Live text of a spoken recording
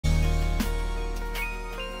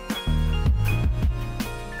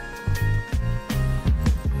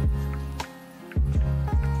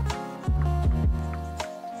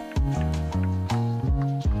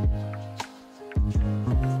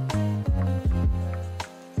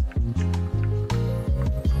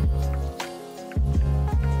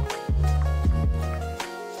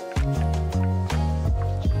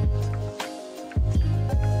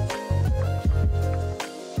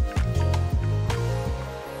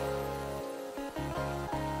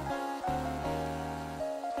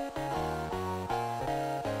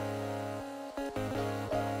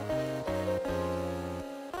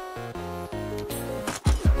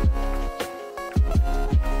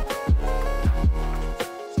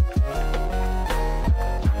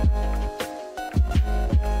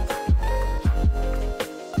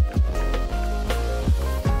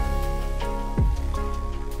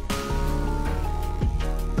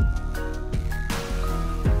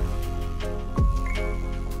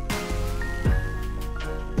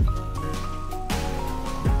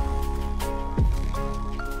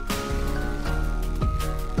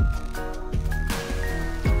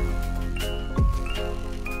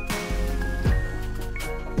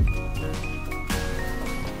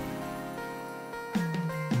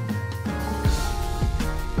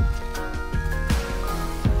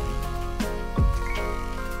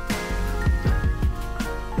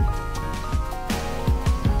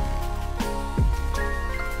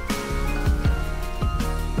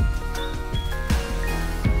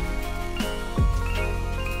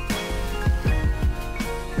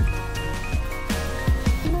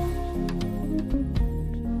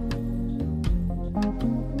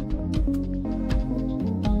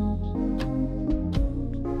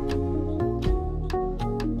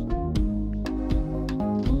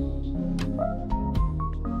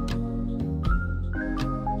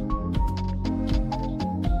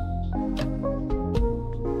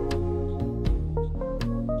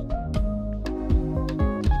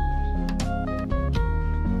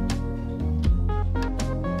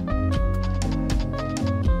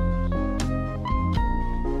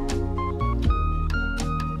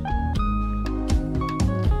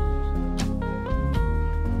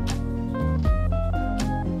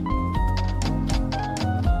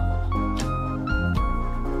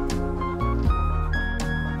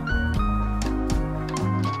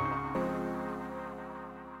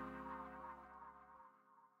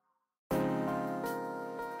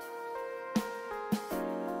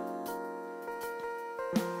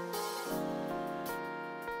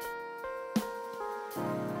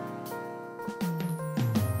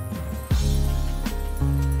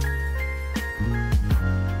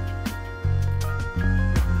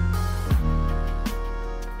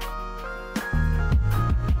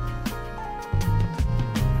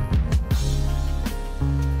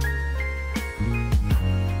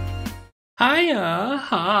Hiya,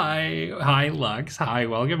 hi Lux, hi,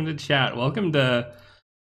 welcome to chat, welcome to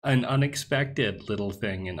an unexpected little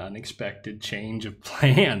thing, an unexpected change of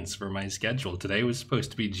plans for my schedule. Today was supposed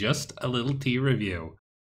to be just a little tea review,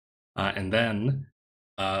 and then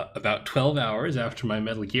about 12 hours after my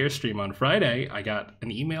Metal Gear stream on Friday, I got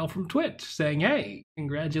an email from Twitch saying, hey,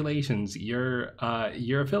 congratulations, you're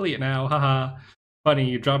affiliate now, haha, funny,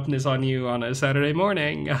 you're dropping this on you on a Saturday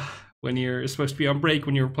morning. When you're supposed to be on break,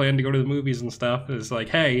 when you were planning to go to the movies and stuff. It's like,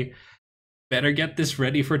 hey, better get this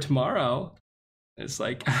ready for tomorrow. It's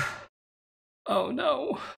like, oh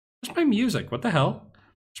no. Where's my music? What the hell?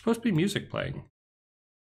 There's supposed to be music playing.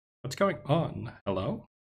 What's going on? Hello?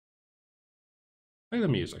 Play the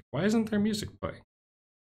music. Why isn't there music playing?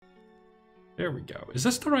 There we go. Is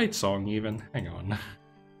this the right song even? Hang on.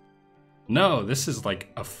 No, this is like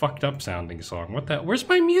a fucked up sounding song. What the? Where's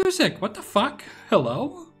my music? What the fuck?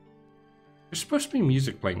 Hello? There's supposed to be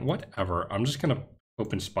music playing. Whatever. I'm just gonna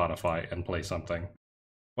open Spotify and play something.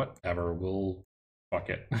 Whatever. We'll... Fuck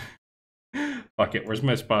it. Fuck it. Where's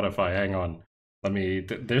my Spotify? Hang on. Let me...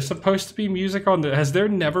 There's supposed to be music on the... Has there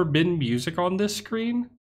never been music on this screen?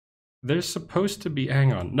 There's supposed to be...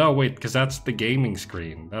 Hang on. No, wait, because that's the gaming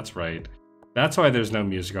screen. That's right. That's why there's no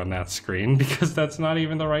music on that screen, because that's not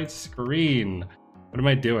even the right screen. What am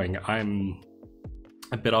I doing? I'm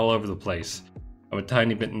a bit all over the place. I'm a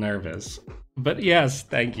tiny bit nervous. But yes,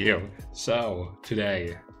 thank you. So,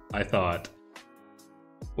 today, I thought,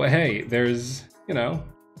 well, hey, there's, you know,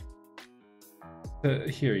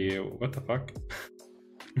 hear you, what the fuck?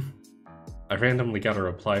 I randomly got a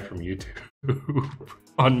reply from YouTube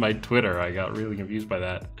on my Twitter. I got really confused by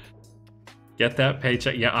that. Get that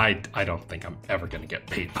paycheck? Yeah, I don't think I'm ever gonna get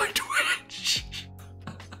paid by Twitch.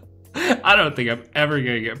 I don't think I'm ever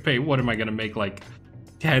gonna get paid. What am I gonna make, like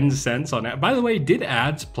 10 cents on it? By the way, did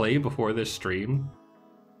ads play before this stream?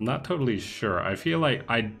 I'm not totally sure. I feel like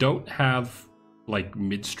I don't have like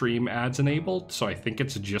midstream ads enabled, so I think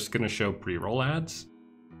it's just gonna show pre-roll ads.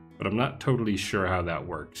 But I'm not totally sure how that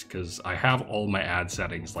works because I have all my ad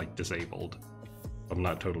settings like disabled. I'm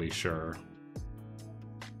not totally sure.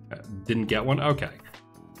 Didn't get one? Okay.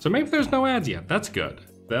 So maybe there's no ads yet. That's good.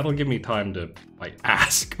 That'll give me time to like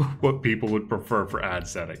ask what people would prefer for ad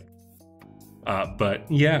setting. But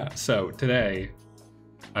yeah, so today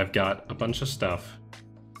I've got a bunch of stuff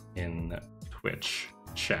in Twitch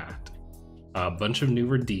chat. A bunch of new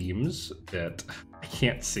redeems that I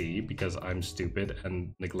can't see because I'm stupid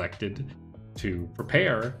and neglected to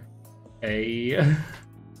prepare a...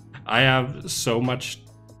 I have so much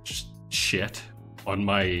shit on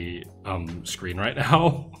my screen right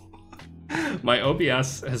now. My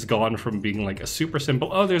OBS has gone from being like a super simple,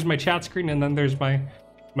 oh, there's my chat screen and then there's my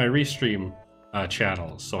restream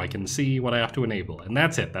channel, so I can see what I have to enable, and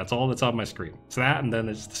that's it. That's all that's on my screen. It's that, and then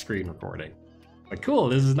it's the screen recording. Like, cool,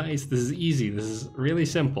 this is nice, this is easy, this is really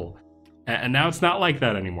simple. And now it's not like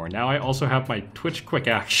that anymore. Now I also have my Twitch quick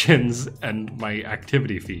actions and my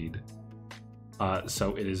activity feed.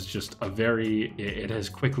 So it is just a very, it has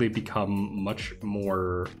quickly become much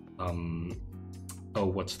more, oh,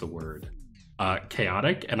 what's the word?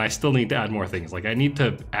 Chaotic, and I still need to add more things. Like I need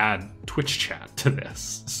to add Twitch chat to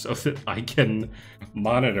this so that I can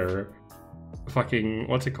monitor fucking,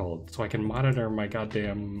 what's it called? So I can monitor my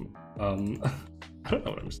goddamn, I don't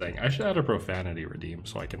know what I'm saying. I should add a profanity redeem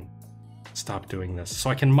so I can stop doing this.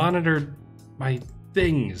 So I can monitor my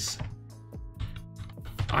things.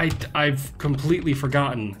 I've completely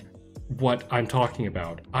forgotten what I'm talking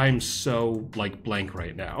about. I'm so like blank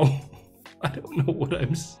right now. I don't know what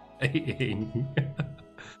I'm saying.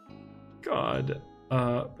 God.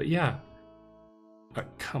 But yeah.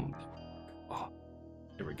 Come. Oh,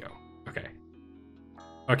 there we go. Okay.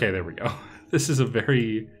 Okay, there we go. This is a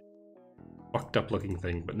very fucked up looking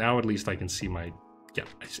thing, but now at least I can see my... Yeah,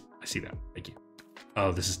 I see that. Thank you.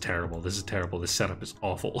 Oh, this is terrible. This is terrible. This setup is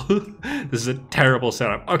awful. This is a terrible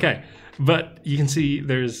setup. Okay, but you can see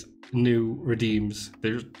there's new redeems.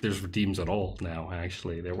 There's redeems at all now,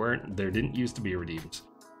 actually. There didn't used to be redeems.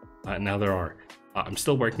 Now there are. I'm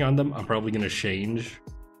still working on them. I'm probably going to change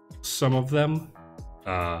some of them,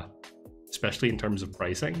 especially in terms of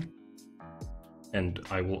pricing. And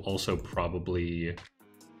I will also probably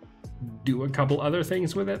do a couple other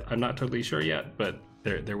things with it. I'm not totally sure yet, but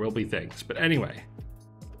there will be things. But anyway,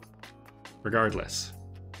 regardless,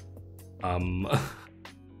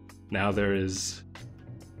 now there is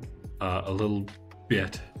a little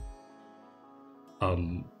bit, I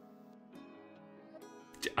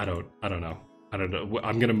don't know.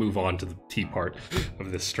 I'm gonna move on to the tea part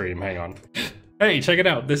of this stream. Hang on. Hey, check it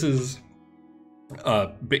out. This is a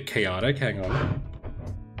bit chaotic. Hang on.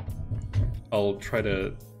 I'll try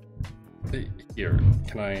to Here,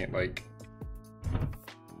 can I, like...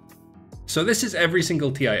 So this is every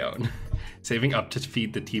single tea I own. Saving up to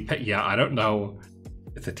feed the tea pet. Yeah, I don't know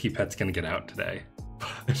if the tea pet's gonna get out today,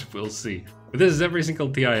 but we'll see. But this is every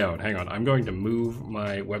single tea I own. Hang on, I'm going to move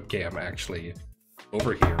my webcam actually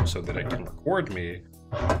over here so that it can record me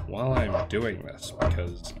while I'm doing this,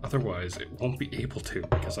 because otherwise it won't be able to,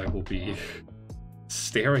 because I will be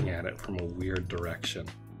staring at it from a weird direction.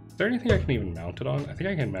 Is there anything I can even mount it on? I think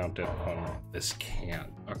I can mount it on this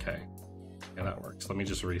can. Okay, yeah, that works. Let me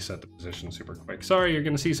just reset the position super quick. Sorry, you're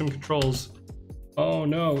gonna see some controls. Oh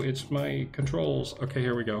no, it's my controls. Okay,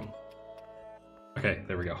 here we go. Okay,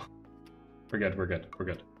 there we go. We're good, we're good, we're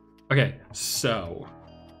good. Okay, so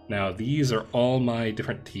now these are all my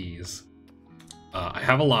different teas. I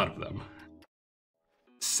have a lot of them.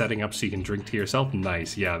 Setting up so you can drink tea yourself.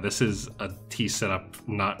 Nice. Yeah, this is a tea setup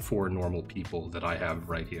not for normal people that I have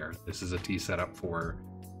right here. This is a tea setup for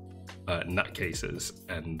nutcases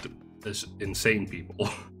and this insane people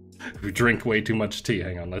who drink way too much tea.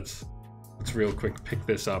 Hang on, let's real quick pick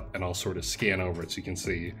this up and I'll sort of scan over it so you can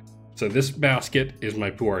see. So this basket is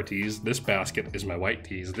my pu'er teas, this basket is my white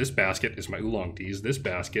teas, this basket is my oolong teas, this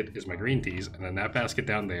basket is my green teas, and then that basket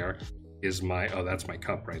down there is my, oh, that's my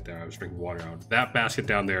cup right there. I was drinking water out. That basket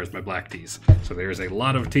down there is my black teas. So there's a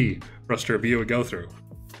lot of tea for us to review and go through.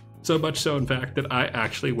 So much so, in fact, that I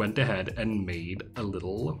actually went ahead and made a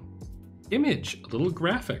little image, a little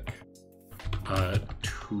graphic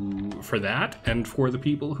for that, and for the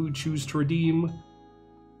people who choose to redeem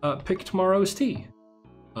Pick Tomorrow's Tea.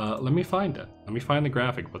 Let me find it. Let me find the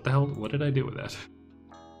graphic. What the hell? What did I do with it?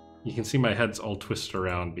 You can see my head's all twisted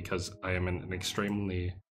around because I am in an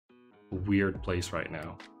extremely weird place right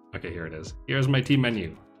now. Okay, here it is. Here's my tea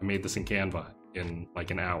menu. I made this in Canva in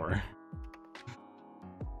like an hour.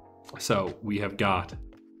 So we have got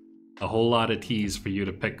a whole lot of teas for you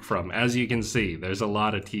to pick from. As you can see, there's a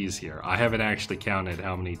lot of teas here. I haven't actually counted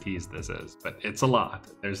how many teas this is, but it's a lot.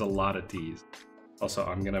 There's a lot of teas. Also,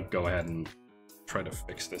 I'm gonna go ahead and try to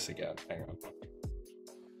fix this again. Hang on.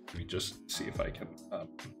 Let me just see if I can.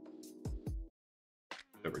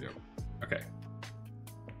 There we go. Okay.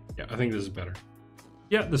 Yeah, I think this is better.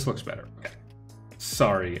 Yeah, this looks better. Okay.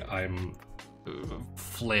 Sorry, I'm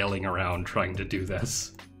flailing around trying to do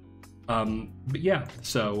this. But yeah,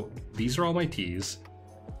 so these are all my teas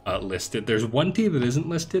listed. There's one tea that isn't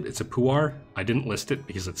listed. It's a pu'er. I didn't list it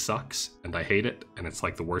because it sucks and I hate it, and it's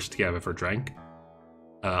like the worst tea I've ever drank.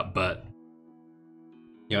 But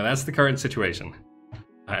you know, that's the current situation.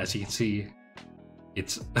 As you can see,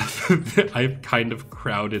 it's I've kind of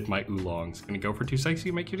crowded my oolongs. Gonna go for too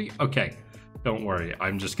sexy, my cutie? Okay, don't worry.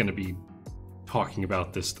 I'm just gonna be talking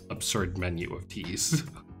about this absurd menu of teas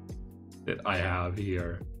that I have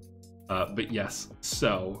here. But yes,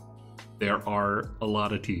 so there are a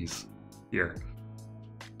lot of teas here.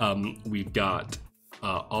 We've got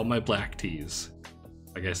all my black teas,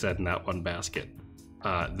 like I said, in that one basket.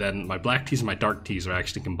 Then my black teas and my dark teas are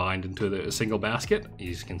actually combined into a single basket.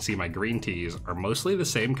 You can see my green teas are mostly the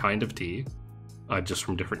same kind of tea, just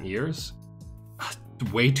from different years.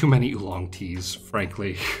 Way too many oolong teas,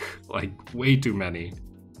 frankly, like way too many.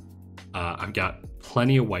 I've got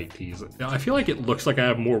plenty of white teas. I feel like it looks like I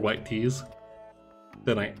have more white teas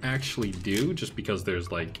than I actually do, just because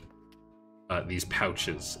there's like these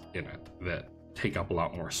pouches in it that take up a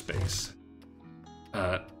lot more space.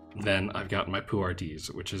 Then I've got my pu'er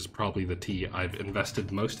teas, which is probably the tea I've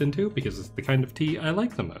invested most into because it's the kind of tea I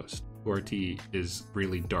like the most. Pu'er tea is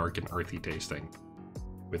really dark and earthy tasting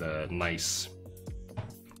with a nice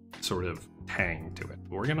sort of tang to it.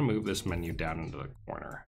 But we're gonna move this menu down into the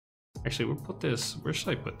corner. Actually, we'll put this, where should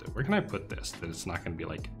I put this? Where can I put this that it's not gonna be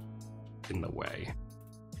like in the way?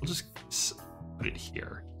 We'll just put it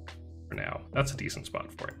here for now. That's a decent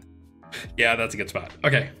spot for it. Yeah, that's a good spot.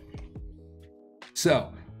 Okay.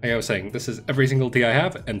 So, like I was saying, this is every single tea I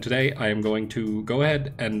have, and today I am going to go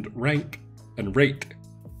ahead and rank and rate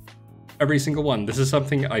every single one. This is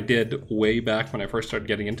something I did way back when I first started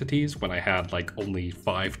getting into teas, when I had like only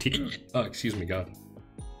 5 teas. Oh, excuse me, God.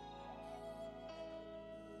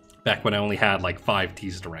 Back when I only had like 5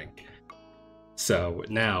 teas to rank. So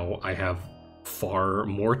now I have far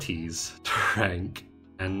more teas to rank,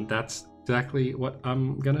 and that's exactly what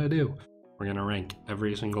I'm gonna do. We're gonna rank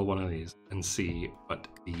every single one of these and see what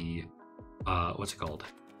the, what's it called?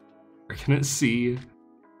 We're gonna see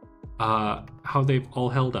how they've all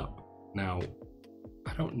held up. Now,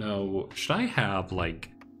 I don't know, should I have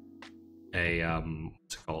like a,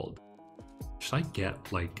 what's it called? Should I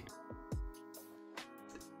get like,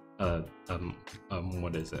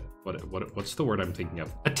 what is it? What's the word I'm thinking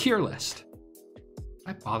of? A tier list. Did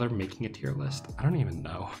I bother making a tier list? I don't even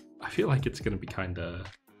know. I feel like it's gonna be kind of,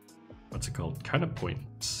 what's it called? Kind of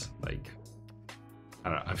pointless. Like, I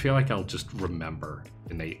don't know. I feel like I'll just remember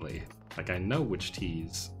innately. Like, I know which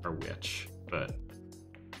teas are which, but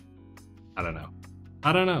I don't know.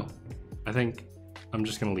 I don't know. I think I'm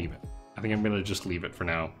just gonna leave it. I think I'm gonna just leave it for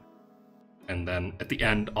now. And then at the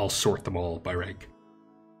end, I'll sort them all by rank.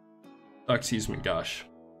 Excuse me, gosh.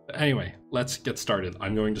 But anyway, let's get started.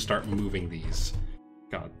 I'm going to start moving these.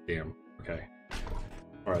 God damn. Okay.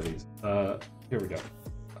 Where are these? Here we go.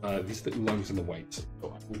 These are the oolongs and the whites. So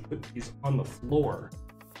I will put these on the floor.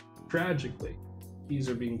 Tragically, these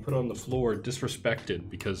are being put on the floor, disrespected,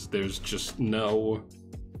 because there's just no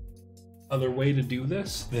other way to do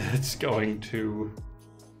this. That's going to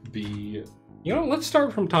be... You know, let's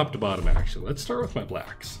start from top to bottom, actually. Let's start with my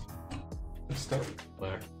blacks. Let's start with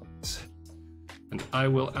blacks. And I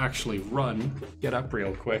will actually get up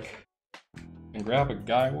real quick, and grab a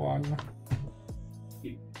Gaiwan.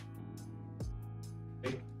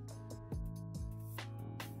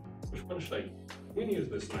 Which one should I use? I'm going to use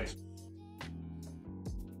this nice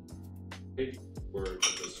big word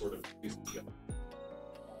to sort of use together.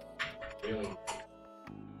 Really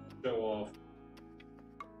show off.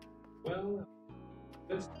 Well,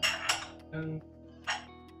 this and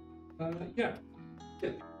yeah.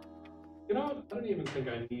 You know what? I don't even think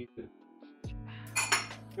I need it.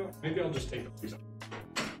 You know, maybe I'll just take the freezer.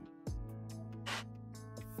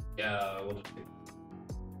 Yeah, we'll just take it.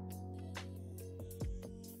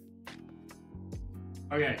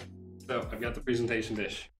 Okay, so I've got the presentation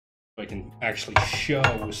dish. So I can actually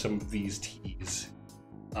show some of these teas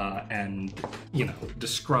and, you know,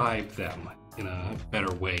 describe them in a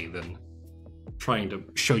better way than trying to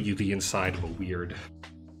show you the inside of a weird,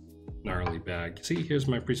 gnarly bag. See, here's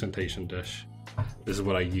my presentation dish. This is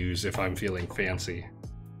what I use if I'm feeling fancy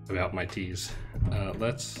about my teas.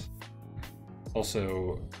 Let's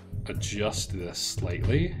also adjust this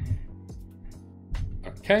slightly.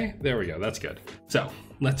 Okay, there we go, that's good. So,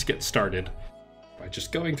 let's get started by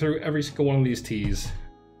just going through every single one of these teas,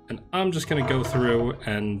 and I'm just gonna go through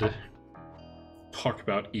and talk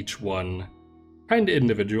about each one kind of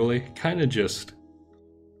individually, kind of just,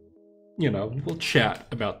 you know, we'll chat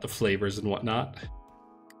about the flavors and whatnot.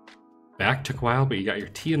 Back took a while, but you got your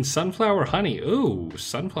tea and sunflower honey. Ooh,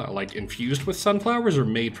 sunflower, like infused with sunflowers or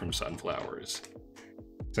made from sunflowers?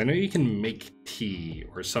 Because I know you can make tea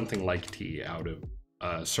or something like tea out of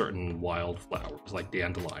certain wildflowers, like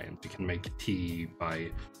dandelions. You can make tea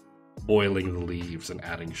by boiling the leaves and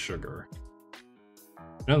adding sugar.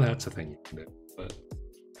 I know that's a thing you can do, but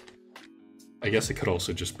I guess it could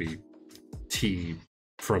also just be tea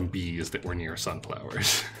from bees that were near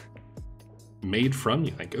sunflowers. Made from,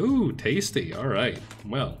 you think? Ooh, tasty. All right.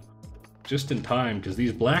 Well, just in time, because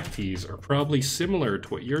these black teas are probably similar to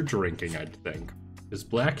what you're drinking, I'd think. Because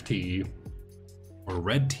black tea, or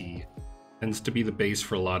red tea, tends to be the base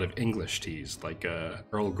for a lot of English teas, like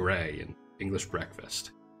Earl Grey and English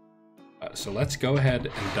breakfast. So let's go ahead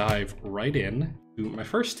and dive right in to my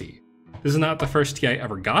first tea. This is not the first tea I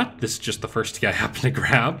ever got. This is just the first tea I happened to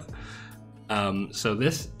grab. So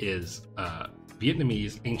this is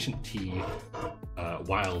Vietnamese ancient tea,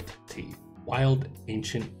 wild tea. Wild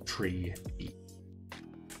ancient tree tea.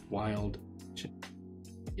 Wild ancient...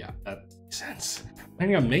 Yeah, that makes sense. I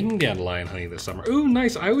think I'm making dandelion honey this summer. Ooh,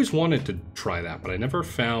 nice. I always wanted to try that, but I never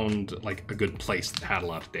found like a good place that had a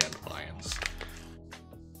lot of dandelions.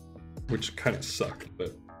 Which kind of sucked,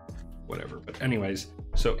 but whatever. But anyways,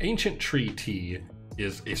 so ancient tree tea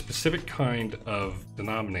is a specific kind of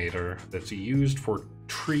denominator that's used for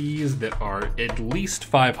trees that are at least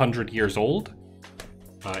 500 years old.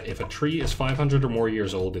 If a tree is 500 or more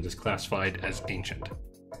years old, it is classified as ancient.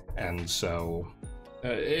 And so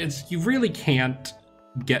you really can't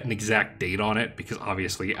get an exact date on it, because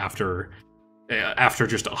obviously after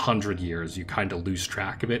just 100 years, you kind of lose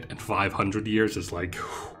track of it, and 500 years is like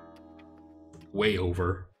way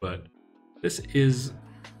over. But this is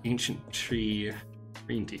ancient tree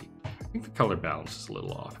green tea. I think the color balance is a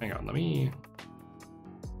little off. Hang on, let me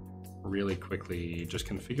really quickly just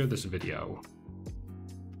configure this video.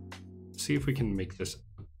 See if we can make this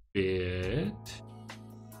a bit...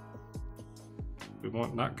 We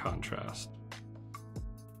want not contrast.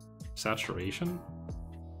 Saturation?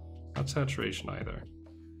 Not saturation either.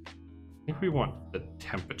 I think we want the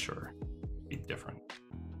temperature to be different.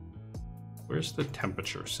 Where's the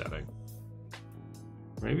temperature setting?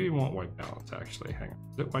 Maybe we want white balance, actually. Hang on.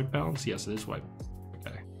 Is it white balance? Yes, it is white.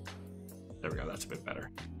 Okay. There we go. That's a bit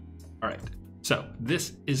better. All right. So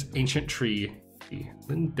this is ancient tree.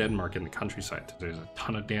 In Denmark, in the countryside, there's a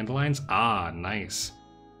ton of dandelions. Ah, nice.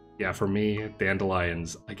 Yeah, for me,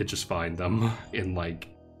 dandelions, I could just find them in like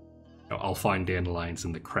I'll find dandelions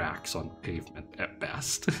in the cracks on pavement at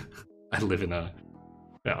best. I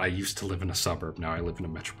used to live in a suburb. Now I live in a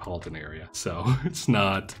metropolitan area, so it's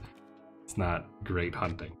not great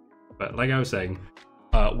hunting. But like I was saying,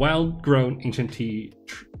 wild grown ancient tree.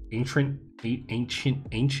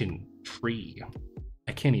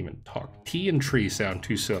 I can't even talk. Tea and tree sound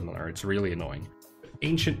too similar. It's really annoying.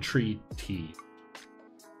 Ancient tree tea.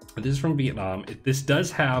 This is from Vietnam. This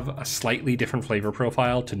does have a slightly different flavor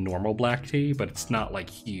profile to normal black tea, but it's not like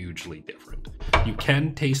hugely different. You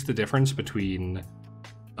can taste the difference between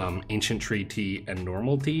ancient tree tea and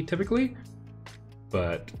normal tea typically,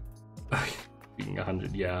 but being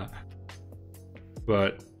 100, yeah.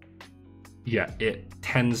 But yeah, it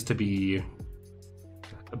tends to be,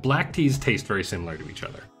 black teas taste very similar to each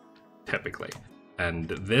other, typically. And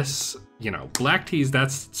this, black teas,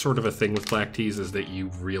 that's sort of a thing with black teas, is that you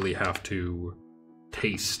really have to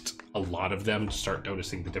taste a lot of them to start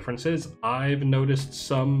noticing the differences. I've noticed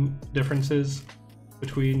some differences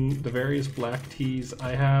between the various black teas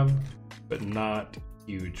I have, but not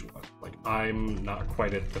huge ones. Like, I'm not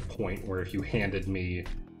quite at the point where if you handed me,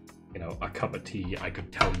 a cup of tea, I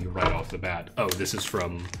could tell you right off the bat, oh, this is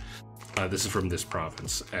from this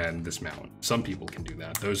province and this mountain. Some people can do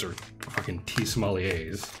that. Those are fucking tea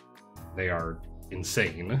sommeliers. They are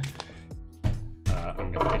insane.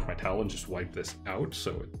 I'm gonna take my towel and just wipe this out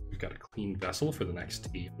so we've got a clean vessel for the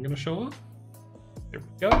next tea I'm gonna show off. There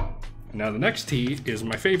we go. Now the next tea is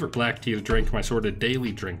my favorite black tea to drink, my sort of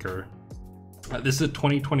daily drinker. This is a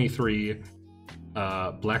 2023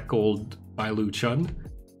 Black Gold Bailu Chun.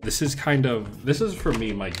 This is for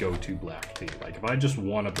me my go-to black tea. Like, if I just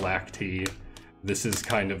want a black tea, this is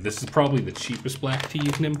probably the cheapest black tea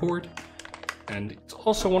you can import. And it's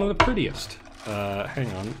also one of the prettiest.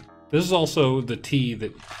 Hang on. This is also the tea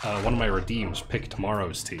that one of my redeems, Pick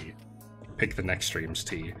Tomorrow's tea, Pick the Next Stream's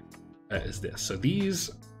tea, is this. So this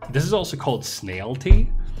is also called snail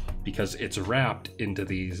tea because it's wrapped into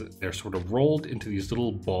they're sort of rolled into these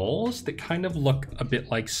little balls that kind of look a bit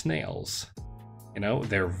like snails.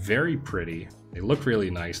 They're very pretty. They look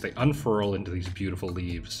really nice. They unfurl into these beautiful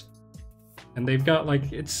leaves. And they've got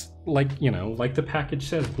it's like the package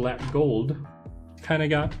says, black gold. Kind of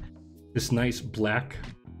got this nice black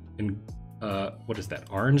and, what is that?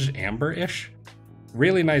 Orange amber-ish?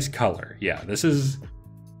 Really nice color. Yeah, this is,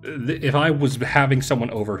 if I was having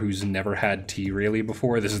someone over who's never had tea really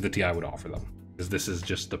before, this is the tea I would offer them. Because this is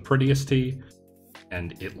just the prettiest tea,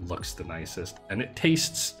 and it looks the nicest. And it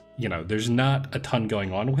tastes, there's not a ton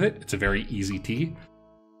going on with it. It's a very easy tea.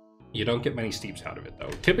 You don't get many steeps out of it,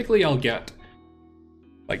 though. Typically, I'll get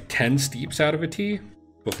like 10 steeps out of a tea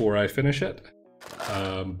before I finish it.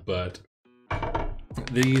 But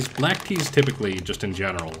these black teas typically, just in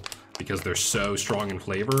general, because they're so strong in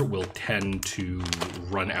flavor, will tend to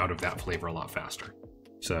run out of that flavor a lot faster.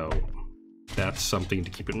 So that's something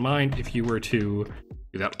to keep in mind if you were to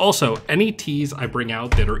do that. Also, any teas I bring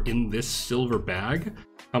out that are in this silver bag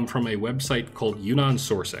come from a website called Yunnan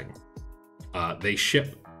Sourcing. They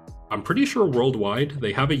ship, I'm pretty sure, worldwide.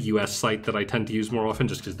 They have a US site that I tend to use more often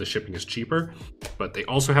just because the shipping is cheaper, but they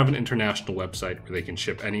also have an international website where they can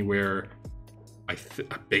ship anywhere.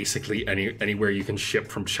 Basically anywhere you can ship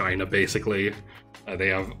from China, basically. They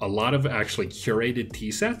have a lot of actually curated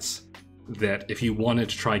tea sets that if you wanted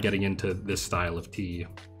to try getting into this style of tea,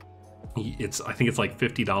 I think it's like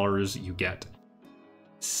 $50. You get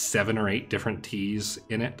 7 or 8 different teas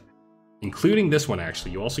in it, including this one.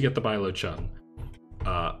 Actually, you also get the Bailu Chun,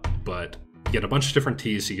 but you get a bunch of different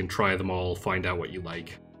teas so you can try them all, find out what you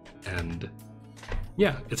like. And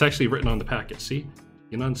yeah, it's actually written on the packet. See,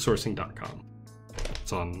 yunnansourcing.com.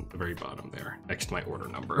 It's on the very bottom there, next to my order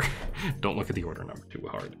number. Don't look at the order number too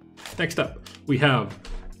hard. Next up, we have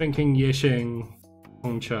Fengking Yexing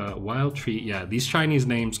Hongcha Wild Tree. Yeah, these Chinese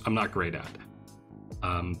names I'm not great at.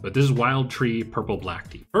 But this is Wild Tree Purple Black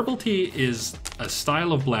Tea. Purple tea is a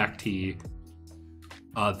style of black tea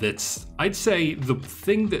that's, I'd say, the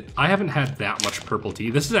thing that I haven't had that much purple tea.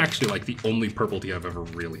 This is actually like the only purple tea I've ever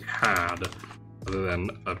really had, other than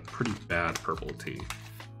a pretty bad purple tea.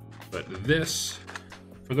 But this,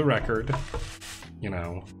 for the record,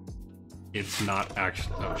 it's not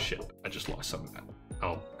actually, oh shit, I just lost some of that.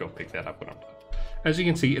 I'll go pick that up when I'm done. As you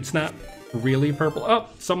can see, it's not really purple. Oh,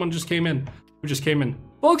 someone just came in. Who just came in?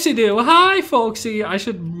 Folksy do. Hi, Folksy. I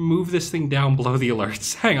should move this thing down below the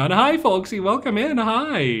alerts. Hang on. Hi, Folksy. Welcome in.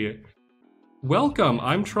 Hi. Welcome.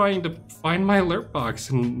 I'm trying to find my alert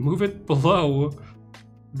box and move it below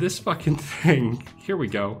this fucking thing. Here we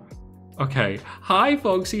go. Okay. Hi,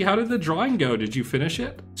 Folksy. How did the drawing go? Did you finish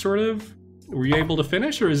it? Sort of? Were you able to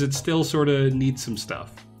finish, or is it still sort of need some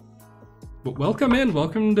stuff? But welcome in,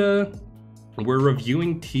 welcome to... We're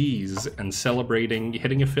reviewing teas and celebrating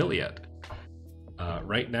hitting affiliate.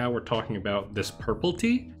 Right now we're talking about this purple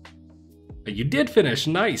tea. You did finish,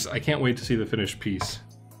 nice! I can't wait to see the finished piece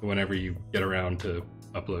whenever you get around to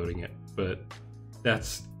uploading it. But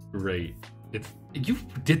that's great. You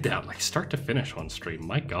did that like start to finish on stream,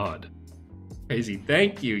 my god. Crazy,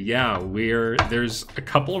 thank you. Yeah, there's a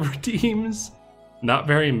couple of redeems, not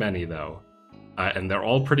very many though. And they're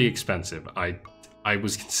all pretty expensive. I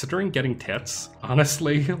was considering getting tits,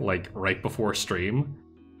 honestly, like right before stream.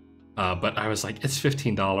 But I was like, it's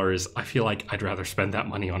 $15. I feel like I'd rather spend that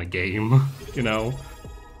money on a game, you know?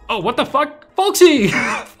 Oh, what the fuck? Folksy!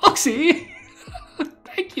 Folksy!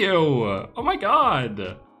 Thank you! Oh my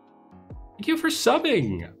god! Thank you for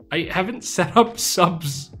subbing! I haven't set up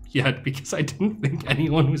subs yet because I didn't think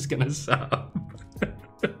anyone was gonna sub.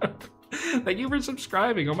 Thank you for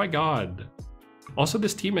subscribing, oh my god. Also,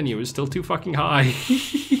 this tea menu is still too fucking high.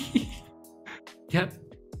 Get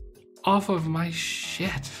off of my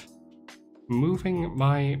shit. Moving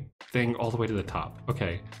my thing all the way to the top.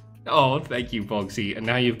 Okay. Oh, thank you, Folksy. And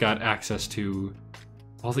now you've got access to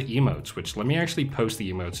all the emotes, which let me actually post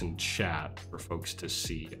the emotes in chat for folks to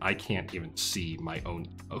see. I can't even see my own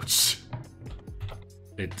emotes.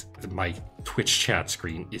 My Twitch chat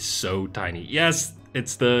screen is so tiny. Yes,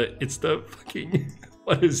 it's the fucking,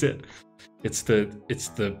 what is it? It's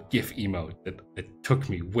the GIF emote that it took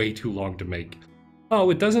me way too long to make. Oh,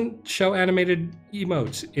 it doesn't show animated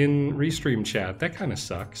emotes in Restream chat. That kind of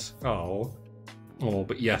sucks. Oh,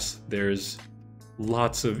 but yes, there's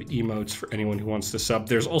lots of emotes for anyone who wants to sub.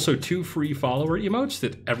 There's also 2 free follower emotes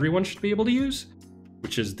that everyone should be able to use,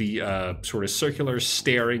 which is the sort of circular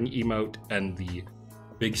staring emote and the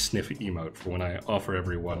big sniff emote for when I offer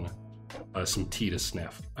everyone some tea to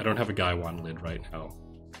sniff. I don't have a guy wand lid right now,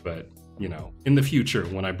 but you know, in the future,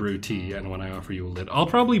 when I brew tea and when I offer you a lid, I'll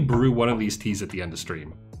probably brew one of these teas at the end of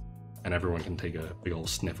stream, and everyone can take a big old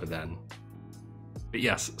sniffer then. But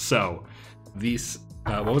yes, so these,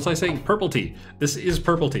 what was I saying? Purple tea. This is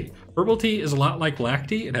purple tea. Purple tea is a lot like black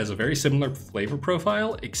tea. It has a very similar flavor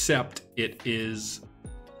profile, except it is...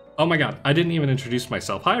 Oh my god, I didn't even introduce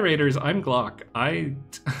myself. Hi Raiders, I'm Glock. I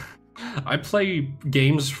play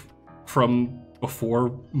games from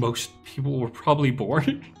before most people were probably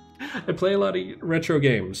born. I play a lot of retro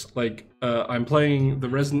games, like I'm playing the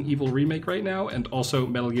Resident Evil remake right now and also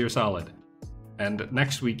Metal Gear Solid. And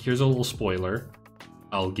next week, here's a little spoiler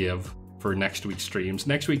I'll give for next week's streams.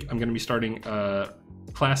 Next week, I'm going to be starting a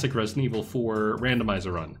classic Resident Evil 4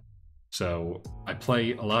 randomizer run. So I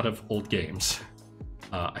play a lot of old games.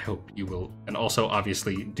 I hope you will, and also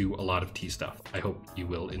obviously do a lot of tea stuff. I hope you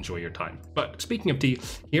will enjoy your time. But speaking of tea,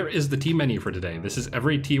 here is the tea menu for today. This is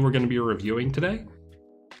every tea we're going to be reviewing today.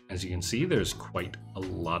 As you can see, there's quite a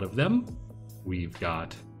lot of them. We've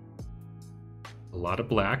got a lot of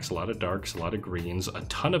blacks, a lot of darks, a lot of greens, a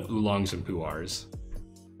ton of oolongs and pu'ers.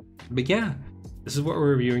 But yeah, this is what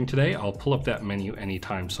we're reviewing today. I'll pull up that menu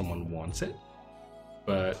anytime someone wants it.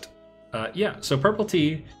 But yeah, so purple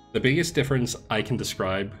tea, the biggest difference I can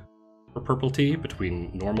describe for purple tea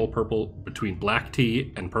between black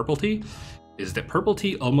tea and purple tea is that purple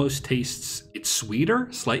tea almost tastes, it's sweeter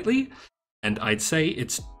slightly, and I'd say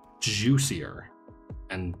it's juicier.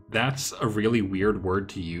 And that's a really weird word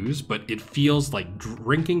to use, but it feels like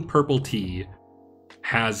drinking purple tea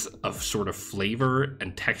has a sort of flavor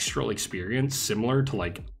and textural experience similar to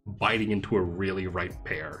like biting into a really ripe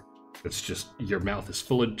pear. It's just, your mouth is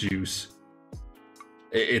full of juice.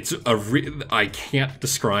 It's I can't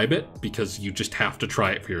describe it because you just have to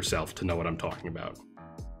try it for yourself to know what I'm talking about.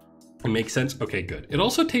 It makes sense? Okay, good. It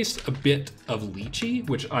also tastes a bit of lychee,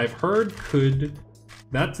 which I've heard could...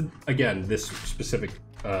 That's, again, this specific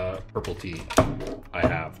purple tea I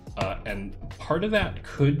have. And part of that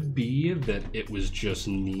could be that it was just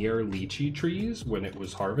near lychee trees when it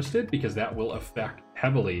was harvested, because that will affect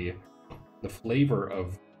heavily the flavor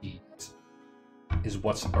of these, is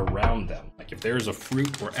what's around them. Like if there's a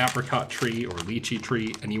fruit or apricot tree or lychee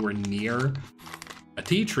tree and you were near a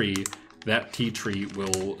tea tree, that tea tree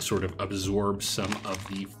will sort of absorb some of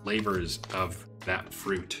the flavors of that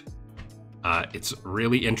fruit. It's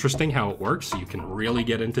really interesting how it works. You can really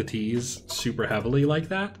get into teas super heavily like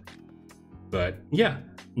that. But yeah,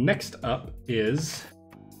 next up is,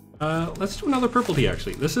 let's do another purple tea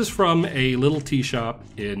actually. This is from a little tea shop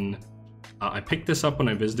in, I picked this up when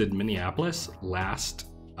I visited Minneapolis last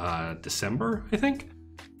December, I think,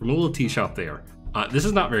 from a little tea shop there. This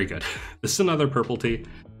is not very good. This is another purple tea.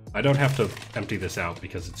 I don't have to empty this out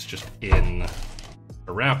because it's just in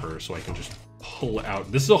a wrapper, so I can just pull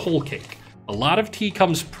out. This is a whole cake. A lot of tea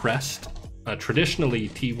comes pressed traditionally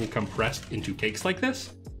tea will come pressed into cakes like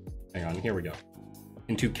this. Hang on, here we go.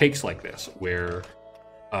 Into cakes like this, where,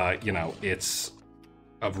 you know, it's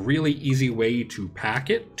a really easy way to pack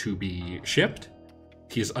it to be shipped.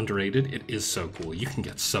 Tea is underrated. It is so cool. You can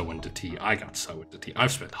get so into tea. I got so into tea.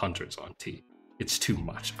 I've spent hundreds on tea. It's too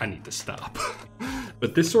much. I need to stop.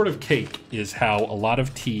 But this sort of cake is how a lot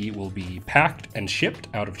of tea will be packed and shipped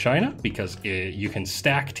out of China, because you can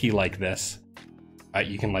stack tea like this.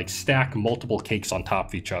 You can like stack multiple cakes on top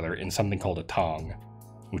of each other in something called a tong,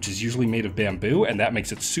 which is usually made of bamboo, and that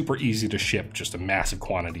makes it super easy to ship just a massive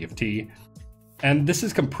quantity of tea. And this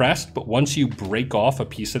is compressed, but once you break off a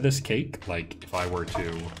piece of this cake, like if I were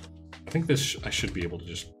to, I think this, I should be able to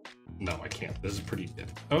just, no, I can't. This is pretty,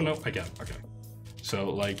 oh no, I can, okay. So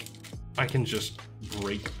like, I can just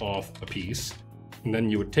break off a piece, and then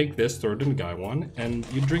you would take this, throw it in the gaiwan, and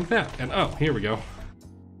you drink that. And oh, here we go.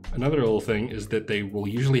 Another little thing is that they will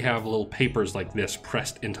usually have little papers like this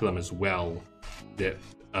pressed into them as well that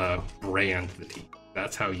brand the tea.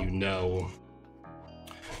 That's how you know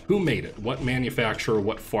who made it, what manufacturer,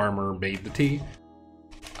 what farmer made the tea.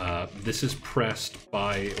 This is pressed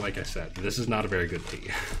by, like I said, this is not a very good tea.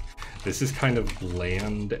 This is kind of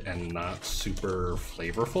bland and not super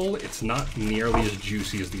flavorful. It's not nearly as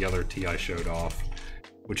juicy as the other tea I showed off,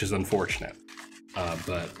 which is unfortunate.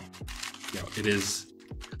 But you know, it is,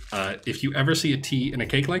 if you ever see a tea in a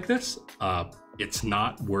cake like this, it's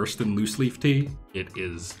not worse than loose leaf tea. It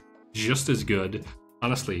is just as good.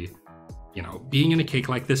 Honestly, you know, being in a cake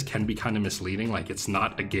like this can be kind of misleading. Like, it's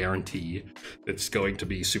not a guarantee it's going to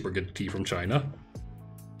be super good tea from China.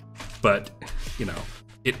 But, you know,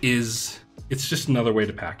 it's just another way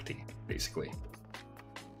to pack tea, basically.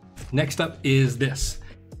 Next up is this.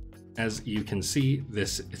 As you can see,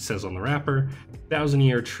 this, it says on the wrapper,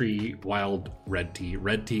 1,000-year tree wild red tea.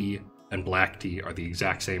 Red tea and black tea are the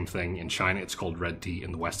exact same thing. In China, it's called red tea.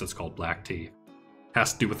 In the West, it's called black tea.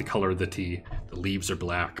 Has to do with the color of the tea. The leaves are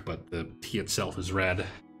black, but the tea itself is red.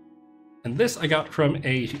 And this I got from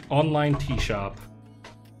a online tea shop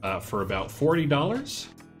for about $40.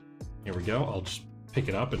 Here we go. I'll just pick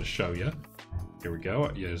it up and show you. Here we go.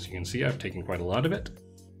 As you can see, I've taken quite a lot of it.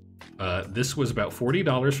 This was about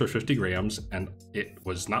 $40 for 50 grams, and it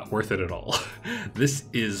was not worth it at all. This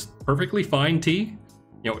is perfectly fine tea.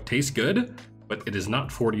 You know, it tastes good, but it is not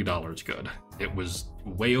 $40 good. It was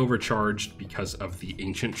way overcharged because of the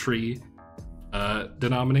ancient tree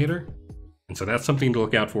denominator. And so that's something to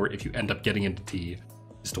look out for if you end up getting into tea,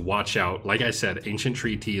 is to watch out. Like I said, ancient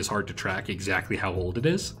tree tea is hard to track exactly how old it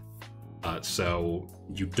is. So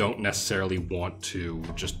you don't necessarily want to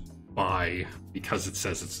just buy because it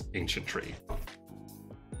says it's ancient tree.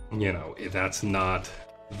 You know, that's not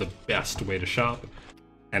the best way to shop.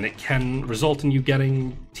 And it can result in you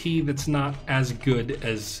getting tea that's not as good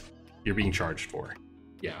as you're being charged for.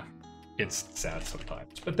 Yeah, it's sad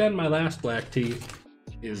sometimes. But then my last black tea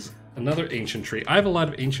is another ancient tree. I have a lot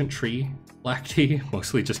of ancient tree black tea,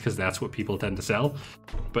 mostly just because that's what people tend to sell.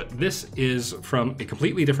 But this is from a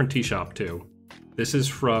completely different tea shop too. This is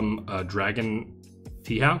from Dragon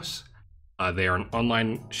Tea House. They are an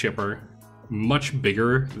online shipper, much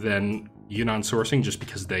bigger than Yunnan Sourcing, just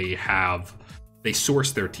because they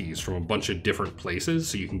source their teas from a bunch of different places,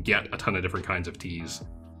 so you can get a ton of different kinds of teas.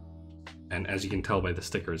 And as you can tell by the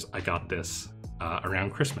stickers, I got this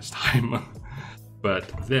around Christmas time. But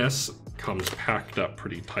this comes packed up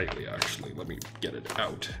pretty tightly, actually. Let me get it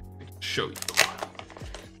out. I can show you.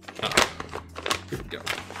 Here we go.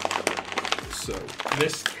 So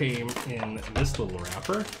this came in this little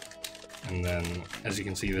wrapper. And then, as you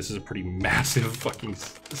can see, this is a pretty massive fucking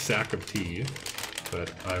sack of tea.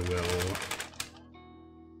 But I will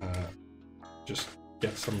just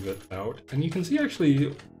get some of it out. And you can see,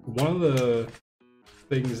 actually, one of the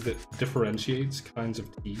things that differentiates kinds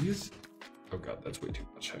of teas. Oh god, that's way too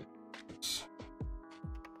much. Let's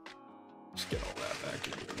get all that back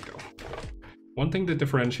in. Here we go. One thing that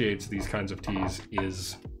differentiates these kinds of teas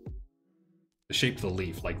is the shape of the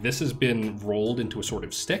leaf. Like, this has been rolled into a sort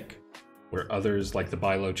of stick, where others, like the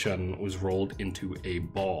Bailochen, was rolled into a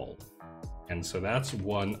ball. And so that's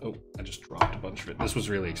one. Oh, I just dropped a bunch of it. This was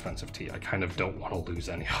really expensive tea. I kind of don't want to lose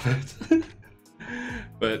any of it.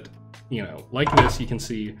 But, you know, like this, you can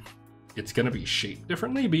see it's going to be shaped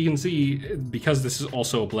differently, but you can see, because this is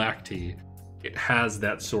also a black tea, it has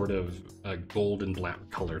that sort of gold and black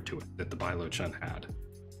color to it that the Bailochen had.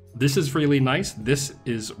 This is really nice. This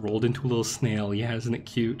is rolled into a little snail. Yeah, isn't it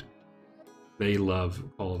cute? They love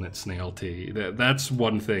calling it snail tea. That's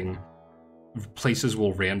one thing. Places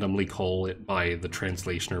will randomly call it by the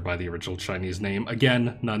translation or by the original Chinese name.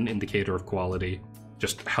 Again, not an indicator of quality,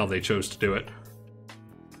 just how they chose to do it.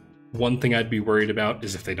 One thing I'd be worried about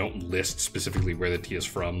is if they don't list specifically where the tea is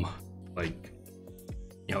from. Like,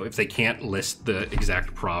 you know, if they can't list the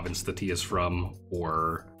exact province the tea is from,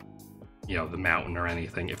 or, you know, the mountain or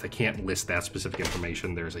anything, if they can't list that specific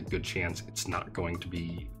information, there's a good chance it's not going to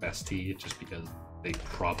be best tea, just because they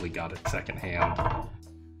probably got it secondhand.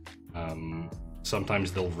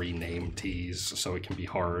 Sometimes they'll rename teas, so it can be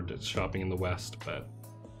hard shopping in the West, but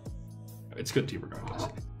it's good tea regardless.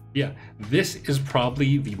 Yeah, this is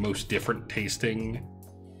probably the most different tasting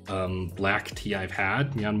black tea I've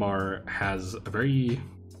had. Myanmar has a very...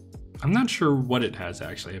 I'm not sure what it has,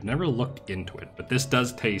 actually. I've never looked into it, but this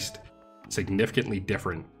does taste significantly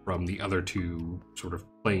different from the other two sort of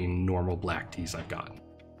plain normal black teas I've gotten.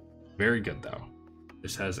 Very good, though.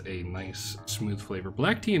 This has a nice, smooth flavor.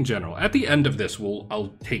 Black tea in general. At the end of this,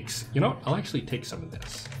 I'll take... You know, I'll actually take some of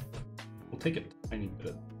this. We'll take a tiny bit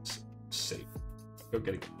of this. Safe. Go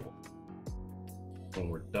get it. When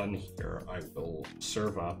we're done here, I will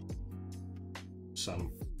serve up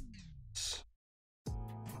some.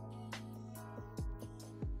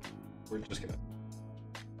 We're just gonna,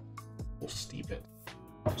 we'll steep it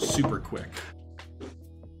super quick.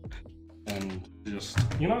 And just,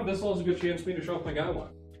 you know, this is also a good chance for me to show off my guy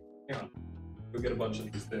one. Hang on, go get a bunch of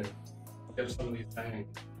these things. Get some of these things.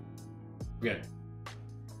 Okay,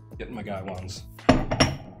 getting my guy ones.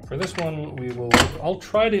 For this one, I'll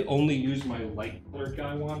try to only use my light colored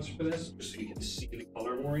guy wands for this, just so you can see the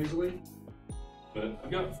color more easily. But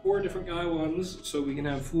I've got 4 different guy wands, so we can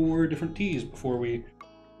have 4 different teas before we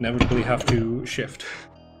inevitably have to shift.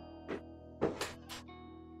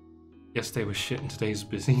 Yesterday was shit and today's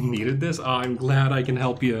busy. Needed this? Oh, I'm glad I can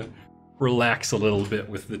help you relax a little bit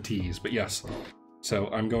with the teas. But yes, so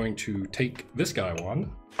I'm going to take this guy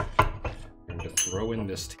wand. I'm going to throw in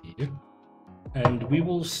this tea. And we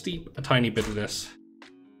will steep a tiny bit of this.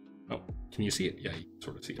 Oh, can you see it? Yeah, you can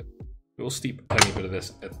sort of see it. We'll steep a tiny bit of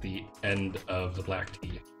this at the end of the black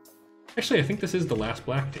tea. Actually, I think this is the last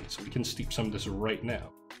black tea, so we can steep some of this right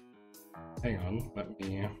now. Hang on, let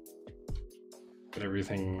me put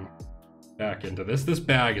everything back into this. This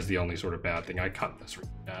bag is the only sort of bad thing. I cut this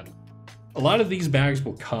really bad. A lot of these bags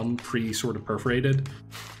will come sort of perforated,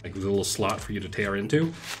 like with a little slot for you to tear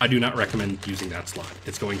into. I do not recommend using that slot.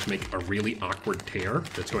 It's going to make a really awkward tear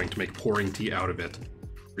that's going to make pouring tea out of it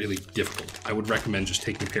really difficult. I would recommend just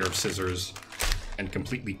taking a pair of scissors and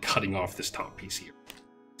completely cutting off this top piece here.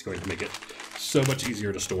 It's going to make it so much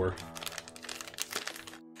easier to store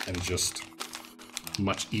and just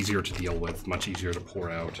much easier to deal with, much easier to pour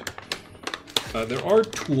out. There are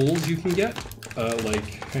tools you can get, like,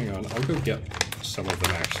 hang on, I'll go get some of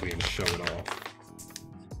them actually and show it off.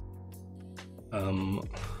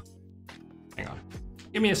 Hang on,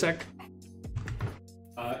 give me a sec.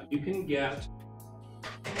 You can get,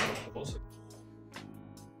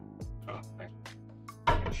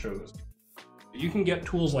 I'm gonna show this. You can get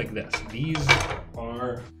tools like this. These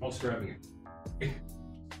are, I'll grab it.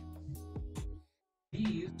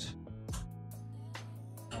 These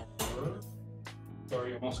are,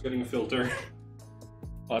 sorry, I'm also getting a filter.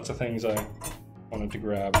 Lots of things I wanted to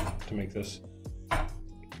grab to make this.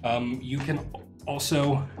 You can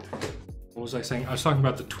also, what was I saying? I was talking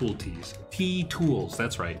about the tool teas. Tea tools,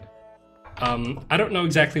 that's right. I don't know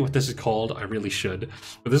exactly what this is called, I really should,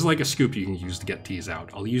 but this is like a scoop you can use to get teas out.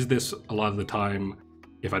 I'll use this a lot of the time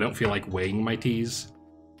if I don't feel like weighing my teas.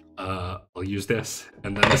 I'll use this,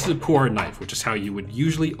 and then this is a pour knife, which is how you would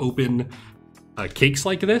usually open cakes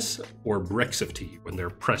like this, or bricks of tea when they're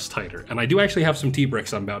pressed tighter. And I do actually have some tea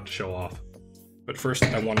bricks I'm about to show off, but first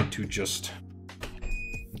I wanted to just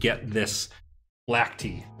get this black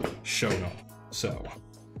tea shown off. So,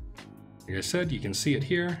 like I said, you can see it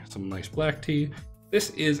here, some nice black tea.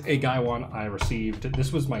 This is a Gaiwan I received.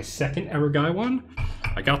 This was my second ever Gaiwan.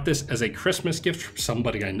 I got this as a Christmas gift from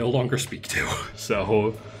somebody I no longer speak to.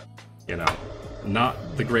 So, you know,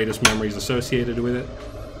 not the greatest memories associated with it.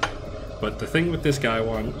 But the thing with this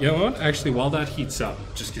Gaiwan, you know what? Actually, while that heats up,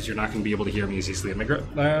 just because you're not going to be able to hear me as easily, I'm going to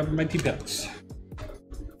grab my tea pets.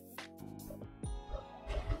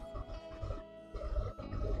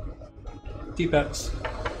 Tea pets.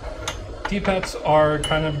 Tea pets are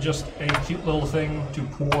kind of just a cute little thing to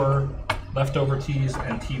pour leftover teas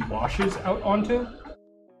and tea washes out onto.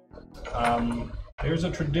 There's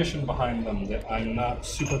a tradition behind them that I'm not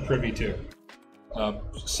super privy to.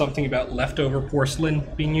 Something about leftover porcelain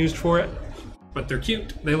being used for it, but they're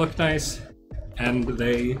cute, they look nice, and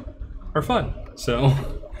they are fun. So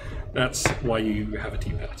that's why you have a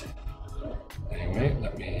tea pet. Anyway,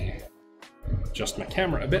 let me adjust my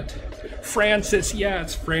camera a bit. Francis, yeah,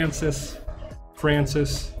 it's Francis.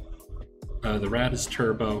 Francis. The rat is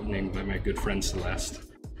Turbo, named by my good friend Celeste.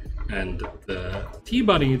 And the tea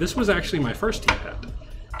buddy, this was actually my first tea pet.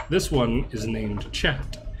 This one is named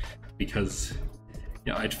Chat because,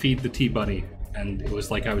 you know, I'd feed the tea buddy and it was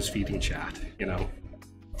like I was feeding Chat, you know.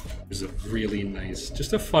 It was a really nice,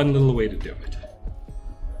 just a fun little way to do it.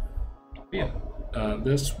 But yeah,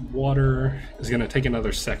 this water is gonna take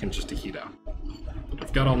another second just to heat up. But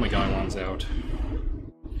I've got all my guy ones out.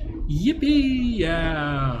 Yippee!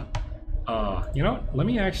 Yeah! You know what? Let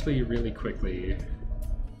me actually really quickly...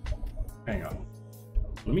 Hang on.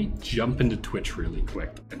 Let me jump into Twitch really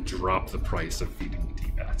quick and drop the price of feeding the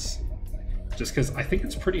tea pets. Just because I think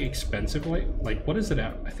it's pretty expensive. Like, what is it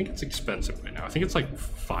at? I think it's expensive right now. I think it's like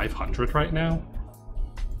 500 right now,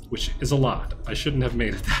 which is a lot. I shouldn't have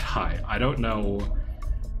made it that high. I don't know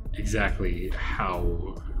exactly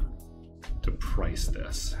how to price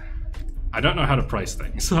this. I don't know how to price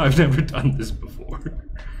things, so I've never done this before.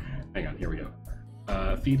 Hang on, here we go.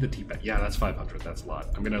 Feed the tea pet. Yeah, that's 500. That's a lot.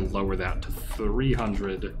 I'm gonna lower that to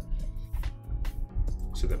 300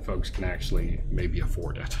 so that folks can actually maybe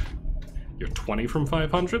afford it. You're 20 from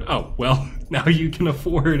 500? Oh, well, now you can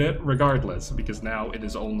afford it regardless, because now it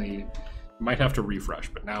is only, you might have to refresh,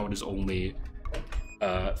 but now it is only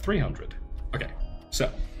 300. Okay, so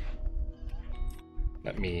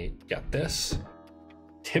let me get this.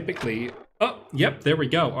 Typically, oh, yep, there we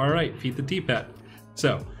go. All right, feed the tea pet.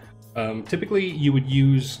 So, typically you would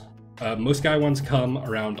use, most guy ones come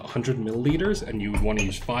around 100 milliliters, and you would want to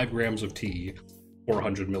use 5 grams of tea or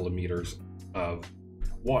 100 millimeters of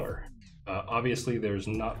water. Obviously, there's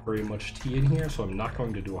not very much tea in here, so I'm not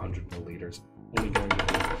going to do 100 milliliters. Only going to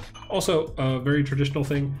do... Also, a very traditional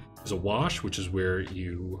thing is a wash, which is where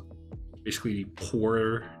you basically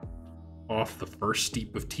pour off the first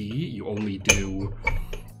steep of tea. You only do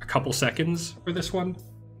a couple seconds for this one.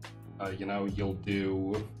 You know, you'll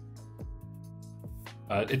do...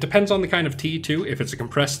 it depends on the kind of tea, too. If it's a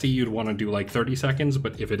compressed tea, you'd want to do like 30 seconds,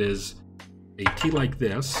 but if it is a tea like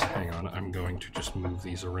this... Hang on, I'm going to just move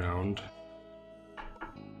these around.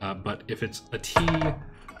 But if it's a tea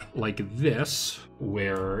like this,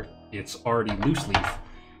 where it's already loose leaf,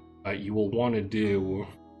 you will want to do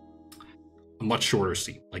a much shorter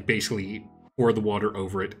steep. Like basically pour the water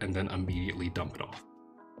over it and then immediately dump it off.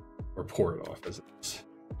 Or pour it off as it is.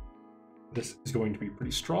 This is going to be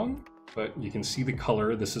pretty strong, but you can see the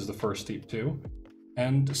color. This is the first steep too.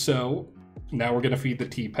 And so now we're going to feed the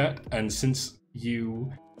tea pet. And since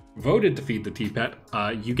you voted to feed the tea pet,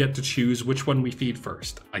 you get to choose which one we feed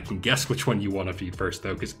first. I can guess which one you want to feed first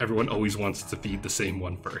though, because everyone always wants to feed the same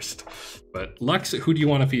one first. But Lux, who do you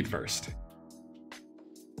want to feed first?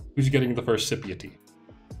 Who's getting the first sippy of tea?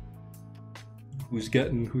 Who's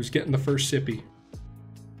getting the first sippy?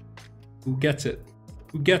 Who gets it?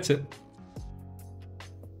 Who gets it?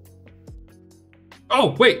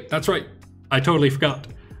 Oh, wait, that's right. I totally forgot.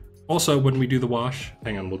 Also, when we do the wash,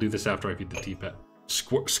 hang on, we'll do this after I feed the tea pet.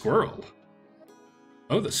 Squirrel.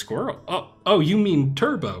 Oh, the squirrel. Oh, you mean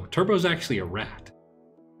Turbo. Turbo's actually a rat.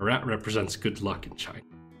 A rat represents good luck in China.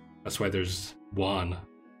 That's why there's one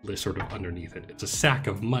sort of underneath it. It's a sack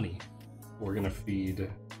of money. We're gonna feed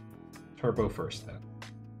Turbo first then.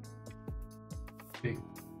 Big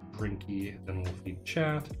drinky, then we'll feed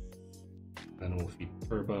Chat. Then we'll feed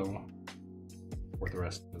Turbo. Pour the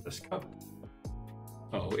rest into this cup.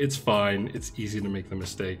 Oh, it's fine. It's easy to make the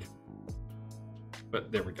mistake.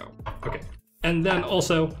 But there we go. Okay. And then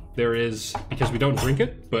also there is, because we don't drink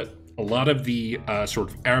it, but a lot of the sort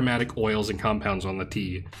of aromatic oils and compounds on the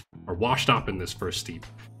tea are washed up in this first steep.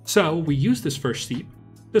 So we use this first steep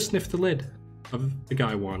to sniff the lid of the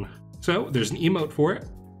guy one. So there's an emote for it.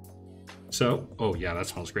 So, oh yeah, that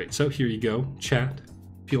smells great. So here you go, Chat.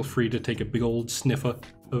 Feel free to take a big old sniffer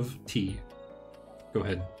of tea. Go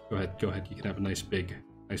ahead. You can have a nice big.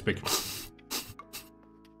 Nice big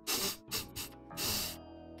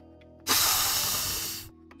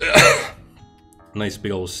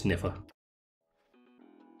old sniffer.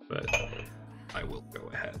 But I will go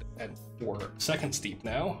ahead and pour second steep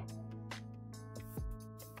now.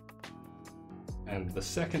 And the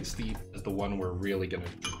second steep is the one we're really gonna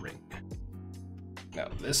drink. Now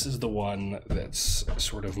this is the one that's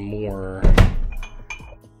sort of more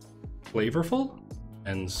flavorful.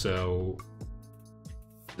 And so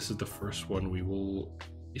this is the first one we will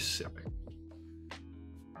be sipping.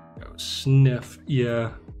 Go sniff,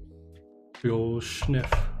 yeah. Big old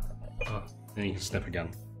sniff. And you can sniff again.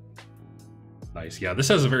 Nice, yeah, this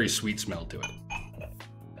has a very sweet smell to it.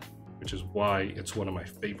 Which is why it's one of my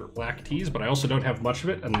favorite black teas, but I also don't have much of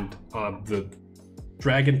it, and the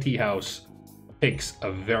Dragon Tea House takes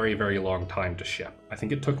a very, very long time to ship. I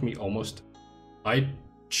think it took me almost...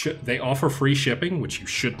 They offer free shipping, which you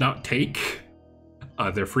should not take.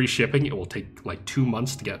 They're free shipping. It will take like 2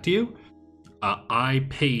 months to get to you. I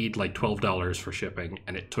paid like $12 for shipping,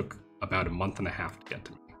 and it took about 1.5 months to get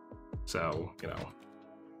to me. So, you know.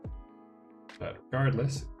 But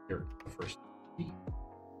regardless, here's the first tea.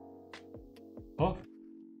 Off.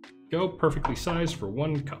 Go, perfectly sized for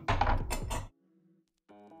 1 cup.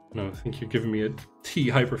 No, I think you're giving me a tea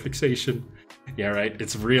hyperfixation. Yeah, right.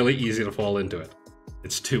 It's really easy to fall into it.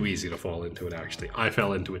 It's too easy to fall into it, actually. I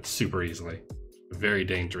fell into it super easily. Very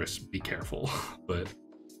dangerous. Be careful. But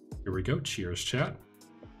here we go. Cheers, chat.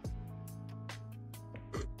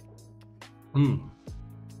 Yeah,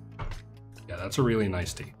 that's a really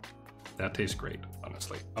nice tea. That tastes great,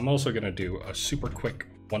 honestly. I'm also going to do a super quick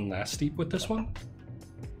one last steep with this one.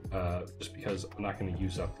 Just because I'm not going to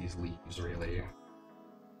use up these leaves, really.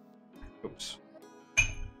 Oops.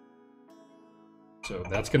 So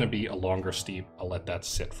that's going to be a longer steep. I'll let that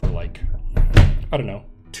sit for like, I don't know,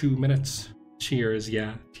 2 minutes. Cheers,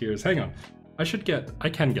 yeah, cheers. Hang on. I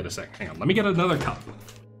can get a second. Hang on, let me get another cup.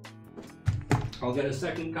 I'll get a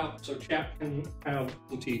second cup so chat can have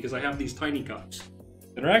some tea, because I have these tiny cups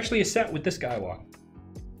that are actually a set with this guy one.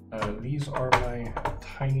 These are my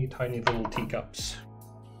tiny, tiny little teacups.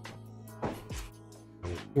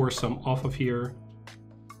 I'll pour some off of here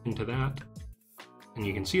into that. And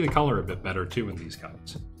you can see the color a bit better too in these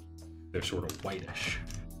cups. They're sort of whitish.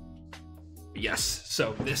 Yes,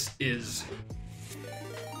 so this is...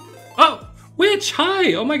 Oh! Witch,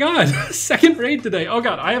 hi! Oh my god! Second raid today. Oh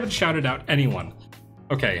god, I haven't shouted out anyone.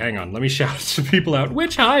 Okay, hang on, let me shout some people out.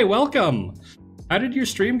 Witch, hi, welcome! How did your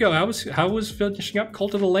stream go? How was finishing up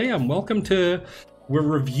Cult of the Lamb? Welcome to... We're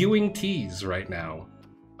reviewing teas right now.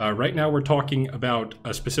 Right now we're talking about,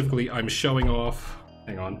 specifically, I'm showing off...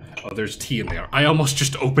 Hang on. Oh, there's tea in there. I almost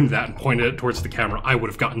just opened that and pointed it towards the camera. I would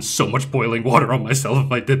have gotten so much boiling water on myself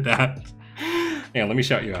if I did that. Hang on, let me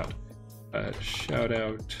shout you out. Shout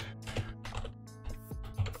out...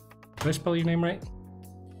 Did I spell your name right?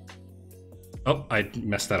 Oh, I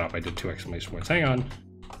messed that up. I did 2 exclamation points. Hang on.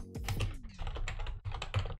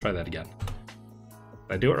 Try that again.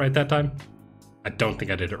 Did I do it right that time? I don't think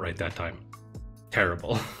I did it right that time.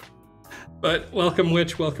 Terrible. But welcome,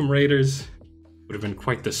 Witch. Welcome, Raiders. Would have been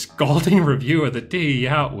quite the scalding review of the tea.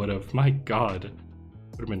 Yeah, it would have. My god.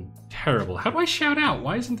 Would have been terrible. How do I shout out?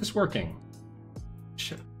 Why isn't this working?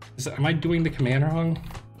 Am I doing the command wrong?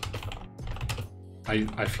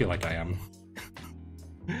 I feel like I am.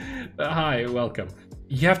 Hi, welcome.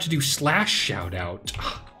 You have to do / shout out.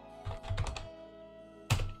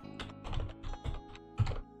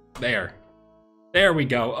 There. There we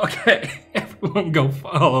go. Okay. Everyone go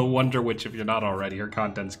follow Wonder Witch if you're not already. Her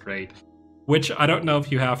content's great. Which, I don't know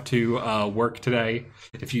if you have to work today.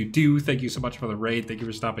 If you do, thank you so much for the raid. Thank you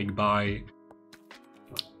for stopping by.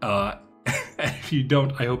 If you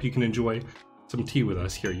don't, I hope you can enjoy some tea with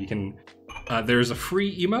us here. You can... there's a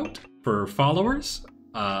free emote for followers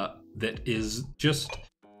that is just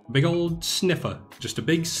a big old sniffer. Just a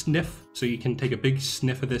big sniff, so you can take a big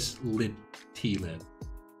sniff of this tea lid.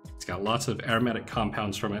 It's got lots of aromatic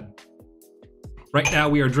compounds from it. Right now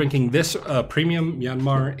we are drinking this premium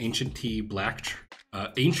Myanmar Ancient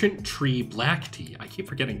Tree Black Tea. I keep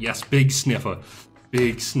forgetting. Yes, big sniffer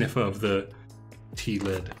of the tea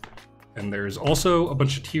lid. And there's also a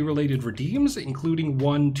bunch of tea-related redeems, including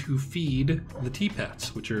one to feed the tea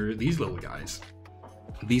pets, which are these little guys.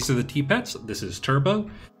 These are the tea pets. This is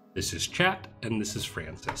Turbo, this is Chat, and this is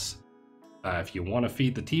Francis. If you want to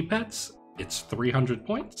feed the tea pets, it's 300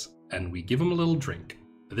 points, and we give them a little drink.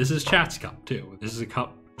 This is Chat's cup, too. This is a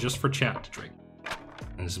cup just for Chat to drink.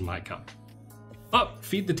 And this is my cup. Oh,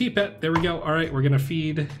 feed the tea pet. There we go. All right, we're going to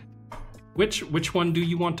feed... Which one do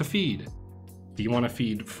you want to feed? Do you want to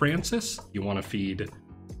feed Francis? Do you want to feed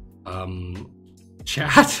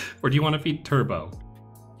Chat? Or do you want to feed Turbo?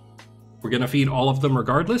 We're going to feed all of them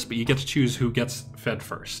regardless, but you get to choose who gets fed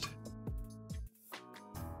first.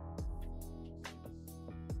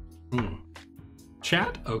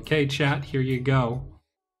 Chat? Okay, Chat, here you go.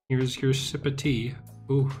 Here's your sip of tea.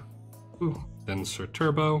 Ooh. Then Sir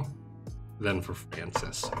Turbo. Then for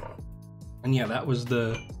Francis. And yeah, that was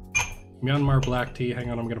the Myanmar black tea. Hang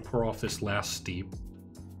on, I'm gonna pour off this last steep.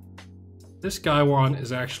 This Gaiwan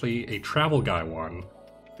is actually a travel Gaiwan.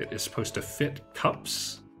 It is supposed to fit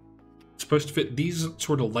cups. It's supposed to fit these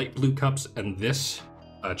sort of light blue cups and this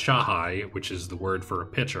chahai, which is the word for a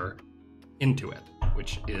pitcher, into it,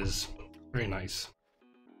 which is very nice.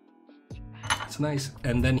 It's nice.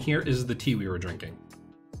 And then here is the tea we were drinking.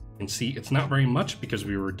 You can see it's not very much because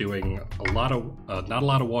we were doing a lot of, not a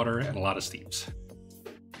lot of water and a lot of steeps.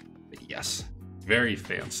 But yes, very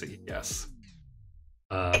fancy, yes.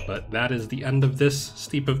 But that is the end of this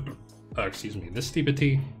steep of excuse me, this steep of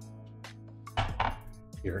tea.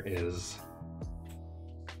 Here is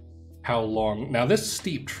how long. Now this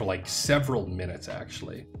steeped for like several minutes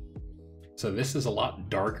actually. So this is a lot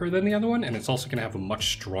darker than the other one, and it's also gonna have a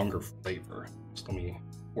much stronger flavor. So let me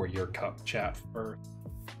pour your cup, chat, first.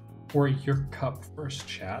 Pour your cup first,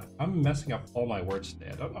 chat. I'm messing up all my words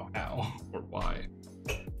today. I don't know how or why.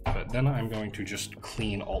 But then I'm going to just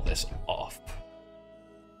clean all this off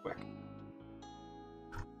quick.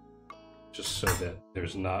 Just so that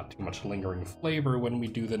there's not too much lingering flavor when we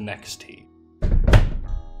do the next tea.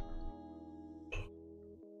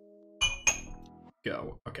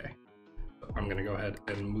 Go. Okay. So I'm gonna go ahead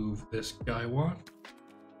and move this guy one.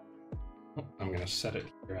 Oh, I'm gonna set it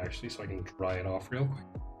here actually so I can dry it off real quick.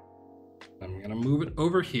 I'm gonna move it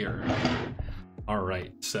over here. All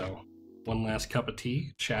right, so one last cup of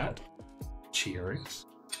tea, chat. Cheers.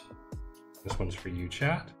 This one's for you,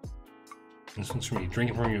 chat. This one's for me.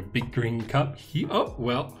 Drinking from your big green cup. Oh,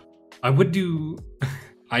 well, I would do,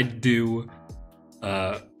 I'd do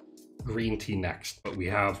green tea next, but we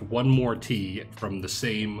have one more tea from the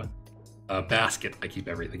same basket I keep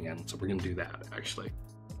everything in, so we're gonna do that actually.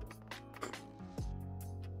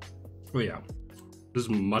 Oh yeah, this is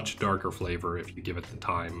much darker flavor if you give it the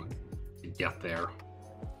time to get there.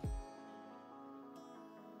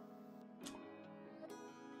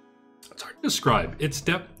 It's hard to describe.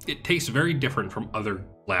 It tastes very different from other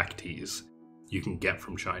black teas you can get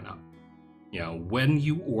from China. You know, when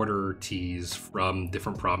you order teas from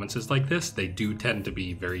different provinces like this, they do tend to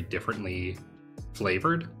be very differently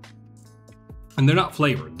flavored. And they're not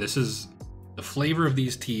flavored. This is, the flavor of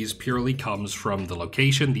these teas purely comes from the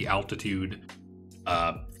location, the altitude,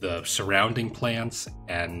 the surrounding plants,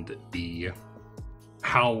 and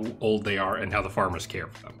how old they are and how the farmers care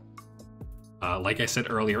for them. Like I said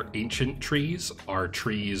earlier, ancient trees are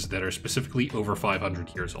trees that are specifically over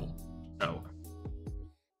 500 years old. So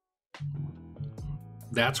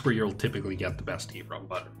that's where you'll typically get the best tea from,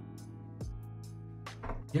 but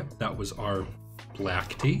yep, that was our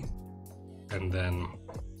black tea. And then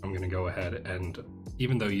I'm gonna go ahead and,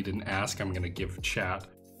 even though you didn't ask, I'm gonna give chat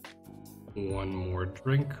one more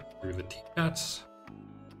drink through the teacats.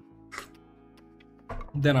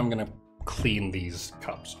 Then I'm gonna clean these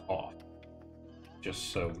cups off,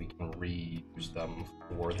 just so we can reuse them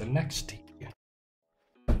for the next tea.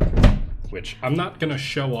 Which I'm not gonna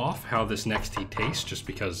show off how this next tea tastes, just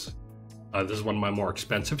because this is one of my more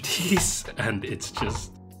expensive teas, and it's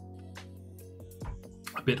just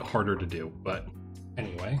a bit harder to do, but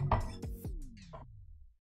anyway.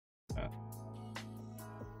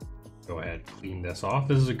 Go ahead, clean this off.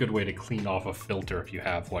 This is a good way to clean off a filter if you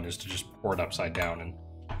have one, is to just pour it upside down and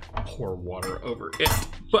pour water over it.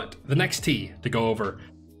 But the next tea to go over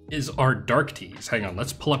is our dark teas. Hang on,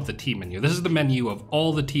 let's pull up the tea menu. This is the menu of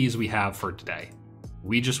all the teas we have for today.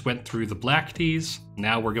 We just went through the black teas.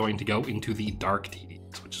 Now we're going to go into the dark teas,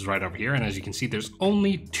 which is right over here. And as you can see, there's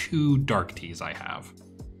only 2 dark teas I have.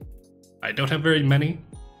 I don't have very many.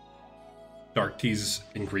 Dark teas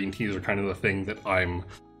and green teas are kind of the thing that I'm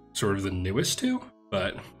sort of the newest to,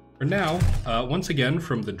 but for now, once again,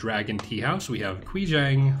 from the Dragon Tea House, we have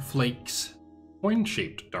Kuijang Flakes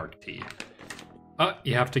coin-shaped dark tea.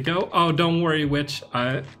 You have to go? Oh, don't worry, Witch.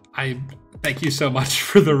 I thank you so much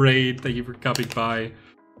for the raid. Thank you for coming by.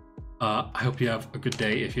 I hope you have a good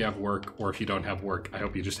day if you have work, or if you don't have work, I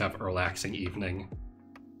hope you just have a relaxing evening.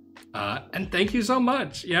 And thank you so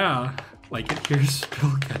much. Yeah, like it. Here's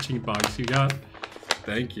Spill Catching Bugs you got.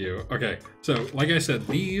 Thank you. Okay, so like I said,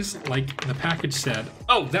 these, like the package said,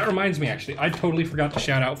 oh, that reminds me actually, I totally forgot to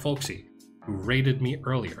shout out Folksy, who raided me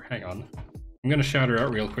earlier. Hang on. I'm gonna shout her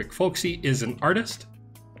out real quick. Folksy is an artist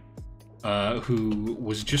who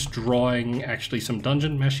was just drawing actually some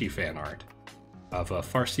Dungeon Meshi fan art of a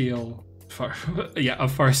Farseal,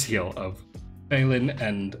 of Farseal, of Phelan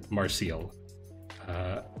and Marseal.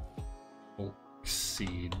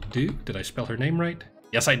 Folksy did I spell her name right?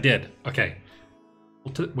 Yes, I did. Okay.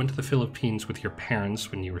 Went to the Philippines with your parents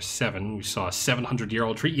when you were 7. We saw a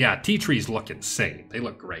 700-year-old tree. Yeah, tea trees look insane. They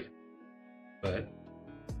look great. But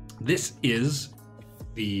this is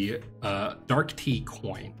the dark tea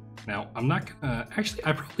coin. Now, I'm not gonna... Actually,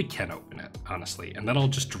 I probably can open it, honestly. And then I'll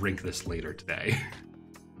just drink this later today.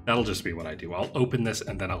 That'll just be what I do. I'll open this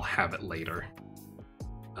and then I'll have it later.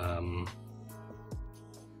 Hang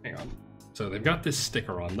on. So they've got this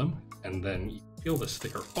sticker on them. And then you peel the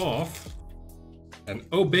sticker off. And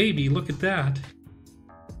oh baby, look at that.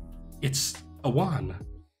 It's a yuan.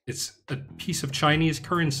 It's a piece of Chinese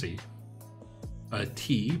currency. A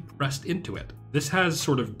tea pressed into it. This has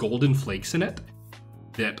sort of golden flakes in it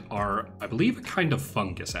that are, I believe, a kind of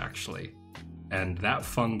fungus actually. and that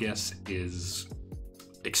fungus is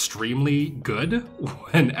extremely good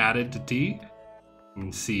when added to tea. You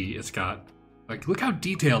can see it's got, like, look how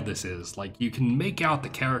detailed this is. Like, you can make out the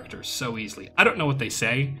characters so easily. I don't know what they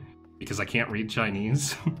say because I can't read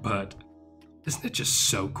Chinese, but isn't it just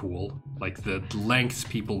so cool? Like, the lengths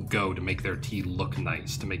people go to make their tea look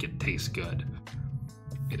nice, to make it taste good.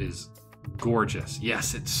 It is gorgeous.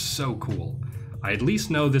 Yes, it's so cool. I at least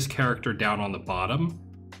know this character down on the bottom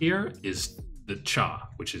here is the cha,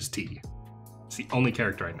 which is tea. It's the only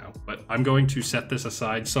character I know, but I'm going to set this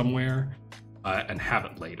aside somewhere and have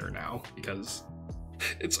it later now because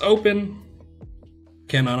it's open.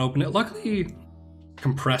 Cannot open it. Luckily,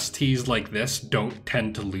 compressed teas like this don't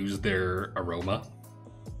tend to lose their aroma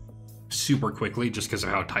super quickly just because of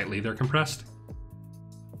how tightly they're compressed.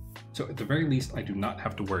 So at the very least, I do not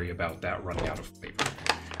have to worry about that running out of flavor.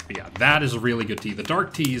 But yeah, that is a really good tea. The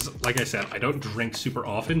dark teas, like I said, I don't drink super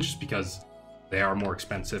often just because they are more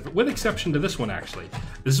expensive, with exception to this one, actually.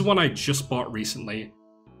 This is one I just bought recently.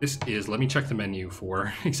 This is, let me check the menu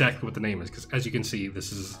for exactly what the name is, because as you can see,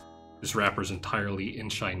 this wrapper is entirely in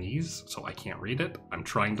Chinese, so I can't read it. I'm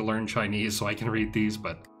trying to learn Chinese so I can read these,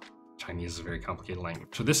 but Chinese is a very complicated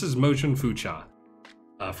language. So this is Mojun Fucha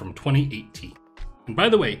from 2018. And by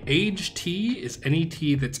the way, aged tea is any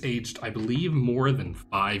tea that's aged, I believe, more than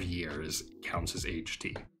 5 years counts as aged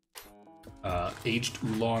tea. Aged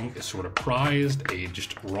oolong is sort of prized.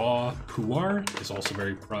 Aged raw pu'er is also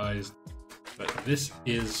very prized. But this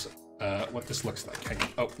is what this looks like.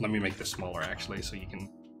 Oh, let me make this smaller actually so you can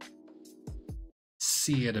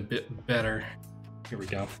see it a bit better. Here we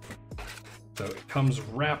go. So it comes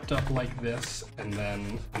wrapped up like this, and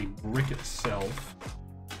then the brick itself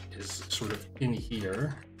is sort of in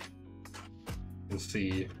here. You can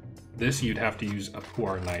see this, you'd have to use a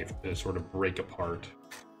pu'er knife to sort of break apart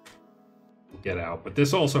and get out. But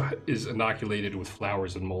this also is inoculated with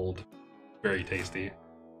flowers and mold. Very tasty.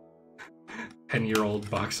 10-year-old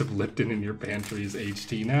box of Lipton in your pantry is aged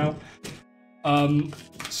tea now.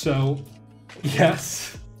 So,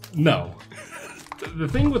 yes, no. The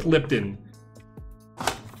thing with Lipton,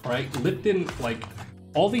 right? Lipton, like,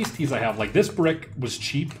 all these teas I have, like this brick was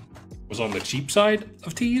cheap, was on the cheap side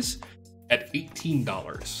of teas at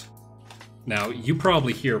 $18. Now, you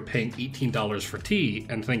probably hear paying $18 for tea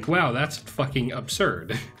and think, wow, that's fucking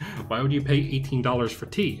absurd. Why would you pay $18 for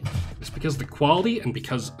tea? It's because of the quality and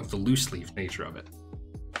because of the loose leaf nature of it.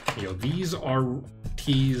 You know, these are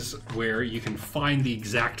teas where you can find the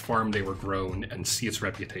exact farm they were grown and see its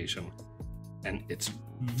reputation. And it's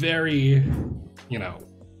very, you know,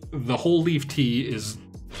 the whole leaf tea is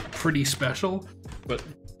pretty special, but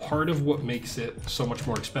part of what makes it so much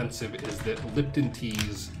more expensive is that Lipton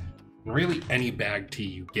teas, and really any bag tea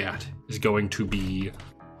you get, is going to be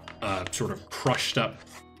sort of crushed up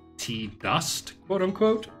tea dust, quote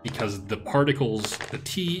unquote, because the particles, the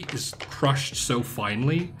tea is crushed so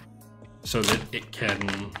finely so that it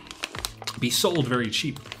can be sold very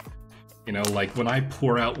cheap. You know, like when I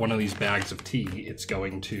pour out one of these bags of tea, it's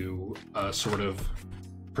going to sort of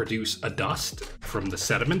produce a dust from the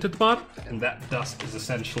sediment at the bottom, and that dust is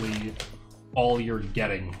essentially all you're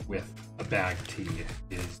getting with a bag tea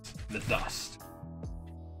is the dust.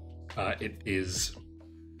 It is,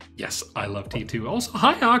 yes, I love tea too. Also,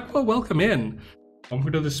 hi Aqua, welcome in.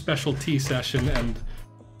 Welcome to this special tea session and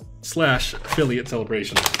 / affiliate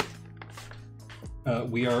celebration.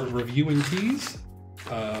 We are reviewing teas.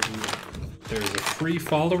 There's a free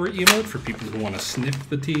follower emote for people who want to sniff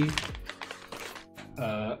the tea.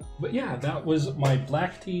 But yeah, that was my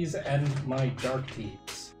black teas and my dark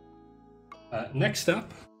teas. Next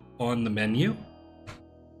up on the menu.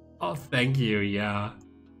 Oh, thank you. Yeah,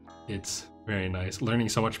 it's very nice. Learning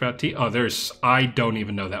so much about tea. Oh, I don't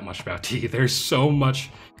even know that much about tea. There's so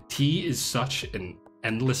much. Tea is such an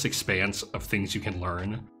endless expanse of things you can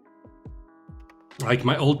learn. Like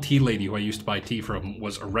my old tea lady who I used to buy tea from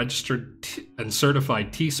was a registered and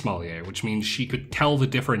certified tea sommelier, which means she could tell the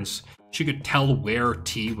difference. She could tell where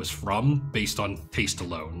tea was from based on taste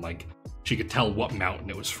alone. Like, she could tell what mountain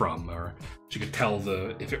it was from, or she could tell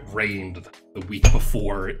if it rained the week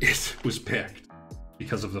before it was picked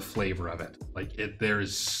because of the flavor of it. Like, there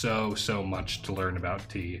is so much to learn about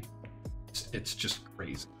tea. It's just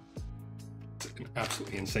crazy. It's an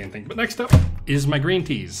absolutely insane thing. But next up is my green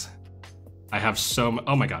teas. I have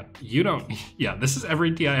oh my god, you don't, yeah, this is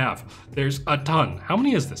every tea I have. There's a ton. How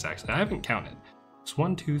many is this actually? I haven't counted. It's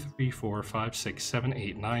 1, 2, 3, 4, 5, 6, 7,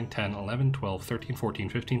 8, 9, 10, 11, 12, 13, 14,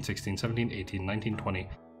 15, 16, 17, 18, 19, 20,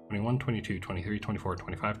 21, 22, 23, 24,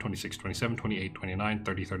 25, 26, 27, 28, 29,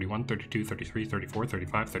 30, 31, 32, 33, 34,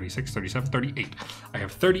 35, 36, 37, 38. I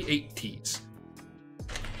have 38 teas.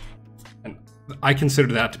 And I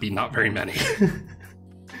consider that to be not very many.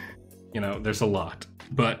 You know, there's a lot,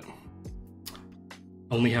 but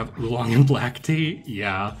only have oolong and black tea.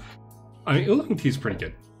 Yeah, I mean, oolong tea is pretty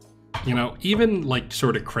good. You know, even like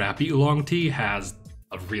sort of crappy oolong tea has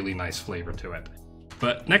a really nice flavor to it.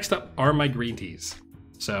 But next up are my green teas.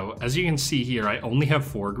 So as you can see here, I only have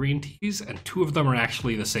 4 green teas, and 2 of them are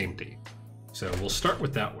actually the same tea. So we'll start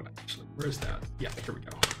with that one, actually. Where is that? Yeah, here we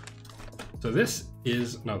go. So this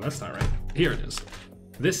is, no, that's not right. Here it is.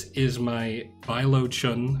 This is my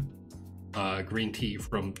Chun green tea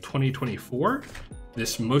from 2024.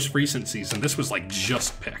 This most recent season, this was like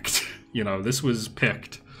just picked. You know, this was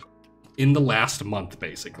picked in the last month,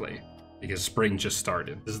 basically, because spring just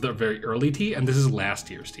started. This is the very early tea, and this is last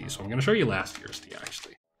year's tea. So I'm gonna show you last year's tea,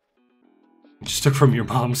 actually. Just took from your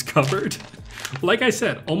mom's cupboard. Like I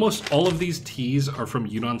said, almost all of these teas are from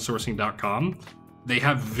yunansourcing.com. They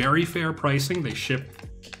have very fair pricing. They ship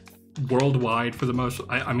worldwide for the most.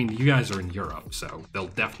 I mean, you guys are in Europe, so they'll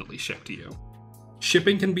definitely ship to you.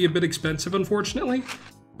 Shipping can be a bit expensive, unfortunately,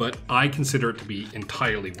 but I consider it to be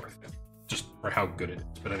entirely worth it, just for how good it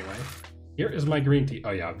is. But anyway, here is my green tea.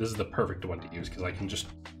 Oh yeah, this is the perfect one to use because I can just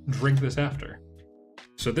drink this after.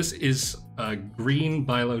 So this is a green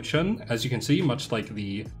Chun. As you can see, much like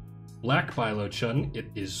the black Chun, it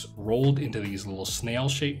is rolled into these little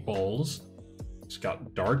snail-shaped bowls. It's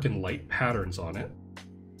got dark and light patterns on it,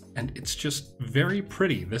 and it's just very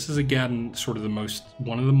pretty. This is, again, sort of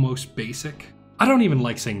one of the most basic. I don't even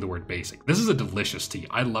like saying the word basic. This is a delicious tea.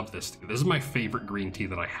 I love this tea. This is my favorite green tea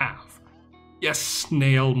that I have. Yes,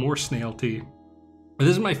 snail, more snail tea. But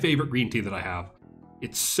this is my favorite green tea that I have.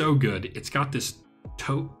 It's so good. It's got this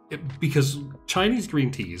because Chinese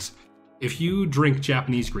green teas, if you drink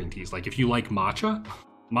Japanese green teas, like if you like matcha,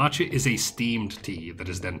 matcha is a steamed tea that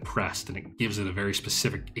is then pressed, and it gives it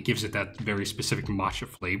that very specific matcha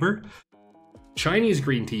flavor. Chinese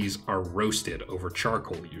green teas are roasted over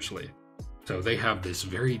charcoal usually. So they have this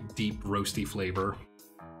very deep roasty flavor.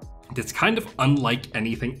 It's kind of unlike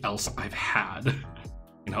anything else I've had.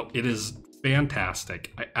 You know, it is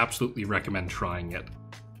fantastic. I absolutely recommend trying it.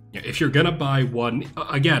 If you're gonna buy one,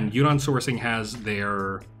 again, Yunnan Sourcing has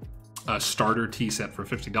their starter tea set for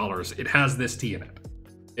 $50. It has this tea in it.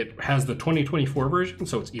 It has the 2024 version,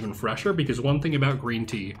 so it's even fresher, because one thing about green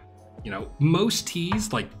tea, you know, most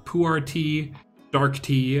teas like pu'er tea, dark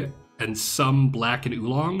tea, and some black and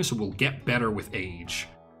oolongs will get better with age.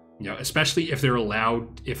 You know, especially if they're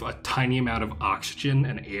allowed, if a tiny amount of oxygen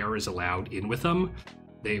and air is allowed in with them,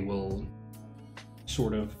 they will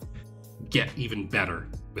sort of get even better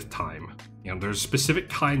with time. You know, there's specific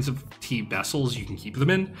kinds of tea vessels you can keep them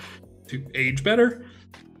in to age better,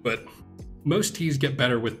 but most teas get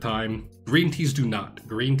better with time. Green teas do not.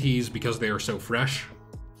 Green teas, because they are so fresh,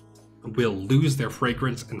 will lose their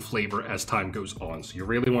fragrance and flavor as time goes on. So you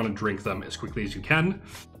really want to drink them as quickly as you can.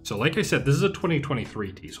 So like I said, this is a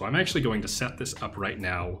 2023 tea, so I'm actually going to set this up right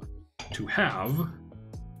now to have.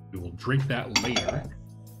 We will drink that later.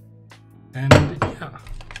 And yeah,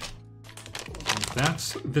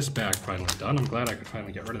 that's this bag finally done. I'm glad I could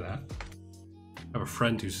finally get rid of that. I have a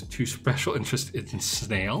friend who's too special interest in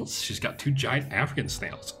snails. She's got 2 giant African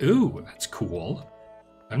snails. Ooh, that's cool.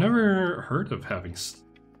 I've never heard of having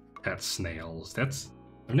pet snails.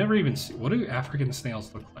 I've never even seen, what do African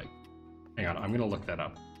snails look like? Hang on, I'm gonna look that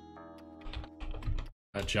up.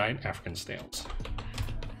 Giant African snails.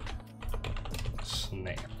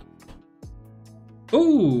 Snail.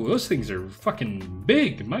 Oh, those things are fucking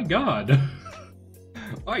big. My God.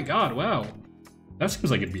 My God, wow. That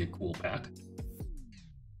seems like it'd be a cool pet.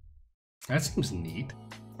 That seems neat.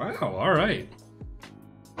 Wow, all right.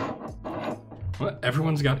 Well,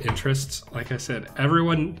 everyone's got interests. Like I said,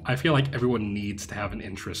 I feel like everyone needs to have an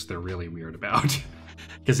interest they're really weird about.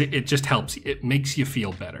 Because it just helps. It makes you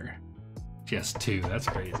feel better. Just 2, that's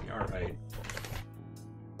crazy, all right.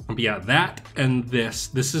 But yeah, that and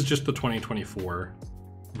this is just the 2024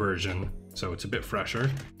 version, so it's a bit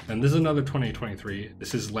fresher. And this is another 2023.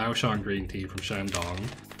 This is Laoshan green tea from Shandong,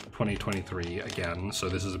 2023 again, so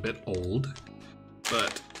this is a bit old.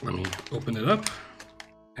 But let me open it up,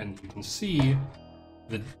 and you can see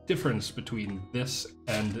the difference between this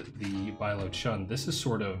and the Chun. This is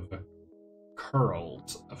sort of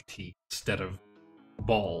curls of tea instead of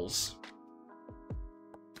balls.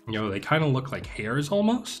 You know, they kind of look like hairs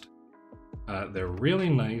almost. They're really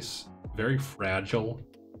nice, very fragile.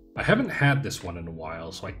 I haven't had this one in a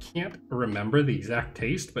while, so I can't remember the exact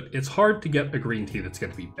taste, but it's hard to get a green tea that's going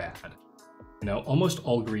to be bad. You know, almost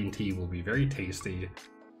all green tea will be very tasty.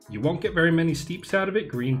 You won't get very many steeps out of it.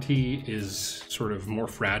 Green tea is sort of more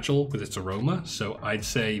fragile with its aroma, so I'd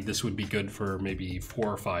say this would be good for maybe 4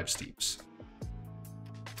 or 5 steeps.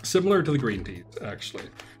 Similar to the green teas, actually.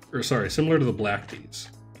 Or sorry, similar to the black teas.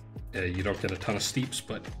 You don't get a ton of steeps,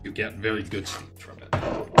 but you get very good steeps from it.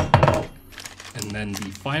 And then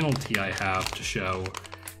the final tea I have to show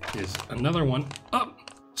is another one. Oh,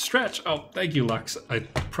 stretch. Oh, thank you, Lux. I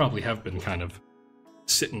probably have been kind of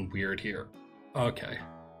sitting weird here. Okay.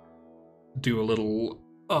 Do a little...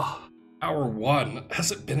 Oh, hour 1.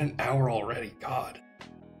 Has it been an hour already? God.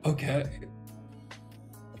 Okay.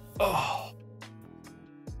 Oh.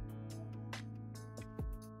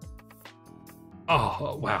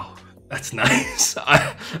 Oh, wow. That's nice.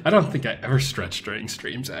 I don't think I ever stretched during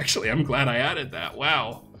streams, actually. I'm glad I added that.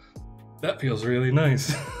 Wow. That feels really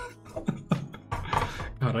nice.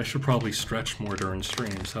 God, I should probably stretch more during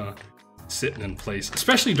streams, huh? Sitting in place,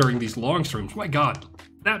 especially during these long streams. My God,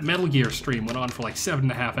 that Metal Gear stream went on for like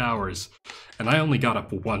 7.5 hours, and I only got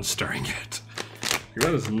up once during it.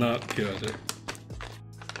 That is not good.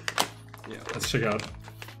 Yeah, let's check out.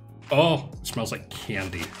 Oh, it smells like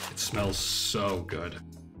candy. It smells so good.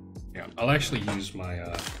 Yeah, I'll actually use my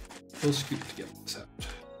little scoop to get this out.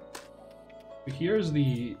 Here's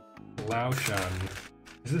the Laoshan.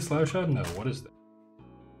 Is this Laoshan? No, what is that?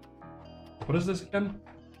 What is this again?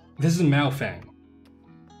 This is Maofang.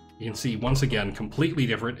 You can see, once again, completely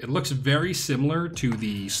different. It looks very similar to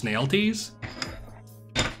the snail teas,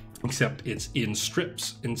 except it's in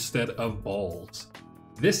strips instead of balls.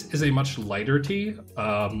 This is a much lighter tea.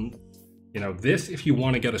 You know, this, if you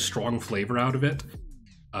want to get a strong flavor out of it,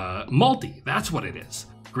 malty, that's what it is.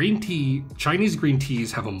 Green tea, Chinese green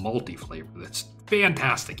teas have a malty flavor that's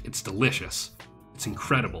fantastic. It's delicious. It's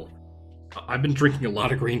incredible. I've been drinking a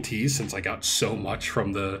lot of green teas since I got so much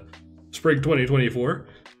from the spring 2024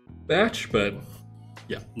 batch, but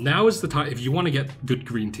yeah, now is the time. If you want to get good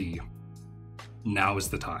green tea, now is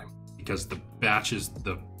the time, because the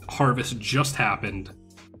harvest just happened.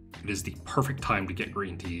 It is the perfect time to get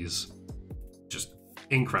green teas. Just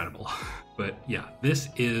incredible. But yeah, this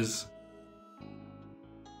is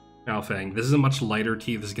Maofang. This is a much lighter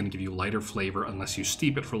tea. This is going to give you lighter flavor unless you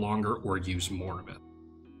steep it for longer or use more of it.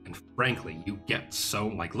 And frankly, you get so,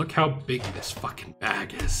 like, look how big this fucking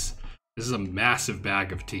bag is. This is a massive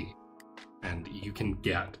bag of tea. And you can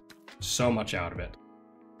get so much out of it.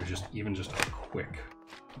 Or even just a quick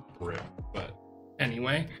rip. But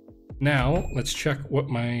anyway, now let's check what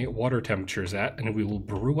my water temperature is at, and we will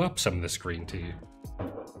brew up some of this green tea.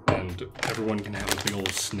 And everyone can have a big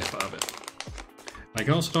old sniff of it. I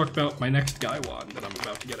can also talk about my next Gaiwan that I'm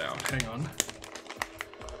about to get out. Hang on.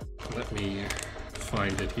 Let me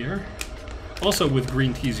find it here. Also, with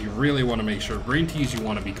green teas, you really want to make sure, green teas you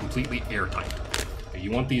want to be completely airtight.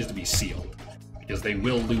 You want these to be sealed, because they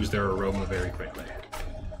will lose their aroma very quickly.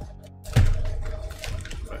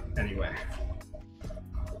 But anyway.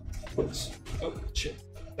 Whoops. Oh, shit.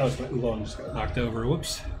 That was my oolong just got knocked over.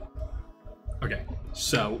 Whoops. Okay,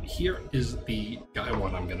 so here is the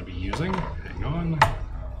Gaiwan I'm going to be using. Hang on.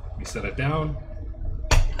 Let me set it down.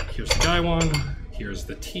 Here's the Gaiwan. Here's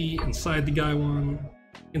the tea inside the Gaiwan.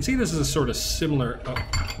 You can see this is a sort of similar... Oh,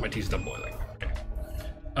 my tea's done boiling.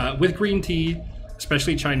 Okay. With green tea,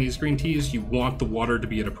 especially Chinese green teas, you want the water to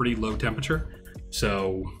be at a pretty low temperature.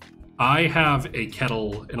 So I have a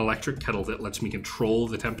kettle, an electric kettle that lets me control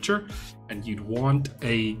the temperature, and you'd want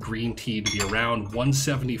a green tea to be around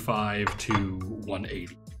 175 to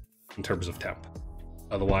 180 in terms of temp.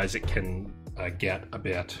 Otherwise it can get a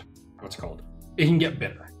bit, what's it called? It can get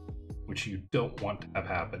bitter, which you don't want to have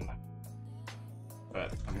happen.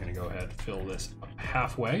 But I'm gonna go ahead and fill this up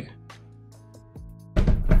halfway. We're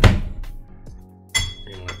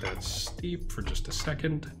gonna let that steep for just a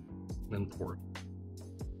second, and then pour it.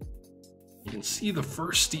 You can see the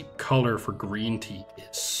first steep color for green tea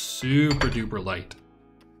is super duper light.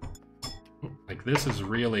 Like, this is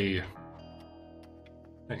really...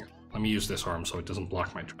 Hang on, let me use this arm so it doesn't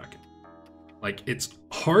block my track. Like, it's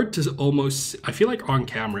hard to almost... I feel like on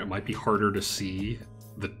camera it might be harder to see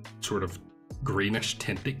the sort of greenish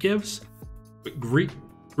tint it gives. But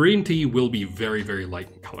green tea will be very, very light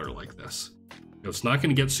in color like this. You know, it's not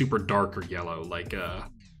going to get super dark or yellow like a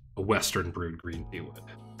Western brewed green tea would.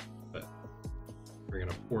 But we're going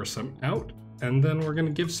to pour some out, and then we're going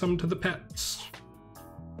to give some to the pets.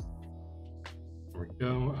 There we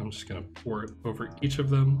go. I'm just going to pour it over each of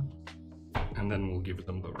them, and then we'll give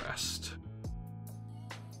them the rest.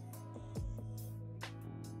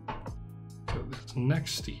 So this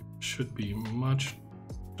next steep should be much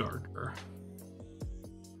darker.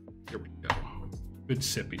 Here we go. Good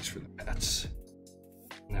sippies for the pets.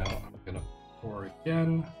 Now I'm gonna pour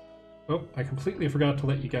again. Oh, I completely forgot to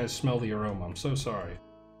let you guys smell the aroma. I'm so sorry.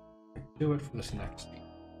 Do it for this next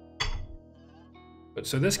steep. But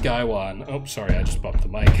so this guy one, oh, sorry, I just bumped the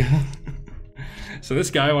mic. So this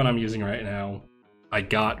guy one I'm using right now, I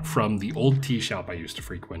got from the old tea shop I used to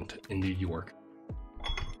frequent in New York.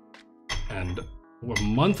 And a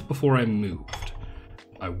month before I moved,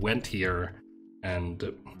 I went here and,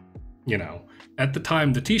 you know, at the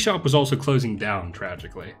time, the tea shop was also closing down,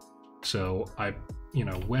 tragically. So I, you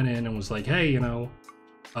know, went in and was like, hey, you know,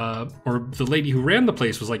 or the lady who ran the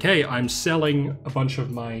place was like, hey, I'm selling a bunch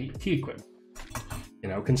of my tea equipment. You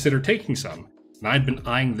know, consider taking some. And I'd been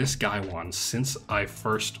eyeing this guy one since I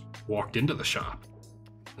first walked into the shop.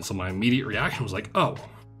 And so my immediate reaction was like, oh,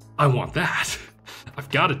 I want that. I've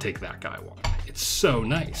got to take that guy one. It's so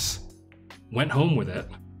nice. Went home with it.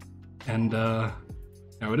 And, you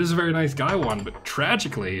know, it is a very nice guy one, but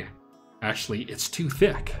tragically, actually, it's too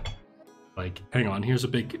thick. Like, hang on, here's a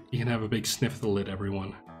big, you can have a big sniff of the lid,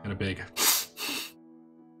 everyone. And a big,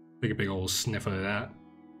 take a big old sniff of that.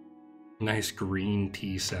 Nice green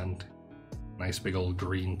tea scent. Nice big old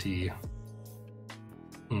green tea.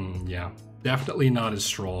 Yeah, definitely not as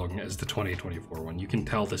strong as the 2024 one. You can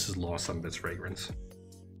tell this has lost some of its fragrance.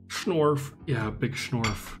 Schnorf, yeah, big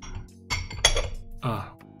schnorf.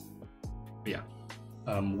 Yeah.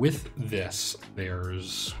 With this,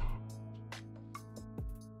 there's...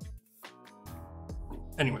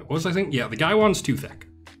 Anyway, what was I saying? Yeah, the guy one's too thick.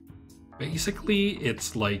 Basically,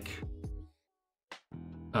 it's like...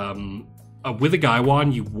 with a guy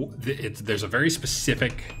one, there's a very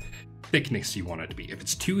specific thickness you want it to be. If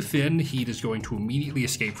it's too thin, heat is going to immediately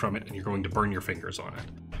escape from it and you're going to burn your fingers on it.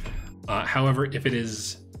 However, if it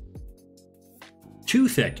is too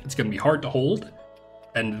thick, it's going to be hard to hold.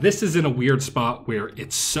 And this is in a weird spot where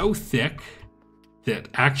it's so thick that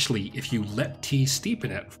actually, if you let tea steep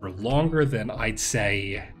in it for longer than I'd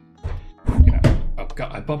say, you know, oh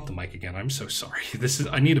God, I bumped the mic again. I'm so sorry.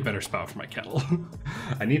 I need a better spot for my kettle.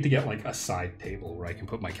 I need to get like a side table where I can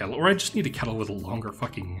put my kettle, or I just need a kettle with a longer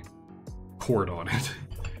fucking cord on it.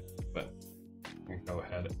 But I'm gonna go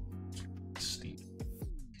ahead and steep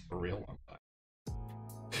for a real long time.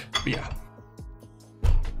 But yeah.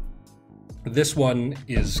 This one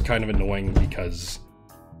is kind of annoying because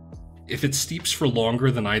if it steeps for longer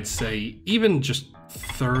than I'd say even just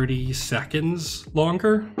 30 seconds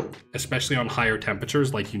longer, especially on higher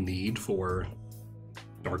temperatures like you need for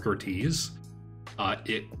darker teas,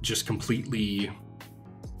 it just completely,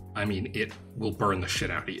 I mean, it will burn the shit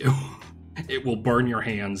out of you. It will burn your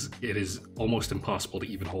hands. It is almost impossible to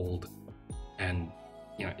even hold. And,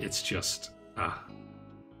 you know, it's just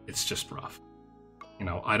rough. You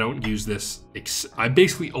know, I don't use this, I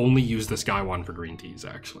basically only use this guy one for green teas,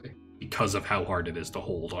 actually, because of how hard it is to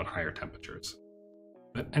hold on higher temperatures.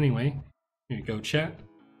 But anyway, here you go, chat.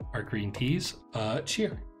 Our green teas.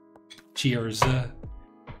 Cheers. Cheers.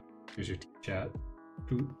 Here's your tea, chat.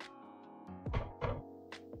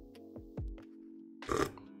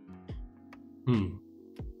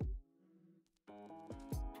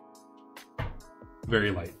 Very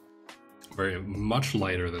light. Very much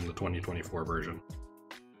lighter than the 2024 version.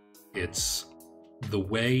 It's the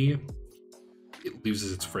way it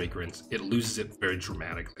loses its fragrance. It loses it very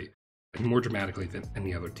dramatically, like more dramatically than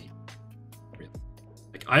any other tea. Really.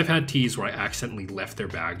 Like I've had teas where I accidentally left their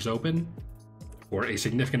bags open for a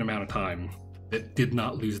significant amount of time that did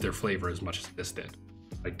not lose their flavor as much as this did.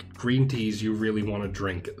 Like green teas, you really want to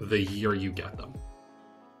drink the year you get them,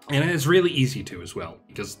 and it's really easy to as well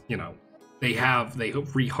because you know they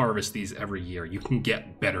reharvest these every year. You can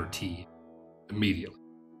get better tea immediately.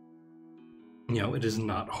 You know, it is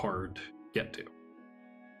not hard to get to.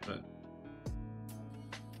 But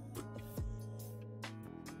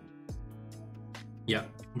yeah,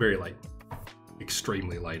 very light.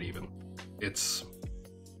 Extremely light even. It's,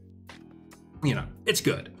 you know, it's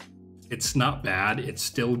good. It's not bad. It's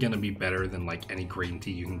still gonna be better than like any green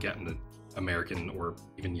tea you can get in the American or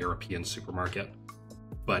even European supermarket.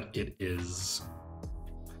 But it's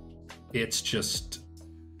just,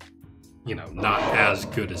 you know, not as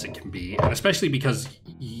good as it can be. And especially because,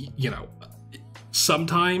 you know,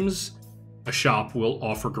 sometimes a shop will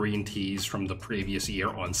offer green teas from the previous year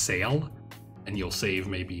on sale and you'll save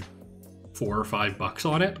maybe $4 or $5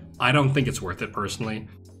 on it. I don't think it's worth it personally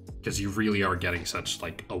because you really are getting such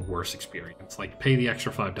like a worse experience. Like pay the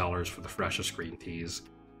extra $5 for the freshest green teas.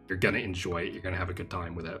 You're gonna enjoy it. You're gonna have a good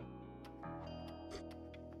time with it.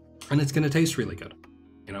 And it's gonna taste really good.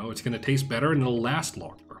 You know, it's gonna taste better and it'll last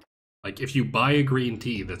longer. Like if you buy a green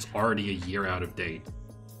tea that's already a year out of date,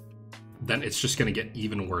 then it's just gonna get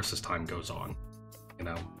even worse as time goes on. You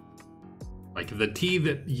know, like the tea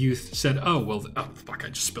that you said, oh, well, oh fuck, I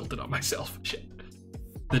just spilled it on myself. Shit.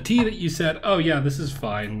 The tea that you said, oh yeah, this is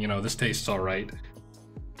fine. You know, this tastes all right.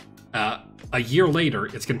 a year later,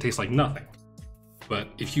 it's going to taste like nothing. But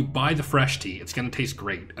if you buy the fresh tea, it's going to taste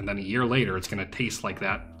great. And then a year later, it's going to taste like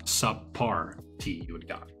that subpar tea you had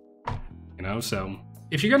got. You know, so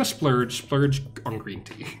if you're going to splurge on green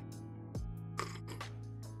tea.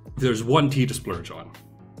 There's one tea to splurge on.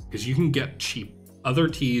 Because you can get cheap. Other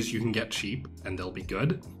teas you can get cheap, and they'll be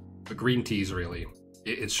good. But green teas, really,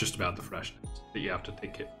 it's just about the freshness that you have to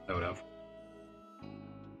take note of.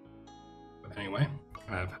 But anyway,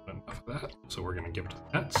 I've had enough of that, so we're going to give it to the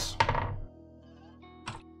pets.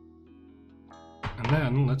 And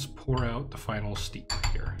then let's pour out the final steep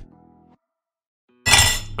here.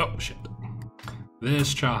 Oh, shit.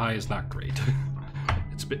 This chai is not great.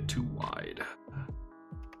 It's a bit too wide.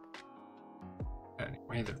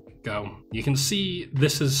 Anyway, there we go. You can see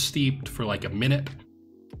this is steeped for like a minute.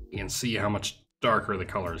 You can see how much darker the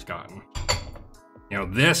color has gotten. You know,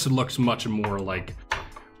 this looks much more like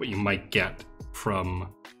what you might get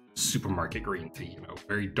from supermarket green tea, you know,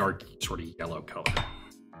 very dark, sort of yellow color.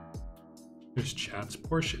 Here's chat's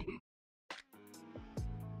portion.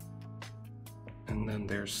 And then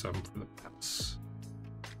there's some for the pets.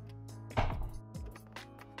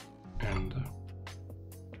 And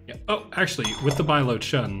yeah. Oh, actually, with the Bai Lo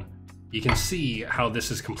Chun, you can see how this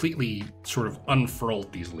has completely sort of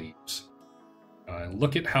unfurled these leaves.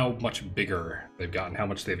 Look at how much bigger they've gotten, how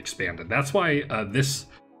much they've expanded. That's why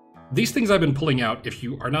these things I've been pulling out, if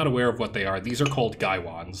you are not aware of what they are, these are called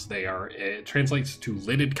gaiwans. They are, it translates to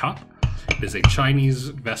lidded cup. It is a Chinese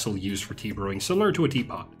vessel used for tea brewing, similar to a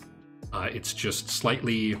teapot. It's just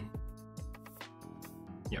slightly,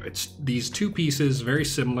 you know, it's these two pieces, very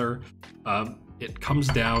similar. It comes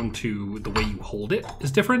down to the way you hold it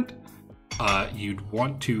is different. You'd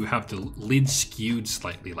want to have the lid skewed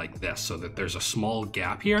slightly like this so that there's a small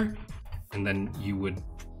gap here. And then you would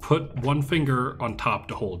put one finger on top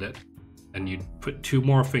to hold it. And you'd put two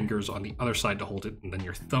more fingers on the other side to hold it. And then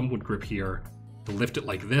your thumb would grip here to lift it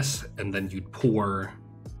like this. And then you'd pour,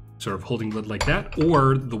 sort of holding the lid like that.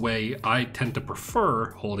 Or the way I tend to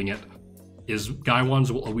prefer holding it is gaiwans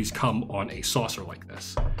will always come on a saucer like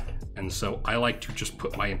this. And so I like to just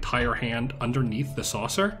put my entire hand underneath the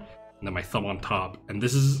saucer and then my thumb on top. And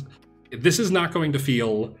this is not going to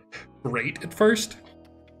feel great at first.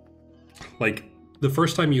 Like the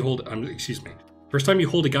first time you hold, first time you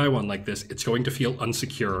hold a gaiwan like this, it's going to feel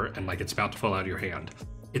unsecure and like it's about to fall out of your hand.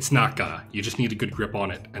 It's not gonna. You just need a good grip on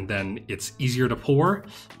it, and then it's easier to pour.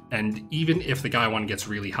 And even if the gaiwan gets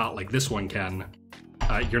really hot like this one can,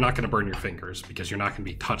 you're not gonna burn your fingers because you're not gonna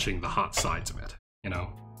be touching the hot sides of it, you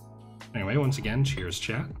know? Anyway, once again, cheers,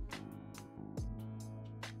 chat.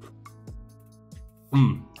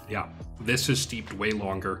 Yeah, this is steeped way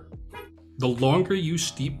longer. The longer you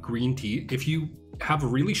steep green tea, if you have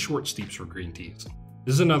really short steeps for green teas,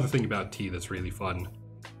 this is another thing about tea that's really fun.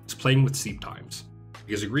 It's playing with steep times.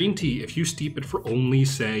 Because a green tea, if you steep it for only,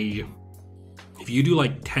 say, if you do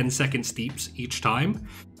like 10-second steeps each time,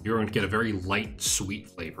 you're going to get a very light, sweet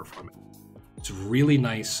flavor from it. It's really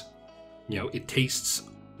nice. You know, it tastes,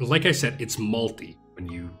 like I said, it's malty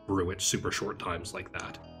when you brew it super short times like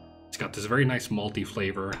that. It's got this very nice malty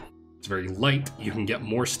flavor. It's very light. You can get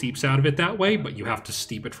more steeps out of it that way, but you have to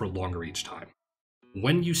steep it for longer each time.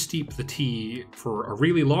 When you steep the tea for a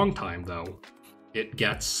really long time, though, it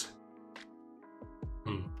gets...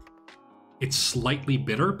 it's slightly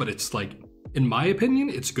bitter, but it's like, in my opinion,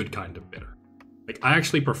 it's a good kind of bitter. Like, I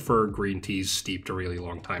actually prefer green teas steeped a really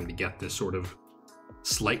long time to get this sort of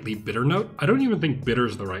slightly bitter note. I don't even think bitter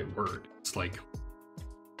is the right word. It's like...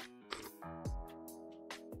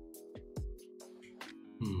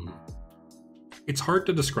 It's hard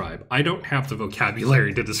to describe. I don't have the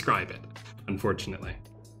vocabulary to describe it, unfortunately.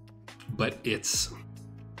 But it's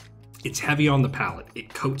heavy on the palate.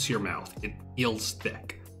 It coats your mouth. It feels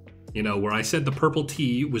thick. You know, where I said the purple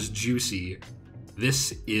tea was juicy,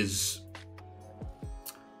 this is...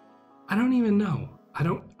 I don't even know.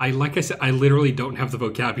 Like I said, I literally don't have the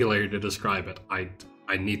vocabulary to describe it.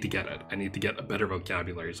 I need to get it. I need to get a better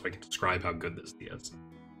vocabulary so I can describe how good this tea is.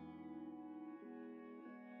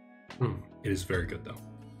 It is very good, though.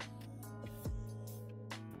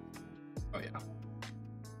 Oh, yeah.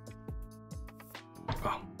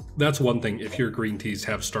 Oh, that's one thing. If your green teas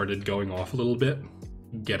have started going off a little bit,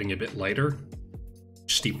 getting a bit lighter,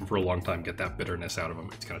 steep them for a long time, get that bitterness out of them.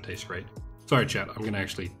 It's going to taste great. Sorry, chat. I'm going to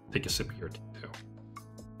actually take a sip of your tea, too.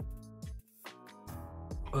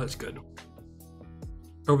 Oh, that's good.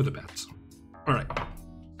 Over the bets. All right.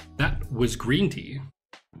 That was green tea.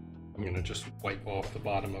 I'm going to just wipe off the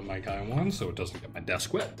bottom of my gaiwan so it doesn't get my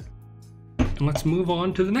desk wet. And let's move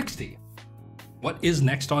on to the next tea. What is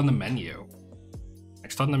next on the menu?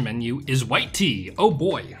 Next on the menu is white tea. Oh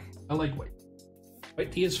boy, I like white tea.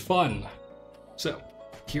 White tea is fun. So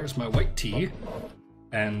here's my white tea.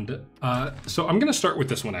 And so I'm gonna start with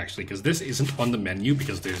this one actually, because this isn't on the menu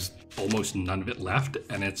because there's almost none of it left,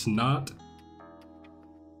 and it's not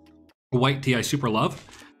a white tea I super love.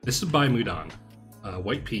 This is by Mudan,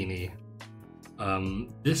 white peony.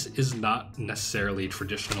 This is not necessarily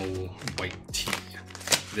traditional white tea.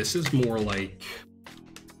 This is more like,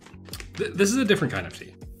 this is a different kind of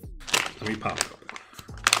tea. Let me pop it open.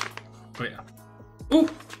 Oh yeah. Ooh,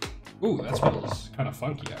 ooh, that smells kind of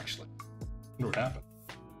funky actually. I wonder what happened.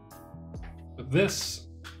 But this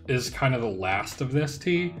is kind of the last of this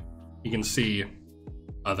tea. You can see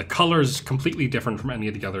the color is completely different from any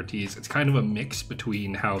of the other teas. It's kind of a mix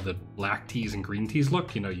between how the black teas and green teas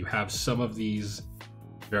look. You know, you have some of these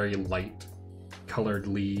very light colored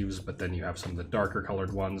leaves, but then you have some of the darker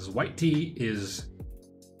colored ones. White tea is,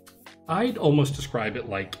 I'd almost describe it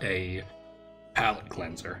like a palate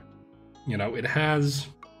cleanser. You know, it has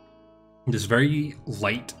this very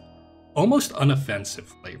light, almost unoffensive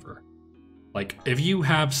flavor. Like, if you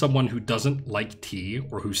have someone who doesn't like tea,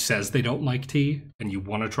 or who says they don't like tea, and you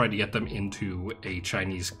want to try to get them into a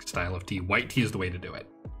Chinese style of tea, white tea is the way to do it.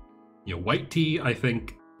 You know, white tea, I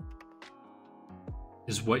think,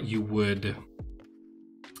 is what you would...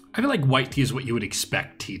 I feel like white tea is what you would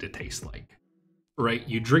expect tea to taste like, right?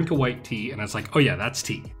 You drink a white tea, and it's like, oh yeah, that's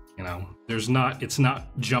tea. You know, it's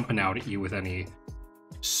not jumping out at you with any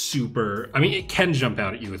super... I mean, it can jump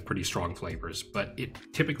out at you with pretty strong flavors, but it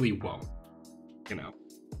typically won't. You know,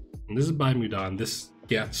 and this is by Mudan. This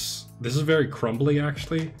is very crumbly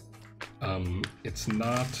actually. It's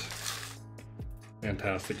not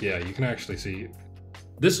fantastic. Yeah, you can actually see.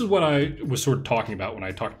 This is what I was sort of talking about when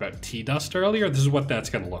I talked about tea dust earlier. This is what that's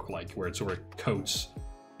going to look like, where it sort of coats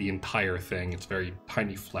the entire thing. It's very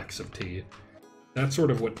tiny flecks of tea. That's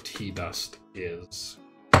sort of what tea dust is,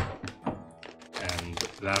 and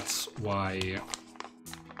that's why.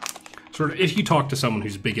 Sort of, if you talk to someone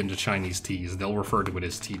who's big into Chinese teas, they'll refer to it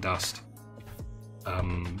as tea dust.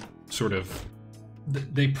 Sort of,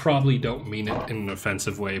 they probably don't mean it in an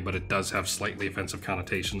offensive way, but it does have slightly offensive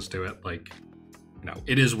connotations to it. Like, you know,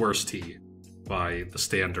 it is worse tea by the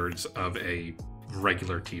standards of a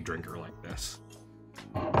regular tea drinker like this.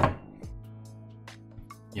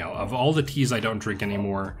 You know, of all the teas I don't drink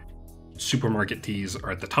anymore, supermarket teas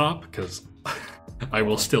are at the top, because I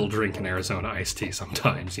will still drink an Arizona iced tea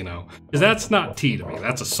sometimes, you know, because that's not tea to me.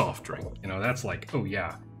 That's a soft drink. You know, that's like, oh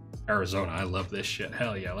yeah, Arizona, I love this shit.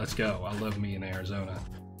 Hell yeah, let's go. I love me in Arizona.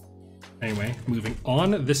 Anyway, moving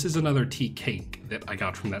on. This is another tea cake that I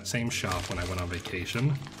got from that same shop when I went on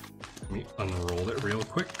vacation. Let me unroll it real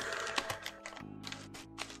quick.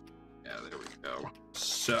 Yeah, there we go.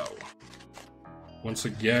 So, once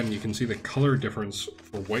again, you can see the color difference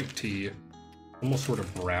for white tea, almost sort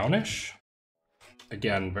of brownish.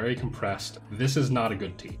 Again, very compressed. This is not a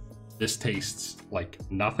good tea. This tastes like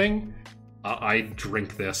nothing. I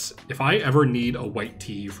drink this. If I ever need a white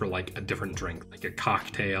tea for like a different drink, like a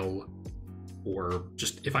cocktail, or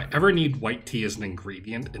just if I ever need white tea as an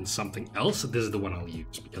ingredient in something else, this is the one I'll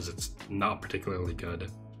use, because it's not particularly good.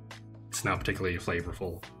 It's not particularly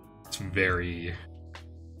flavorful.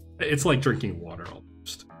 It's like drinking water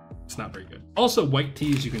almost. It's not very good. Also, white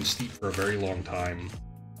teas you can steep for a very long time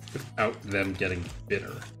without them getting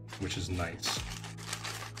bitter, which is nice.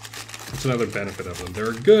 That's another benefit of them.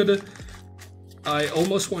 They're good. I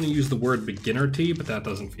almost want to use the word beginner tea, but that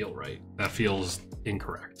doesn't feel right. That feels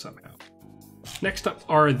incorrect somehow. Next up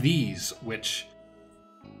are these, which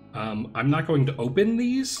I'm not going to open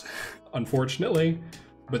these, unfortunately,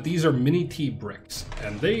 but these are mini tea bricks,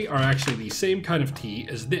 and they are actually the same kind of tea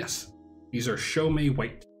as this. These are Shomei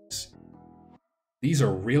white teas. These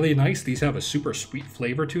are really nice. These have a super sweet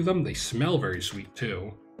flavor to them. They smell very sweet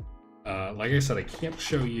too. Like I said, I can't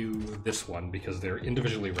show you this one because they're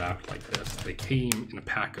individually wrapped like this. They came in a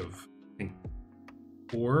pack of,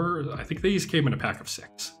 I think these came in a pack of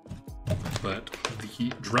 6. But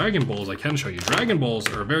the Dragon Balls I can show you. Dragon Balls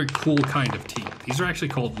are a very cool kind of tea. These are actually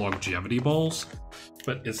called longevity balls,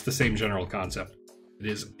 but it's the same general concept. It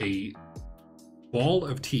is a ball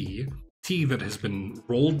of tea that has been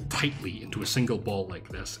rolled tightly into a single ball like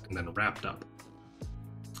this and then wrapped up.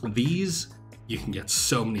 These you can get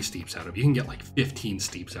so many steeps out of. You can get like 15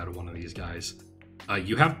 steeps out of one of these guys.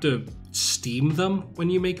 You have to steam them when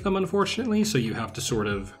you make them, unfortunately, so you have to sort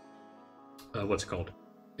of, what's it called?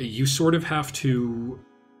 You sort of have to,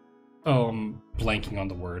 blanking on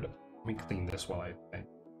the word. Let me clean this while I think.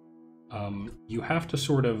 You have to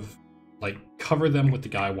sort of like cover them with the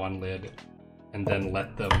Gaiwan lid and then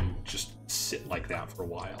let them just sit like that for a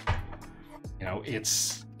while. You know,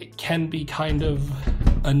 it can be kind of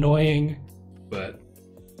annoying, but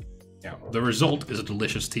yeah, the result is a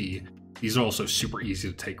delicious tea. These are also super easy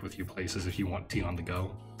to take with you places if you want tea on the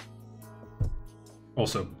go.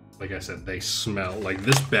 Also, like I said, they smell like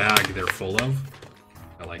this bag they're full of.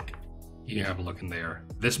 Like, you have a look in there.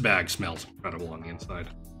 This bag smells incredible on the inside.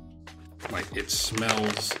 Like, it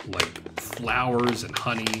smells like flowers and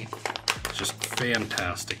honey. It's just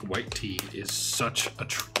fantastic. White tea is such a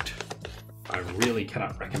treat. I really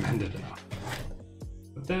cannot recommend it enough.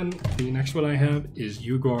 But then the next one I have is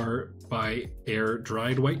Ugar by Air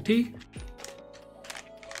Dried White Tea.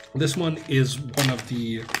 This one is one of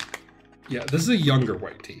the, yeah, this is a younger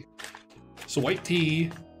white tea. So white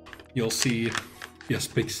tea, you'll see, yes,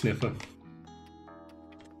 big sniffer.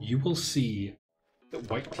 You will see that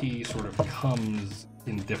white tea sort of comes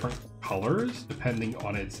in different colors depending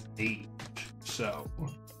on its age. So,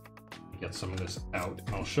 get some of this out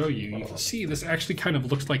and I'll show you. You can see this actually kind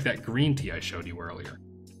of looks like that green tea I showed you earlier.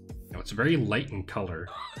 Now it's very light in color.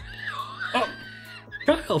 Oh,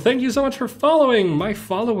 Kyle, thank you so much for following. My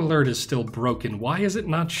follow alert is still broken. Why is it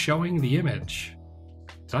not showing the image?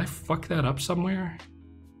 Did I fuck that up somewhere?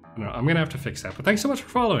 No, I'm gonna have to fix that, but thanks so much for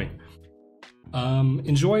following.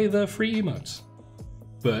 Enjoy the free emotes.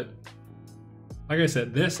 But like I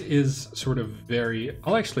said, this is sort of very,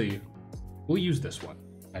 we'll use this one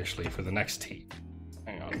actually for the next tea.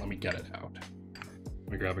 Hang on, let me get it out. Let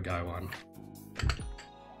me grab a guy one.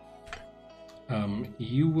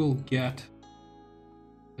 You will get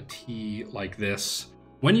a tea like this.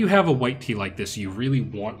 When you have a white tea like this, you really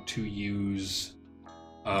want to use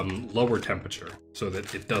lower temperature so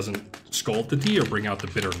that it doesn't scald the tea or bring out the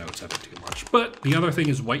bitter notes of it too much. But the other thing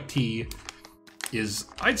is white tea is,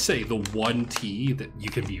 I'd say, the one tea that you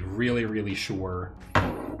can be really, really sure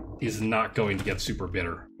is not going to get super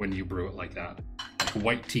bitter when you brew it like that.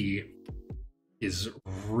 White tea is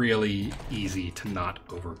really easy to not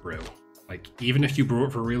overbrew. Like, even if you brew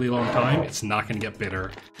it for a really long time, it's not going to get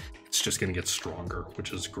bitter. It's just going to get stronger,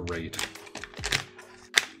 which is great.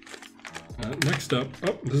 Next up,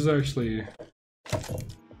 oh, this is actually,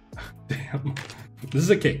 damn, this is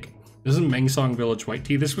a cake. This is Mengsong Village white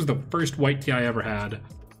tea. This was the first white tea I ever had,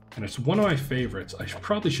 and it's one of my favorites. I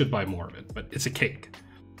probably should buy more of it, but it's a cake.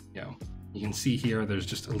 You know, you can see here, there's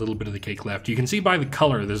just a little bit of the cake left. You can see by the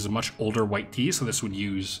color, this is a much older white tea, so this would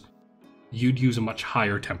you'd use a much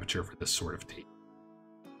higher temperature for this sort of tea.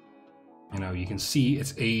 You know, you can see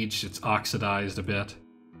it's aged, it's oxidized a bit.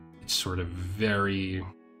 It's sort of very,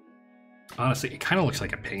 honestly, it kind of looks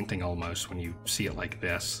like a painting almost when you see it like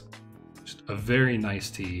this. Just a very nice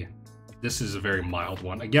tea. This is a very mild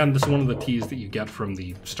one. Again, this is one of the teas that you get from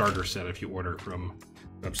the starter set if you order from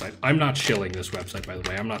the website. I'm not shilling this website, by the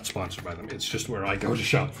way. I'm not sponsored by them. It's just where I go to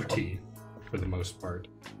shop for tea for the most part.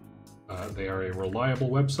 They are a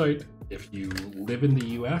reliable website. If you live in the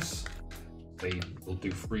US, they will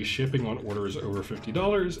do free shipping on orders over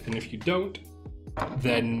 $50. And if you don't,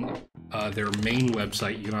 then their main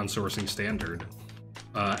website, Yunnan Sourcing Standard,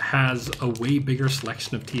 has a way bigger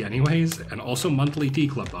selection of tea anyways, and also monthly tea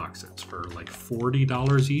club boxes for like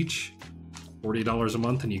 $40 each, $40 a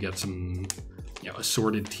month, and you get some, you know,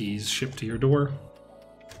 assorted teas shipped to your door.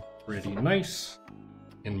 Pretty nice,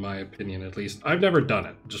 in my opinion at least. I've never done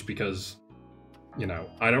it, just because, you know,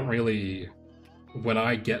 I don't really, when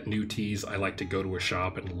I get new teas, I like to go to a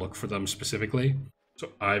shop and look for them specifically. So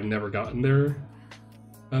I've never gotten their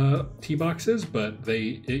tea boxes, but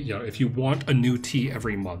you know, if you want a new tea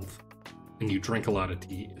every month and you drink a lot of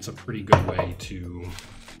tea, it's a pretty good way to,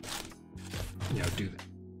 you know, do that.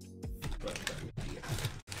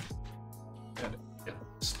 But get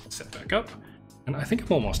this set back up, and I think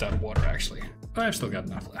I'm almost out of water actually. I've still got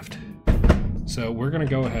enough left. So we're gonna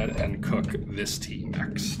go ahead and cook this tea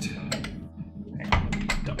next. Hang on, let me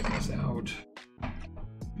dump this out.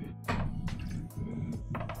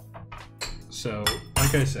 So,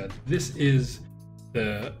 like I said, this is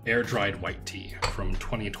the air-dried white tea from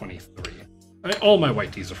 2023. All my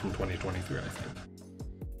white teas are from 2023, I think.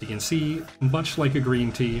 You can see, much like a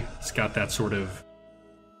green tea, it's got that sort of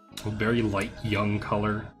very light, young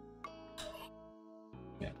color.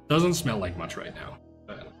 Yeah, doesn't smell like much right now,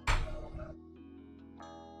 but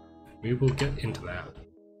we will get into that in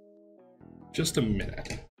just a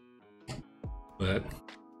minute. But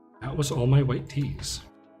that was all my white teas.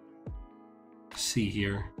 See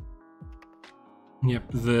here. Yep,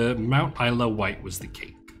 the Mount Isla white was the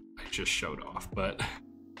cake I just showed off, but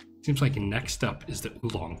it seems like next up is the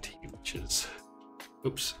oolong tea, which is,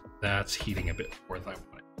 oops, that's heating a bit more than I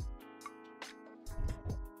wanted.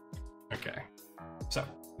 Okay, so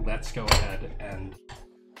let's go ahead and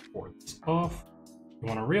pour this off. You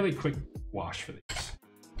want a really quick wash for these.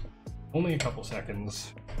 Only a couple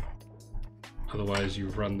seconds. Otherwise, you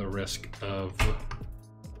run the risk of,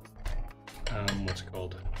 what's it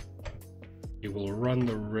called? You will run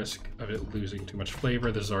the risk of it losing too much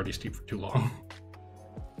flavor. This is already steeped for too long.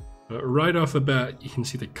 But right off the bat, you can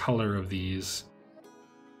see the color of these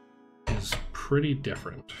is pretty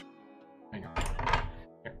different. Hang on.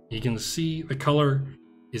 You can see the color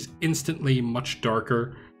is instantly much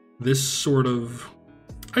darker. This sort of,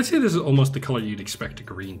 I'd say this is almost the color you'd expect a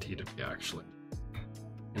green tea to be, actually.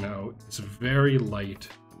 You know, it's very light,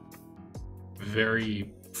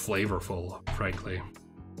 very flavorful, frankly.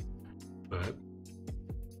 But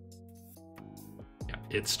yeah,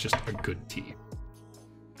 it's just a good tea.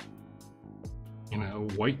 You know,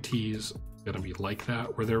 white teas are gonna be like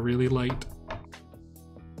that, where they're really light.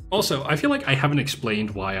 Also, I feel like I haven't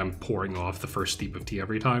explained why I'm pouring off the first steep of tea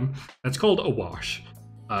every time. That's called a wash.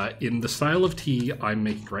 In the style of tea I'm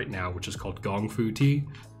making right now, which is called Gong Fu tea,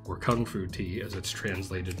 or Kung Fu tea as it's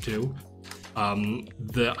translated to,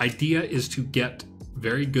 the idea is to get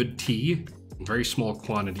very good tea in very small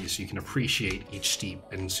quantities so you can appreciate each steep,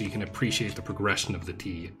 and so you can appreciate the progression of the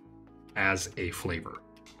tea as a flavor.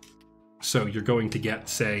 So you're going to get,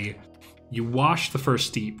 say, you wash the first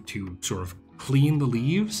steep to sort of clean the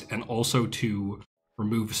leaves and also to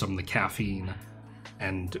remove some of the caffeine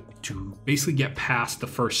and to basically get past the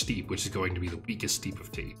first steep, which is going to be the weakest steep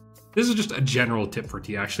of tea. This is just a general tip for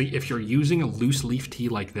tea, actually. If you're using a loose leaf tea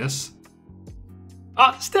like this...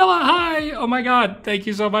 Ah, Stella, hi! Oh my god, thank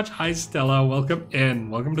you so much. Hi, Stella, welcome in.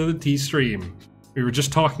 Welcome to the tea stream. We were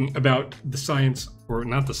just talking about the science, or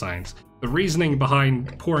not the science, the reasoning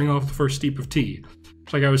behind pouring off the first steep of tea.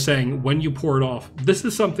 It's like I was saying, when you pour it off, this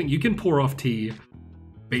is something you can pour off tea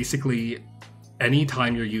basically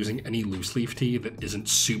anytime you're using any loose leaf tea that isn't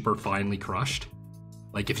super finely crushed.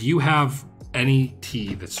 Like if you have any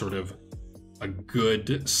tea that's sort of a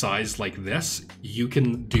good size like this, you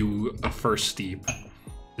can do a first steep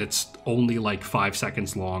that's only like 5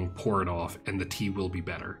 seconds long, pour it off, and the tea will be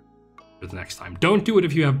better for the next time. Don't do it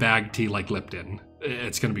if you have bagged tea like Lipton.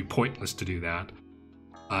 It's going to be pointless to do that.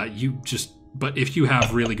 But if you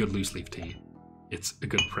have really good loose leaf tea, it's a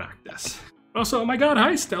good practice. Also, oh my god,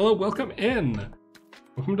 hi Stella, welcome in.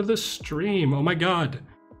 Welcome to the stream. Oh my god.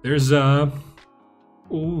 There's oh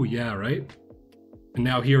yeah, right? And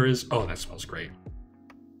now here is, oh, that smells great.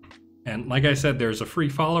 And like I said, there's a free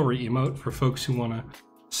follower emote for folks who want to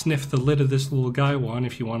sniff the lid of this little guy one.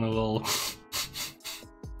 If you want a little,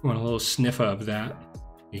 sniff of that,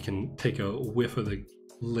 you can take a whiff of the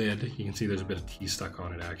lid. You can see there's a bit of tea stuck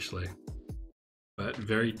on it actually. But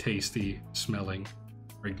very tasty smelling,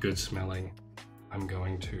 very good smelling. I'm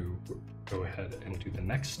going to go ahead and do the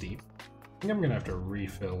next steep. I think I'm going to have to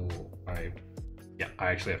refill my, yeah, I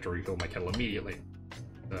actually have to refill my kettle immediately.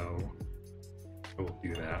 So I will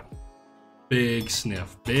do that. Big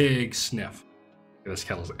sniff, big sniff. This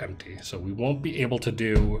kettle's empty, so we won't be able to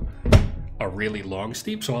do a really long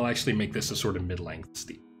steep, so I'll actually make this a sort of mid-length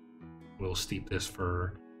steep. We'll steep this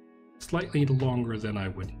for slightly longer than I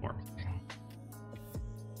would normally.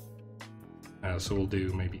 So we'll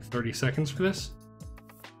do maybe 30 seconds for this.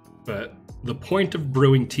 But the point of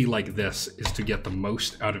brewing tea like this is to get the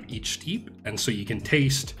most out of each steep, and so you can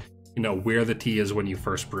taste, you know, where the tea is when you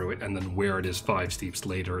first brew it, and then where it is 5 steeps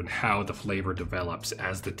later, and how the flavor develops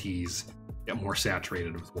as the teas get more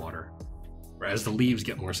saturated with water, or as the leaves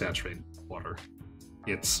get more saturated with water.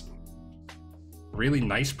 It's really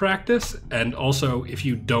nice practice, and also if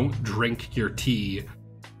you don't drink your tea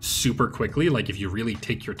super quickly, like if you really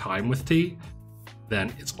take your time with tea,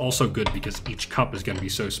 then it's also good because each cup is going to be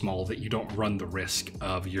so small that you don't run the risk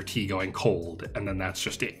of your tea going cold, and then that's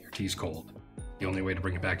just it, your tea's cold. The only way to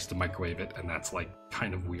bring it back is to microwave it, and that's like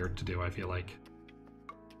kind of weird to do, I feel like.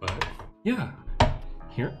 But yeah,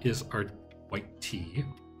 here is our white tea.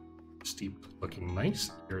 Steep, looking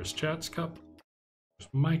nice. Here's Chat's cup. Here's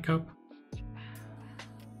my cup.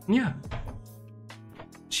 Yeah.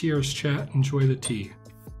 Cheers, Chat. Enjoy the tea.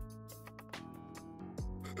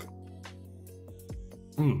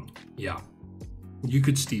 Yeah. You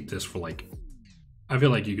could steep this for like, I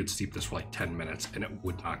feel like you could steep this for like 10 minutes and it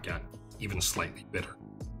would not get even slightly bitter.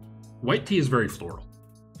 White tea is very floral.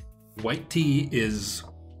 White tea is,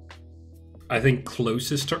 I think,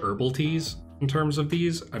 closest to herbal teas in terms of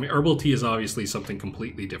these. I mean, herbal tea is obviously something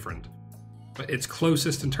completely different, but it's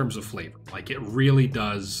closest in terms of flavor. Like, it really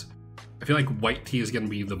does, I feel like white tea is going to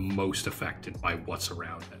be the most affected by what's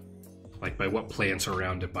around it. Like, by what plants are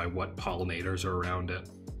around it, by what pollinators are around it.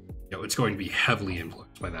 You know, it's going to be heavily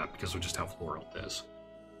influenced by that because of just how floral it is.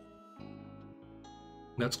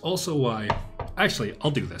 That's also why, actually,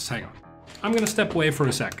 I'll do this, hang on. I'm going to step away for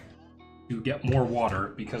a sec, to get more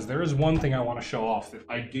water, because there is one thing I want to show off that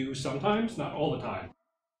I do sometimes, not all the time.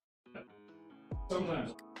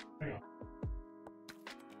 Sometimes. Hang on.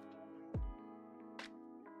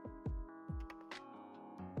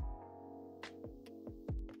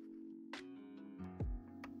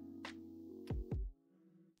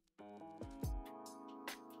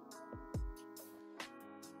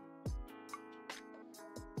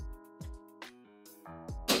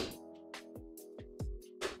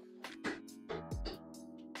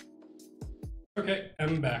 Okay,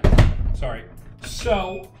 I'm back. Sorry.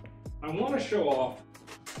 So, I want to show off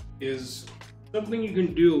is something you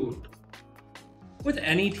can do with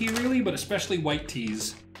any tea really, but especially white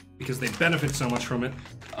teas, because they benefit so much from it.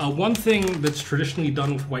 One thing that's traditionally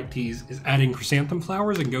done with white teas is adding chrysanthem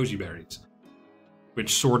flowers and goji berries,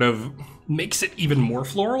 which sort of makes it even more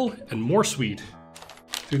floral and more sweet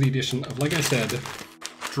through the addition of, like I said,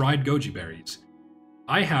 dried goji berries.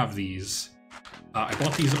 I have these. I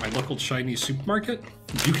bought these at my local Chinese supermarket.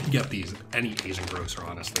 You can get these at any Asian grocer,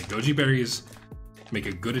 honestly. Goji berries make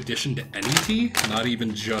a good addition to any tea, not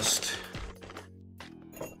even just,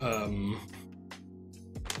 not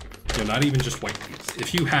even just white teas.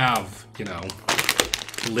 If you have,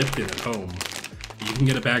 Lipton at home, you can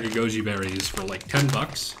get a bag of goji berries for like 10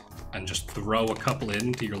 bucks and just throw a couple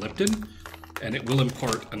into your Lipton, and it will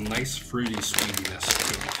impart a nice fruity sweetness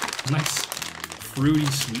to it. A nice fruity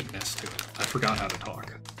sweetness to it. I forgot how to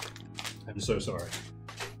talk. I'm so sorry.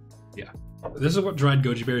 Yeah. This is what dried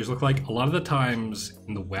goji berries look like. A lot of the times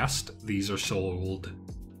in the West, these are sold,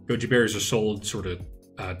 goji berries are sold sort of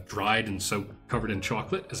dried and so covered in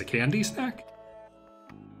chocolate as a candy snack.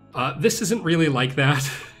 This isn't really like that,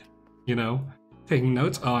 taking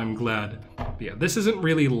notes. Oh, I'm glad. But yeah, this isn't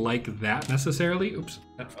really like that necessarily. Oops,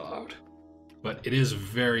 that fell out. But it is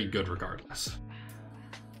very good regardless,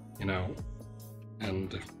 and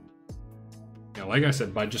like I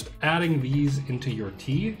said, by just adding these into your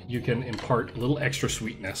tea, you can impart a little extra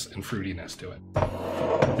sweetness and fruitiness to it.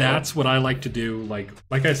 That's what I like to do. Like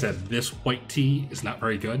I said, this white tea is not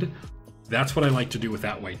very good. That's what I like to do with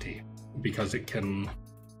that white tea, because it can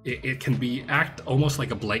act almost like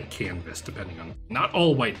a blank canvas, depending on. Not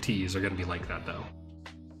all white teas are going to be like that, though.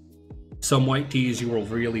 Some white teas you will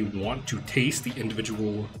really want to taste the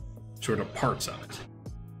individual sort of parts of it,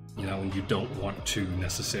 and you don't want to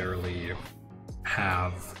necessarily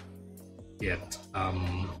have it,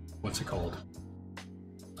 what's it called?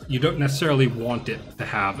 You don't necessarily want it to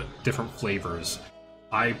have different flavors.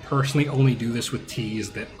 I personally only do this with teas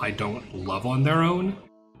that I don't love on their own,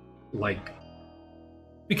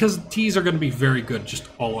 because teas are going to be very good just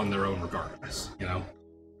all on their own regardless, Yeah,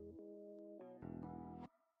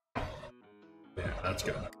 that's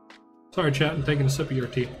good. Sorry, chat, I'm taking a sip of your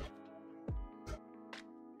tea.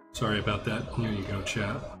 Sorry about that. Here you go,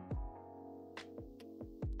 chat.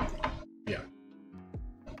 Yeah.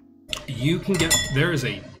 You can get, there is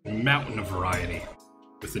a mountain of variety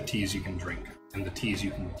with the teas you can drink and the teas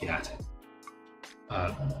you can get.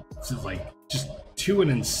 Just to an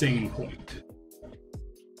insane point.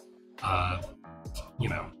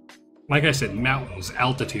 Like I said, mountains,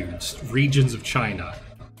 altitudes, regions of China,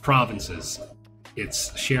 provinces.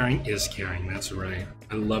 It's sharing is caring, that's right.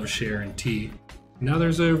 I love sharing tea. Now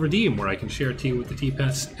there's a redeem where I can share tea with the tea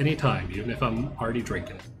pets anytime, even if I'm already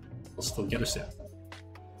drinking it. I'll still get a sip.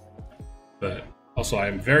 But also,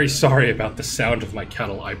 I'm very sorry about the sound of my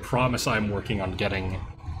kettle. I promise I'm working on getting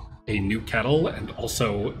a new kettle and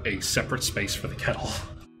also a separate space for the kettle,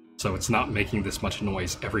 so it's not making this much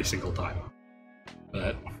noise every single time.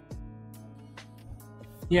 But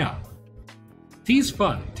yeah, tea's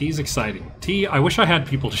fun. Tea's exciting. Tea, I wish I had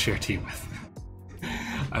people to share tea with.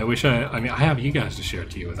 I wish I have you guys to share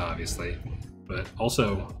tea with, obviously, but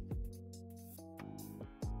also,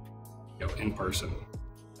 in person.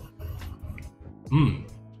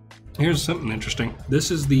 Here's something interesting.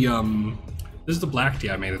 This is the black tea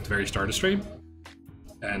I made at the very start of stream,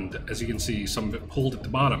 and as you can see, some of it pulled at the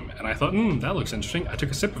bottom, and I thought, that looks interesting. I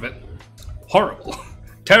took a sip of it. Horrible,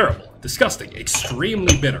 terrible, disgusting,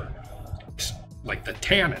 extremely bitter. Like the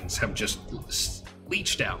tannins have just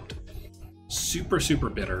leached out. Super, super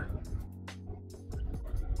bitter.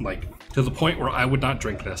 To the point where I would not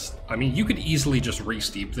drink this. I mean, you could easily just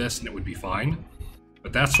re-steep this and it would be fine.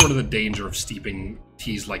 But that's sort of the danger of steeping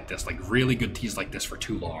teas like this, like really good teas like this for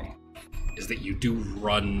too long, is that you do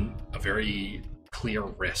run a very clear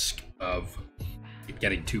risk of it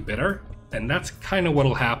getting too bitter. And that's kind of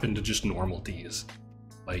what'll happen to just normal teas.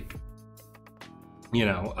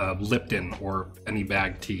 Lipton or any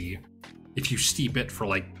bag tea. If you steep it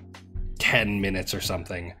for 10 minutes or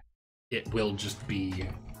something, it will just be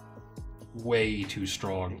way too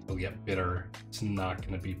strong, it'll get bitter. It's not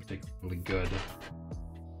going to be particularly good.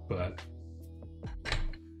 But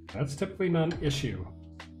that's typically not an issue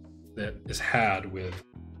that is had with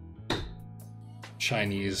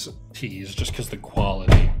Chinese teas, just because the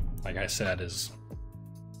quality, like I said, is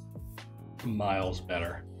miles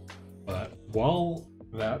better. But while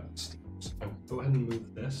that's, I'll go ahead and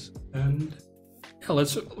move this, and yeah,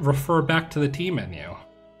 let's refer back to the tea menu.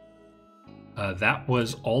 That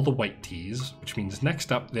was all the white teas, which means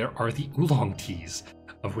next up there are the oolong teas,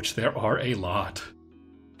 of which there are a lot.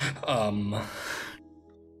 Oh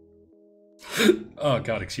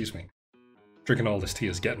god, excuse me. Drinking all this tea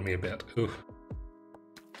is getting me a bit. Ooh.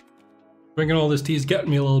 Drinking all this tea is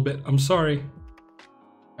getting me a little bit. I'm sorry.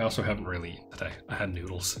 I also haven't really eaten today. I had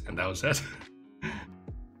noodles, and that was it.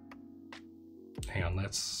 Hang on,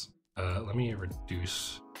 let me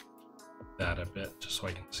reduce that a bit, just so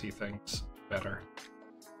I can see things better.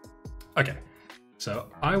 Okay, so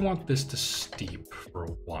I want this to steep for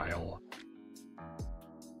a while.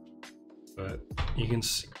 But you can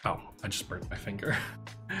see, oh, I just burnt my finger.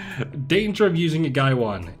 Danger of using a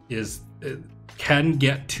Gaiwan is it can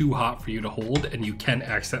get too hot for you to hold, and you can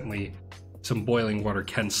accidentally, some boiling water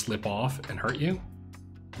can slip off and hurt you.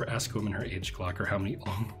 Or ask a woman her age clock or how many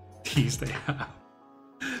long teas they have.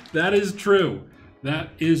 That is true. That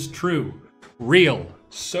is true. Real.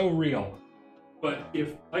 So real. But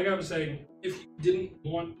if, like I was saying, if you didn't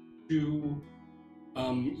want to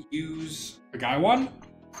use a Gaiwan,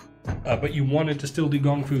 but you wanted to still do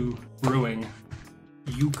Gong Fu brewing,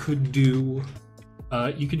 you could use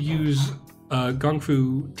a Gong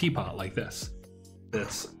Fu teapot like this.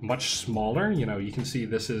 That's much smaller. You know, you can see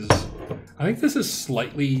this is, I think this is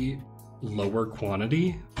slightly lower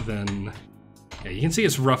quantity than, yeah, you can see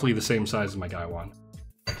it's roughly the same size as my Gaiwan,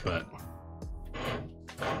 but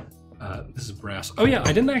this is brass. Oh yeah,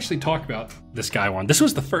 I didn't actually talk about this Gaiwan. This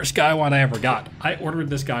was the first Gaiwan I ever got. I ordered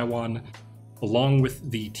this Gaiwan along with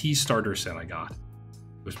the tea starter set I got.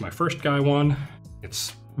 It was my first Gaiwan.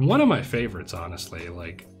 It's one of my favorites, honestly.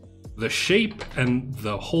 Like, the shape and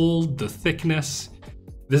the thickness,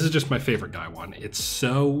 this is just my favorite Gaiwan. It's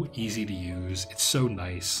so easy to use. It's so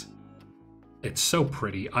nice. It's so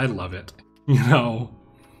pretty. I love it. You know,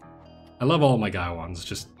 I love all my Gaiwans,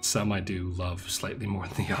 just some I do love slightly more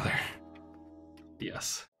than the other.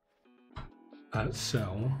 Yes.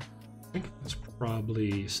 So, I think it's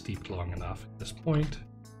probably steeped long enough at this point.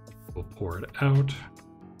 We'll pour it out.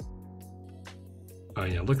 Oh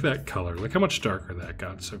yeah, look at that color. Look how much darker that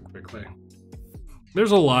got so quickly.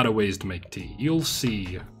 There's a lot of ways to make tea. You'll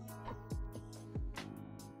see.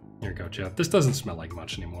 Here you go, Jeff. This doesn't smell like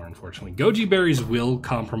much anymore, unfortunately. Goji berries will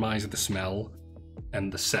compromise the smell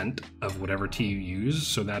and the scent of whatever tea you use,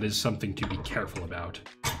 so that is something to be careful about.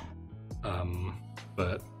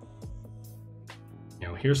 But, you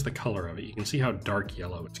know, here's the color of it. You can see how dark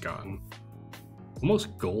yellow it's gotten.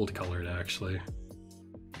 Almost gold colored, actually.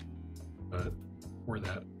 But pour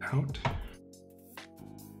that out.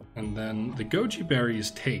 And then the goji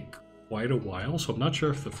berries take quite a while, so I'm not sure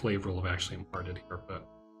if the flavor will have actually imparted here, but...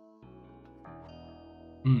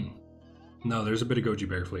 No, there's a bit of goji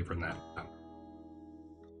berry flavor in that.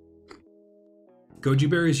 Goji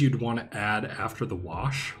berries you'd want to add after the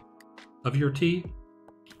wash of your tea,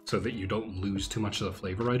 so that you don't lose too much of the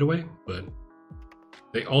flavor right away, but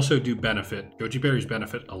they also do benefit, goji berries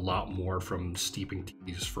benefit a lot more from steeping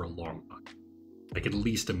teas for a long time, like at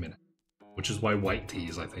least a minute, which is why white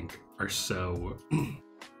teas, I think, are so,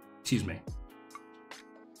 excuse me.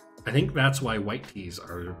 I think that's why white teas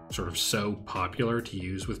are sort of so popular to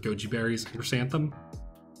use with goji berries and chrysanthemum,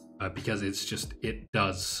 because it's just, it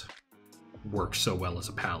does work so well as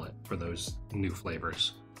a palette for those new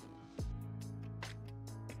flavors.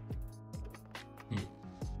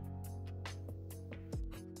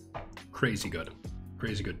 Crazy good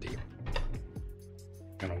tea.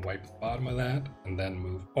 Gonna wipe the bottom of that and then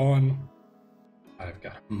move on. I've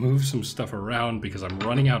got to move some stuff around because I'm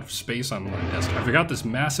running out of space on my desk. I forgot this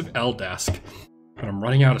massive L desk, and I'm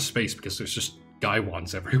running out of space because there's just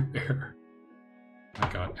Gaiwans everywhere. Oh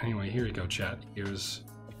my god. Anyway, here you go, chat. Here's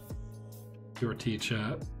your tea,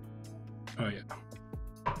 chat. Oh yeah.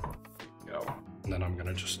 There you go. And then I'm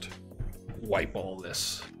gonna just wipe all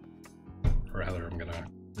this. Or rather, I'm gonna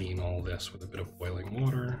clean all this with a bit of boiling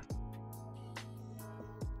water.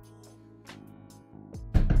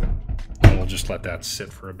 And we'll just let that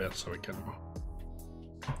sit for a bit so we can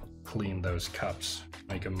clean those cups,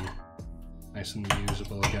 make them nice and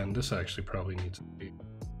usable again. This actually probably needs to be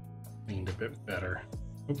cleaned a bit better.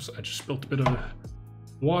 Oops, I just spilled a bit of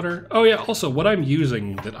water. Oh yeah, also what I'm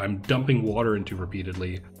using that I'm dumping water into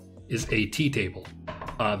repeatedly is a tea table.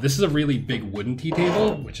 This is a really big wooden tea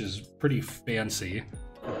table, which is pretty fancy.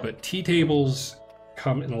 But tea tables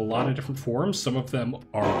come in a lot of different forms. Some of them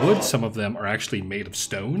are wood, some of them are actually made of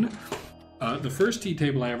stone. The first tea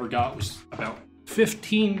table I ever got was about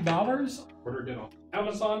 $15. Ordered it on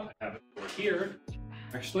Amazon. I have it over here.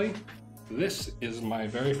 Actually, this is my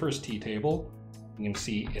very first tea table. You can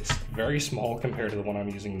see it's very small compared to the one I'm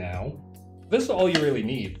using now. This is all you really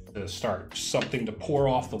need to start. Something to pour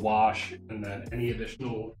off the wash, and then any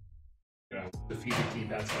additional, defeated tea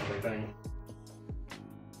bats and everything.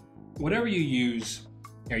 Whatever you use,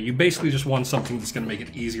 you basically just want something that's going to make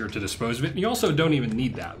it easier to dispose of it. And you also don't even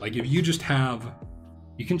need that. Like if you just have,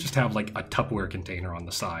 you can just have like a Tupperware container on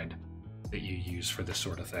the side that you use for this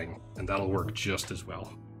sort of thing, and that'll work just as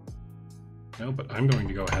well. No, but I'm going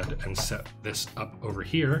to go ahead and set this up over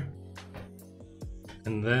here.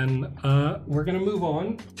 And then we're going to move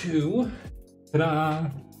on to, ta-da,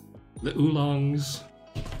 the oolongs.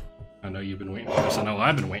 I know you've been waiting for this. I know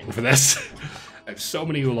I've been waiting for this. I have so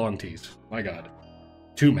many oolong teas. My God.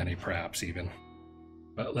 Too many, perhaps, even.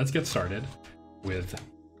 But let's get started with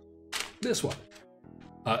this one.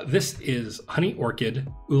 This is Honey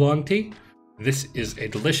Orchid Oolong Tea. This is a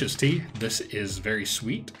delicious tea. This is very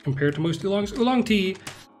sweet compared to most oolongs. Oolong tea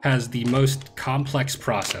has the most complex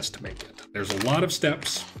process to make it. There's a lot of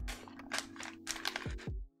steps,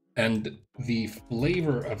 and the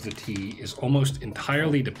flavor of the tea is almost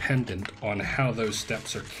entirely dependent on how those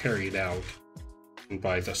steps are carried out and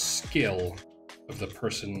by the skill of the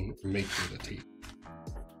person making the tea.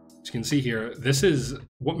 As you can see here, this is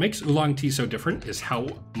what makes oolong tea so different is how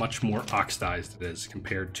much more oxidized it is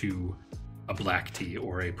compared to a black tea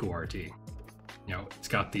or a pu'er tea. It's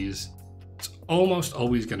got these. It's almost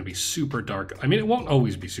always going to be super dark. I mean, it won't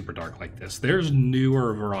always be super dark like this. There's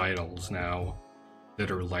newer varietals now that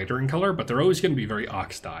are lighter in color, but they're always going to be very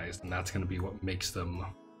oxidized, and that's going to be what makes them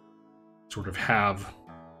sort of have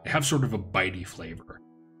sort of a bitey flavor.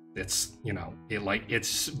 It's,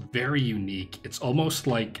 it's very unique. It's almost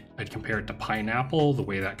like I'd compare it to pineapple, the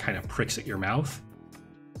way that kind of pricks at your mouth.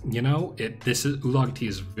 Oolong tea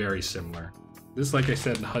is very similar. This, like I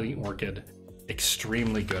said, the Honey Orchid,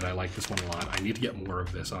 extremely good. I like this one a lot. I need to get more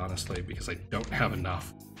of this, honestly, because I don't have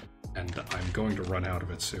enough, and I'm going to run out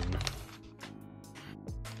of it soon.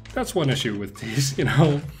 That's one issue with teas,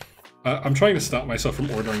 I'm trying to stop myself from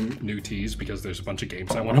ordering new teas because there's a bunch of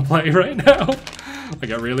games I want to play right now.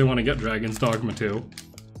 Like, I really want to get Dragon's Dogma 2,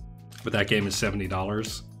 but that game is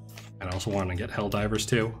 $70, and I also want to get Helldivers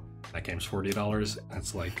 2. That game's $40, and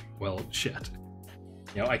it's like, well, shit.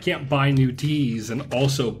 I can't buy new teas and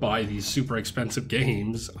also buy these super expensive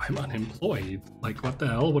games. I'm unemployed. Like, what the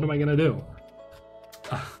hell? What am I gonna do?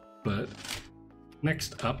 But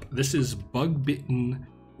next up, this is Bug Bitten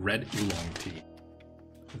Red Oolong Tea.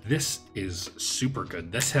 This is super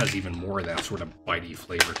good. This has even more of that sort of bitey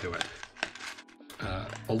flavor to it.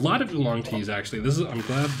 A lot of oolong teas, actually, I'm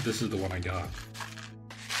glad this is the one I got.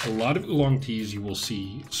 A lot of oolong teas you will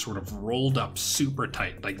see sort of rolled up super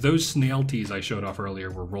tight. Like those snail teas I showed off earlier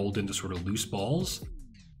were rolled into sort of loose balls.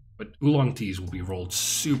 But oolong teas will be rolled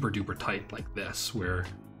super duper tight like this, where,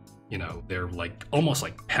 they're like almost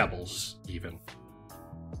like pebbles even.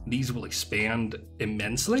 These will expand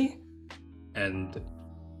immensely and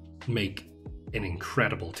make an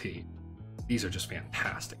incredible tea. These are just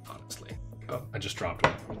fantastic, honestly. Oh, I just dropped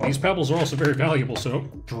one. These pebbles are also very valuable, so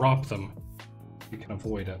don't drop them. You can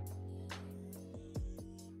avoid it.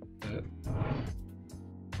 I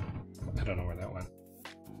don't know where that went.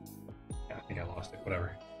 Yeah, I think I lost it.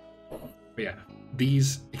 Whatever. But yeah,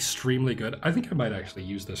 these extremely good. I think I might actually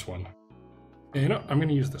use this one. Yeah, I'm going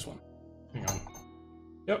to use this one. Hang on.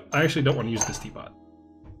 Yep, I actually don't want to use this teapot.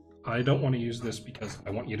 I don't want to use this because I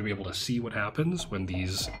want you to be able to see what happens when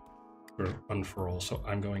these sort of unfurl. So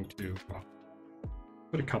I'm going to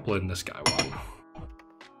put a couple in this guy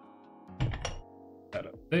one. That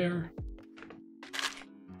up there.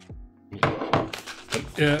 Yeah.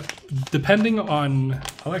 But, depending on,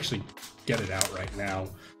 I'll actually get it out right now.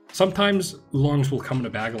 Sometimes oolongs will come in a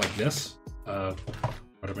bag like this, what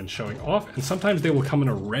I've been showing off, and sometimes they will come in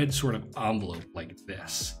a red sort of envelope like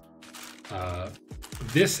this.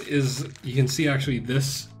 This is, you can see actually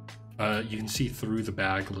this, you can see through the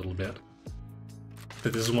bag a little bit,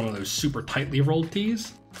 that this is one of those super tightly rolled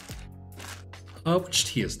teas. Which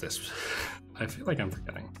tea is this? I feel like I'm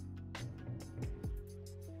forgetting.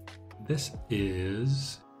 This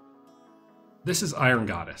is Iron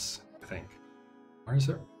Goddess, I think. Or is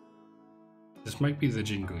it? This might be the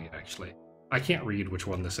Jingui, actually. I can't read which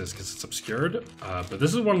one this is because it's obscured, but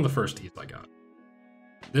this is one of the first teas I got.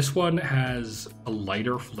 This one has a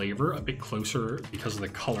lighter flavor, a bit closer, because of the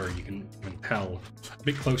color, you can tell, a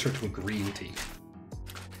bit closer to a green tea.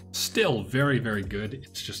 Still very, very good.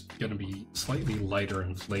 It's just going to be slightly lighter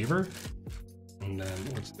in flavor. And then,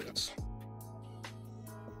 what's this?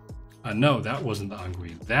 No, that wasn't the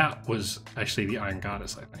Angui. That was actually the Iron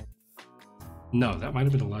Goddess, I think. No, that might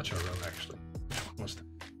have been the Lacharo, actually. Which one was that?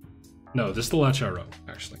 No, this is the Lacharo,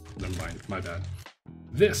 actually. Never mind, my bad.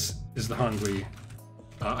 This is the Hangui.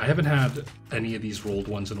 I haven't had any of these rolled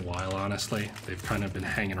ones in a while, honestly. They've kind of been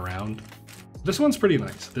hanging around. This one's pretty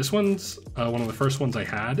nice. This one's one of the first ones I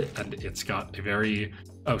had, and it's got a very...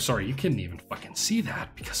 Oh, sorry, you couldn't even fucking see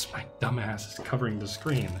that because my dumbass is covering the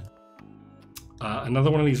screen.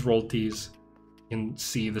 Another one of these rolled teas. You can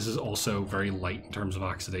see this is also very light in terms of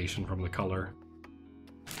oxidation from the color.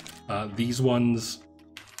 These ones,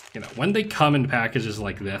 you know, when they come in packages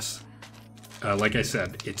like this, like I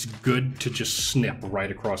said, it's good to just snip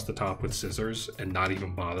right across the top with scissors and not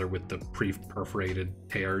even bother with the pre-perforated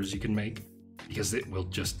tears you can make, because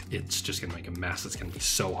it's just gonna make a mess. It's gonna be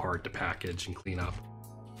so hard to package and clean up,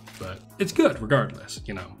 but it's good regardless,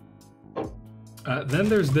 you know. Then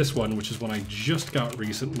there's this one, which is one I just got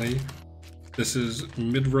recently. This is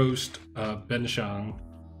mid-roast benshang.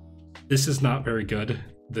 This is not very good.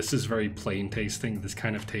 This is very plain tasting. This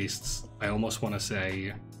kind of tastes, I almost want to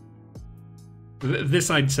say, this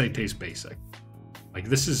I'd say tastes basic. Like,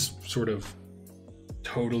 this is sort of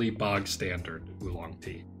totally bog standard oolong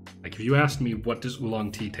tea. Like, if you asked me what does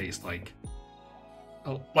oolong tea taste like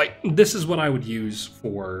this is what I would use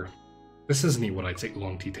for, this isn't even what I'd say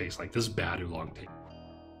oolong tea tastes like. This is bad oolong tea.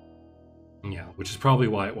 Yeah, which is probably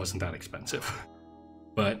why it wasn't that expensive.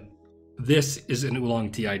 But this is an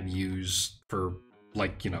oolong tea I'd use for,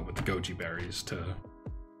 like, you know, with the goji berries to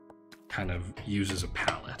kind of use as a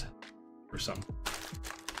palette or something.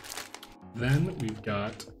 Then we've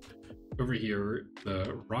got over here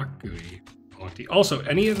the rock gooey oolong tea. Also,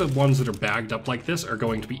 any of the ones that are bagged up like this are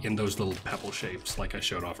going to be in those little pebble shapes like I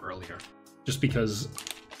showed off earlier. Just because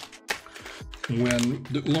when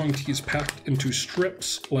the oolong tea is packed into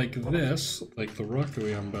strips like this, like the rock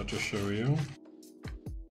gooey I'm about to show you.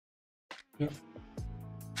 Yep.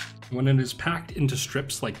 When it is packed into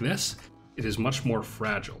strips like this, it is much more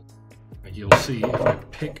fragile. Like, you'll see if I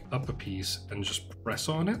pick up a piece and just press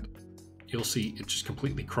on it, you'll see it just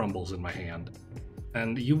completely crumbles in my hand.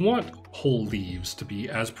 And you want whole leaves to be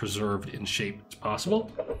as preserved in shape as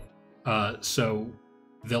possible. So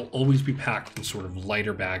they'll always be packed in sort of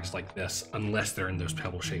lighter bags like this, unless they're in those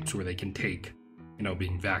pebble shapes where they can take, you know,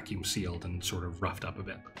 being vacuum sealed and sort of roughed up a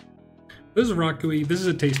bit. This is rock gooey. This is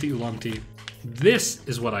a tasty oolong tea. This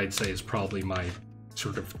is what I'd say is probably my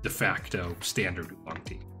sort of de facto standard oolong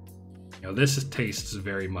tea. You know, this tastes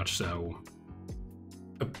very much so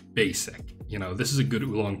basic. You know, this is a good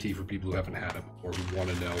oolong tea for people who haven't had it or who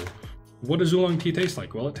want to know, what does oolong tea taste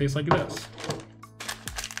like? Well, it tastes like this.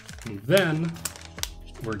 And then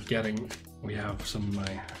we have some of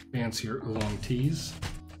my fancier oolong teas.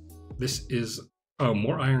 This is, oh,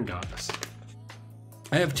 more Iron Goddess.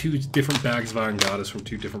 I have two different bags of Iron Goddess from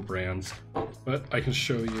two different brands, but I can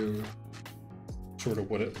show you sort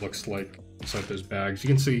of what it looks like inside those bags. You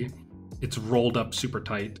can see it's rolled up super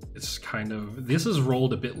tight. It's kind of, this is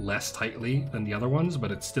rolled a bit less tightly than the other ones,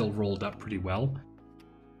 but it's still rolled up pretty well.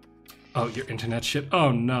 Oh, your internet shit?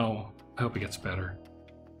 Oh no, I hope it gets better.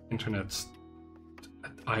 Internet's,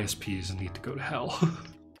 ISPs need to go to hell.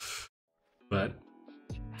 But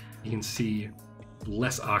you can see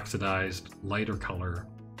less oxidized, lighter color.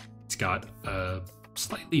 It's got a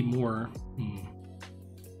slightly more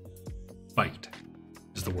bite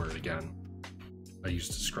is the word again I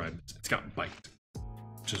used to describe it. It's got bite,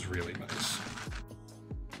 which is really nice.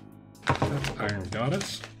 That's Iron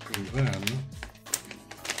Goddess. And then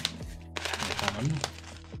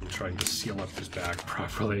I'm trying to seal up this bag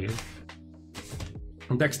properly.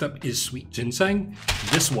 Next up is Sweet Ginseng.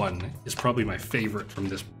 This one is probably my favorite from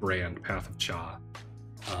this brand, Path of Cha.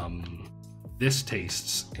 This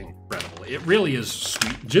tastes incredible. It really is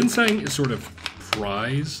sweet. Ginseng is sort of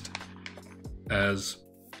prized as,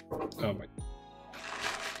 oh my.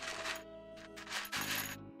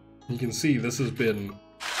 You can see this has been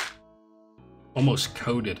almost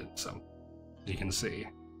coated in something, you can see.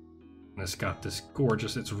 And it's got this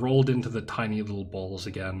gorgeous, it's rolled into the tiny little balls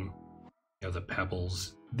again. You know, the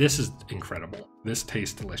pebbles. This is incredible. This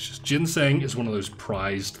tastes delicious. Ginseng is one of those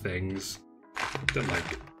prized things that,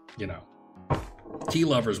 like, you know, tea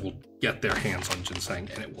lovers will get their hands on ginseng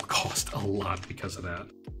and it will cost a lot because of that.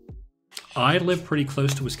 I live pretty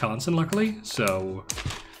close to Wisconsin, luckily, so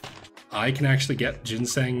I can actually get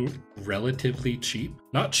ginseng relatively cheap.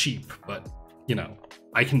 Not cheap, but, you know,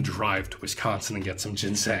 I can drive to Wisconsin and get some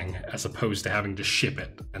ginseng as opposed to having to ship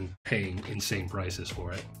it and paying insane prices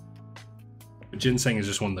for it. But ginseng is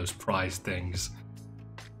just one of those prized things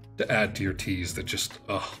to add to your teas that just,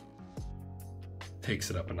 takes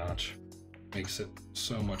it up a notch. Makes it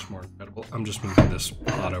so much more incredible. I'm just moving this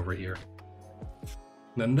pot over here.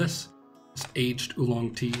 And then this is aged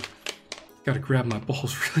oolong tea. Gotta grab my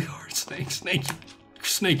balls really hard,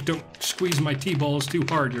 Snake, don't squeeze my tea balls too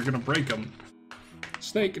hard, you're gonna break them.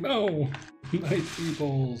 Snake, no! My tea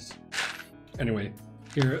balls. Anyway,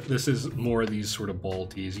 here, this is more of these sort of bowl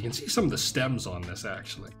teas. You can see some of the stems on this,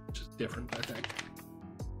 actually, which is different, I think.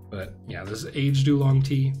 But yeah, this is aged oolong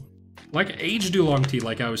tea. Like, aged oolong tea,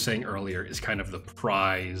 like I was saying earlier, is kind of the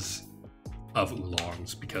prize of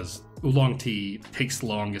oolongs, because oolong tea takes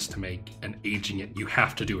longest to make, and aging it, you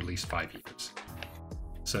have to do at least 5 years.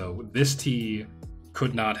 So this tea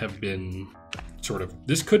could not have been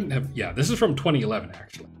this is from 2011,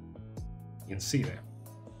 actually. You can see there.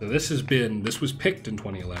 So this was picked in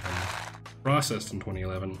 2011, processed in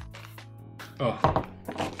 2011. Oh,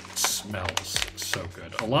 it smells so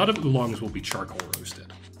good. A lot of oolongs will be charcoal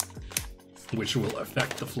roasted, which will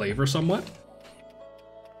affect the flavor somewhat.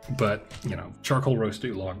 But, you know, charcoal roasted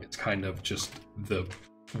oolong, it's kind of just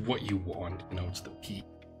what you want. You know, it's the peak,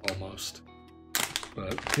 almost.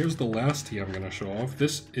 But here's the last tea I'm going to show off.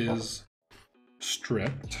 This is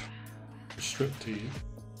stripped tea.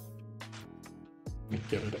 Let me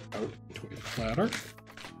get it out into a platter.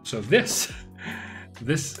 So this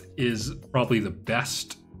is probably the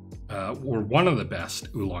best, or one of the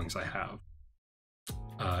best oolongs I have.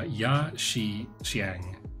 Ya Shi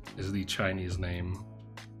Xiang is the Chinese name,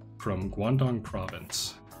 from Guangdong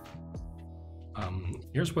province.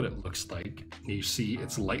 Here's what it looks like. You see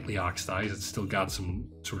it's lightly oxidized. It's still got some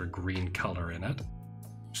sort of green color in it,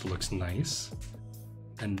 which looks nice.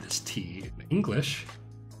 And this tea, in English,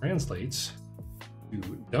 translates to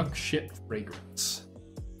duck shit fragrance.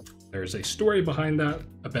 There's a story behind that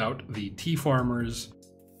about the tea farmers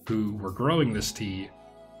who were growing this tea,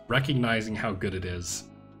 recognizing how good it is,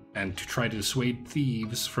 and to try to dissuade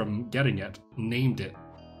thieves from getting it, named it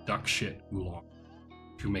duck shit oolong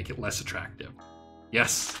to make it less attractive.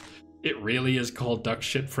 Yes, it really is called duck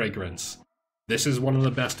shit fragrance. This is one of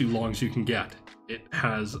the best oolongs you can get. It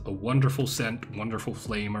has a wonderful scent, wonderful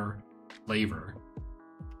flavor.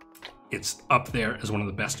 It's up there as one of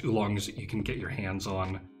the best oolongs that you can get your hands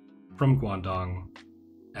on from Guangdong,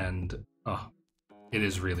 and it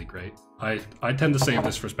is really great. I tend to save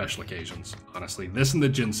this for special occasions, honestly. This and the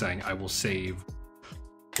ginseng I will save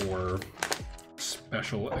for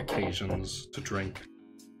special occasions to drink.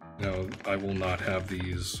 You know, I will not have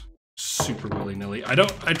these super willy-nilly.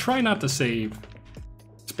 I try not to save.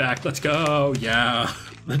 It's back, let's go, yeah,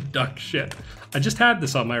 the duck shit. I just had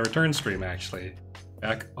this on my return stream, actually,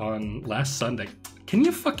 back on last Sunday. Can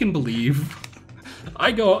you fucking believe?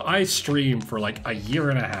 I stream for like a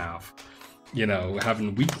year and a half, you know,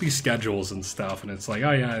 having weekly schedules and stuff, and it's like,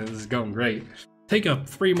 oh yeah, this is going great. Take a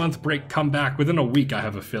 3-month break, come back, within a week I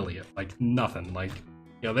have affiliate, like nothing. Like,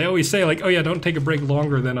 you know, they always say like, oh yeah, don't take a break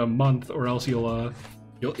longer than a month or else you'll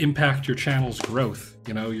impact your channel's growth.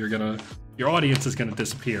 You know, your audience is gonna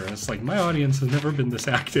disappear. And it's like, my audience has never been this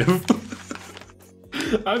active.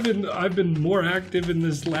 I've been more active in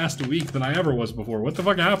this last week than I ever was before. What the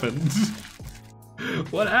fuck happened?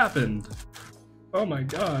 What happened? Oh my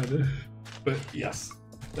god. But yes,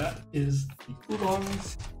 that is the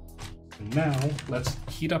oolongs. And now let's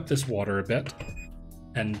heat up this water a bit,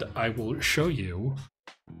 and I will show you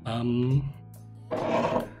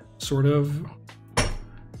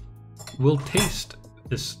we'll taste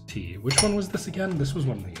this tea. Which one was this again? This was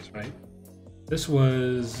one of these, right? This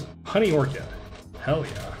was honey orchid. Hell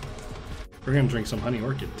yeah. We're gonna drink some honey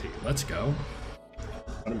orchid tea. Let's go.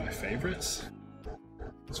 One of my favorites.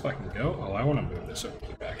 Let's fucking go. Oh, I want to move this over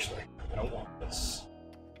here, actually. I don't want this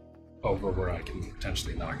over where I can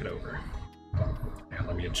potentially knock it over. Yeah,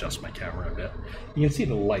 let me adjust my camera a bit. You can see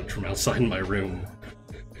the light from outside my room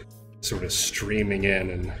sort of streaming in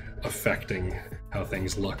and affecting how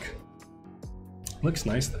things look. Looks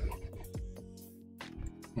nice though.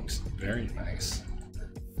 Looks very nice.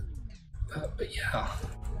 But yeah,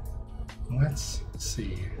 let's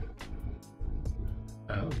see.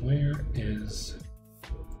 Where is...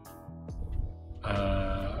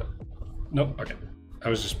 Nope, okay. I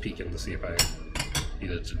was just peeking to see if I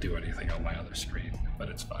needed to do anything on my other screen, but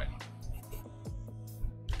it's fine.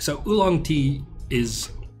 So oolong tea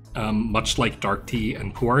is much like dark tea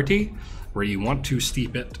and pu'er tea, where you want to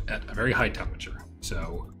steep it at a very high temperature,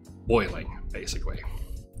 so boiling, basically.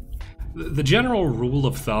 The general rule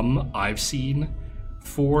of thumb I've seen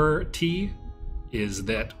for tea is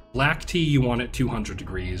that black tea you want at 200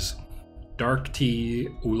 degrees, dark tea,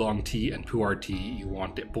 oolong tea, and pu'er tea you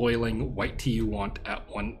want it boiling, white tea you want at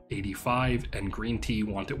 185, and green tea you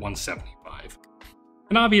want at 175.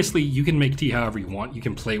 And obviously you can make tea however you want. You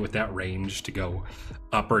can play with that range to go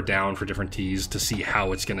up or down for different teas to see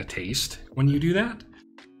how it's gonna taste when you do that.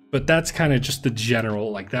 But that's kind of just the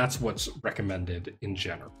general, like that's what's recommended in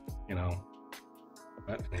general, you know?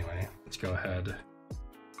 But anyway, let's go ahead,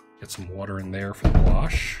 get some water in there for the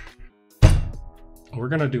wash. We're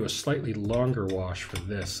gonna do a slightly longer wash for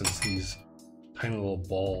this since these tiny little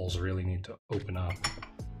balls really need to open up.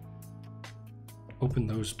 Open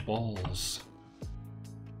those balls.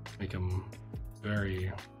 Make them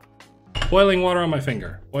very... Boiling water on my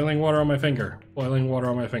finger. Boiling water on my finger. Boiling water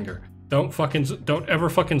on my finger. Don't ever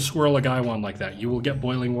fucking swirl a guy one like that. You will get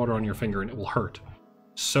boiling water on your finger and it will hurt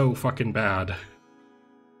so fucking bad.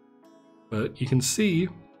 But you can see,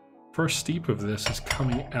 first steep of this is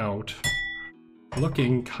coming out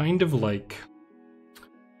looking kind of like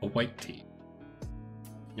a white tea.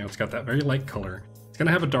 You know, it's got that very light color. It's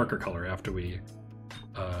gonna have a darker color after we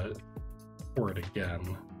pour it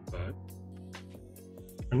again, but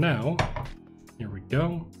for now, here we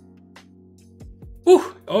go.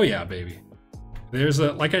 Ooh, oh yeah, baby. There's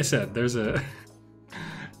a, like I said, there's a,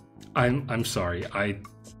 I'm sorry,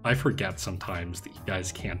 I forget sometimes that you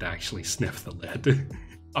guys can't actually sniff the lid.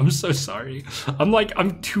 I'm so sorry.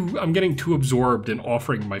 I'm getting too absorbed in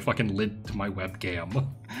offering my fucking lid to my webcam.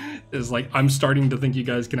 It's like, I'm starting to think you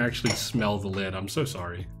guys can actually smell the lid. I'm so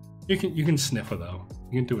sorry. You can sniffer though.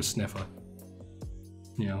 You can do a sniffer.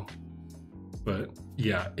 You know? But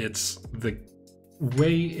yeah, it's the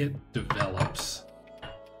way it develops,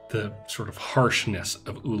 the sort of harshness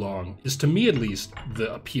of oolong is, to me at least,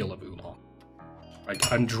 the appeal of oolong.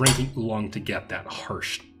 Like, I'm drinking oolong to get that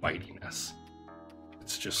harsh bitiness.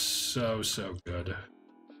 It's just so, so good.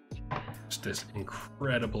 Just this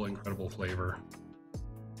incredible, incredible flavor.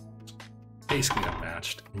 It's basically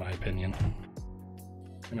unmatched, in my opinion.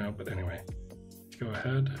 You know, but anyway, let's go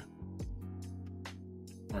ahead.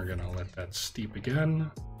 We're gonna let that steep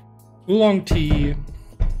again. Oolong tea,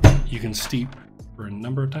 you can steep for a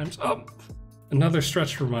number of times. Oh, another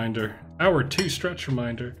stretch reminder. Hour 2 stretch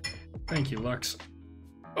reminder. Thank you, Lux.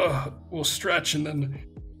 We'll stretch and then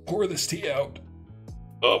pour this tea out.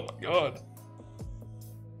 Oh my god.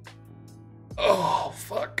 Oh,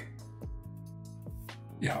 fuck.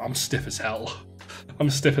 Yeah, I'm stiff as hell. I'm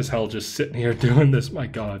stiff as hell just sitting here doing this, my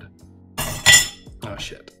god. Oh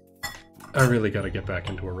shit. I really gotta get back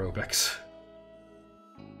into aerobics.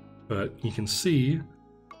 But you can see,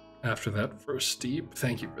 after that first steep,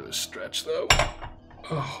 thank you for the stretch though.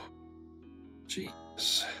 Oh,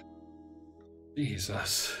 jeez.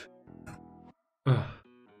 Jesus. You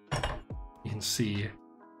can see,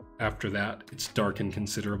 after that, it's darkened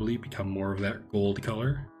considerably, become more of that gold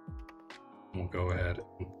color. And we'll go ahead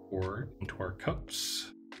and pour into our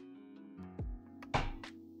cups.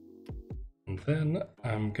 And then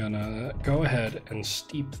I'm gonna go ahead and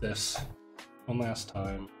steep this one last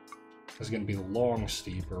time. This is gonna be the long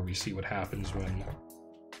steep, where we see what happens when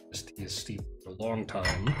this tea is steeped for a long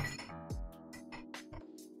time.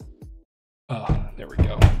 There we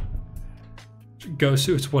go.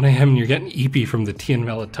 Gosu, it's 1 a.m. and you're getting EP from the tea and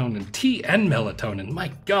melatonin. Tea and melatonin,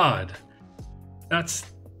 my god. That's,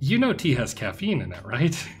 you know tea has caffeine in it,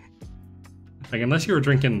 right? Like, unless you were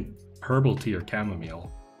drinking herbal tea or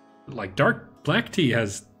chamomile. Like, black tea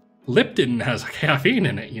has, Lipton has caffeine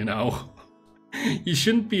in it, you know? You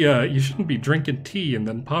shouldn't be drinking tea and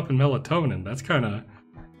then popping melatonin. That's kind of,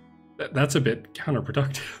 that's a bit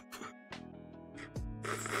counterproductive.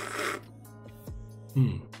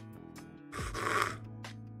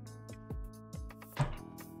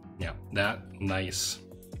 Yeah, that nice.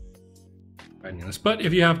 But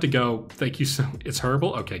if you have to go, thank you so. It's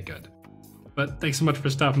herbal. Okay, good. But thanks so much for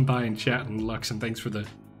stopping by and chatting, Lux, and thanks for the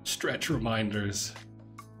stretch reminders.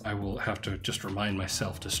 I will have to just remind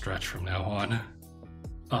myself to stretch from now on.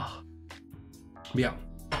 Yeah.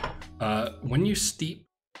 When you steep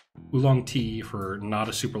oolong tea for not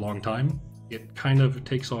a super long time, it kind of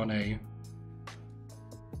takes on a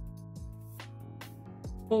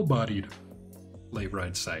full-bodied flavor,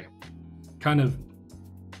 I'd say. Kind of,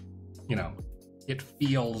 you know, it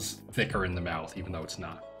feels thicker in the mouth, even though it's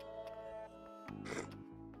not.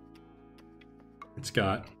 It's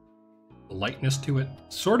got a lightness to it,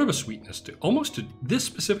 sort of a sweetness to it. This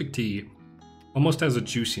specific tea almost has a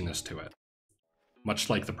juiciness to it, much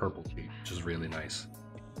like the purple tea, which is really nice.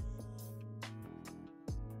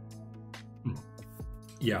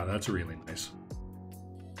 Yeah, that's really nice.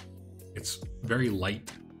 It's very light.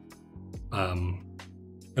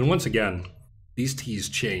 And once again, These teas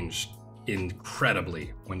change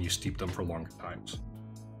incredibly when you steep them for longer times.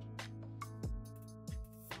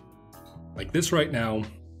 Like this right now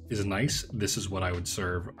is nice. This is what I would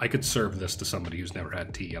serve. I could serve this to somebody who's never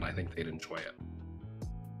had tea, and I think they'd enjoy it.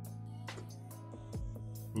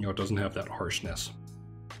 You know, it doesn't have that harshness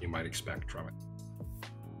you might expect from it.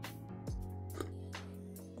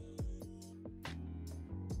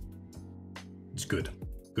 It's good.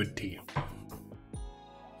 Good tea.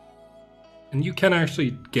 And you can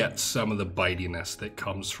actually get some of the bitiness that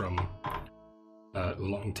comes from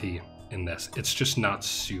oolong tea in this. It's just not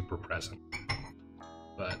super present.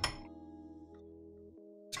 But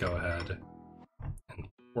let's go ahead and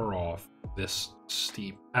pour off this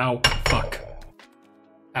steep. Ow, fuck.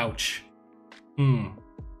 Ouch.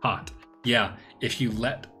 Hot. Yeah, if you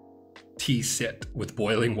let tea sit with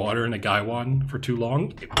boiling water in a gaiwan for too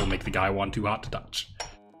long, it will make the gaiwan too hot to touch.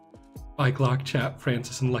 By Glock chat,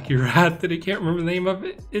 Francis and Lucky Rat, that I can't remember the name of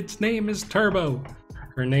it. Its name is Turbo.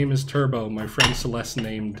 Her name is Turbo. My friend Celeste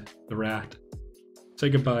named the rat. Say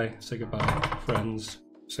goodbye. Say goodbye, friends.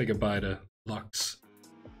 Say goodbye to Lux.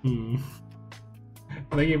 Thank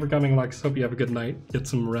you for coming, Lux. Hope you have a good night. Get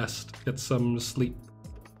some rest. Get some sleep.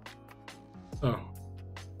 Oh.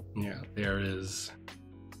 Yeah, there is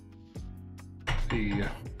the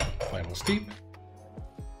final steep.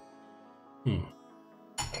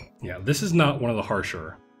 Yeah, this is not one of the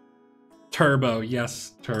harsher. Turbo,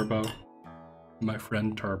 yes, Turbo. My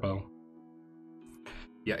friend Turbo.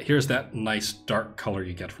 Yeah, here's that nice dark color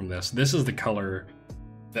you get from this. This is the color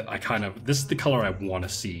that this is the color I want to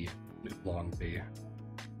see oolong tea.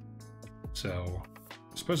 So,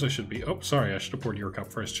 I suppose I should be, oh, sorry, I should have poured your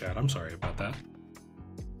cup first, Chad. I'm sorry about that.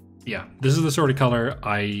 Yeah, this is the sort of color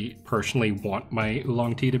I personally want my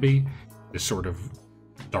oolong tea to be. This sort of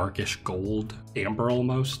darkish gold, amber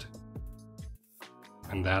almost.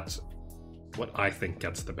 And that's what I think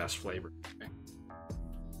gets the best flavor.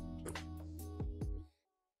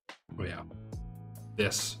 Oh yeah,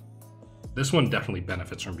 this one definitely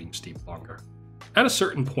benefits from being steeped longer. At a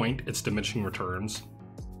certain point, it's diminishing returns.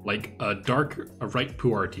 Like a right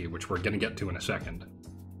pu'er tea, which we're gonna get to in a second,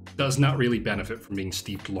 does not really benefit from being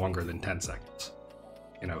steeped longer than 10 seconds.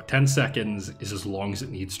 You know, 10 seconds is as long as it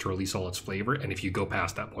needs to release all its flavor, and if you go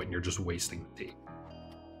past that point, you're just wasting the tea.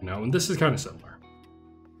 You know, and this is kind of similar.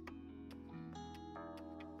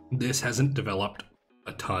 This hasn't developed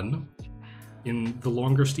a ton in the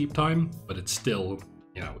longer steep time, but it's still,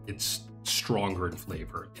 you know, it's stronger in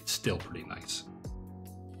flavor. It's still pretty nice.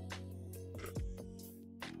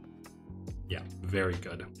 Yeah, very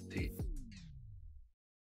good tea.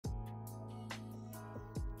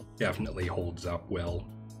 Definitely holds up well.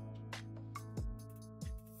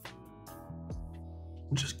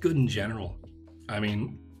 Just good in general. I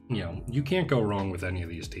mean, you know, you can't go wrong with any of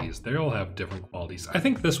these teas. They all have different qualities. I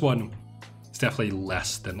think this one is definitely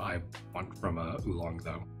less than I want from a oolong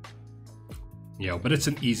though. You know, but it's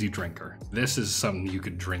an easy drinker. This is something you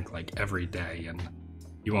could drink like every day and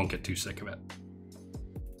you won't get too sick of it.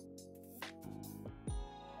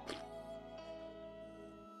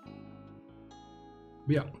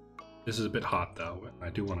 Yeah, this is a bit hot though. I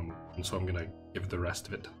do want to move, and so I'm gonna give the rest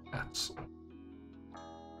of it to the cats.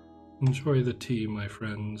 Enjoy the tea, my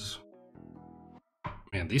friends.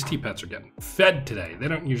 Man, these tea pets are getting fed today. They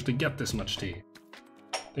don't usually get this much tea.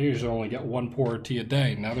 They usually only get 1 pour of tea a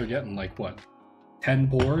day. Now they're getting like, what, 10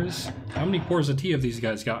 pours? How many pours of tea have these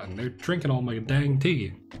guys gotten? They're drinking all my dang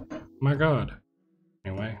tea. My God.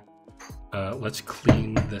 Anyway, let's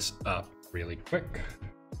clean this up really quick.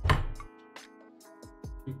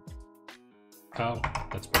 Ow,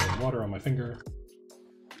 that's boiling water on my finger.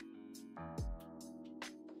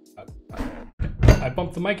 I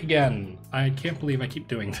bumped the mic again. I can't believe I keep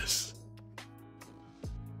doing this.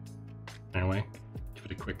 Anyway, give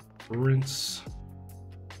it a quick rinse.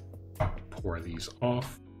 Pour these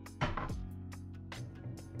off. There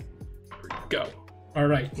we go. All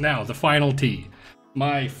right, now the final tea.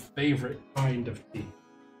 My favorite kind of tea.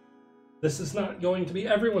 This is not going to be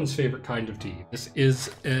everyone's favorite kind of tea. This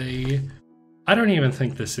is I don't even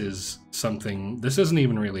think this is something, this isn't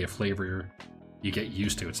even really a flavor you get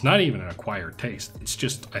used to. It's not even an acquired taste. It's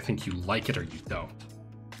just, I think you like it or you don't.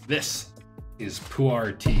 This is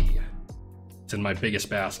pu'er tea. It's in my biggest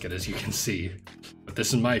basket, as you can see. But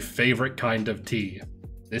this is my favorite kind of tea.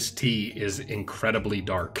 This tea is incredibly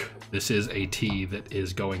dark. This is a tea that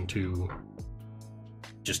is going to,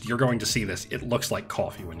 you're going to see this. It looks like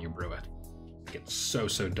coffee when you brew it. It's so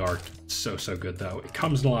dark. It's so good though. It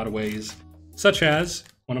comes in a lot of ways, such as,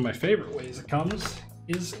 one of my favorite ways it comes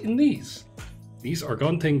is in these. These are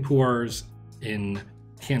Gonting pu'ers in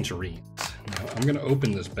tangerines. Now, I'm gonna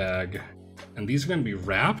open this bag And these are going to be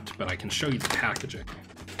wrapped, but I can show you the packaging.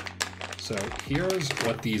 So here's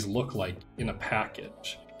what these look like in a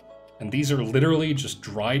package. And these are literally just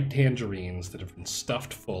dried tangerines that have been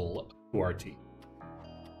stuffed full of pu'er tea.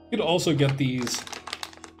 You could also get these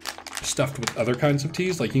stuffed with other kinds of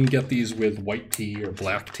teas. Like you can get these with white tea or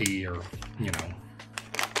black tea or, you know,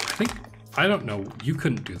 I don't know, you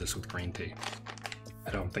couldn't do this with green tea.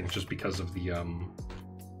 I don't think, just because of the,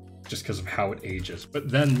 just because of how it ages. But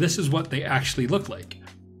then this is what they actually look like.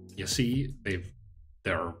 You see,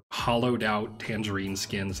 they're hollowed out tangerine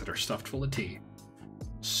skins that are stuffed full of tea.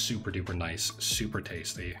 Super duper nice, super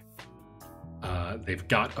tasty. They've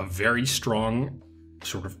got a very strong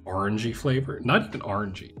sort of orangey flavor. Not even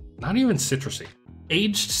orangey, not even citrusy.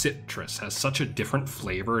 Aged citrus has such a different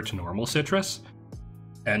flavor to normal citrus.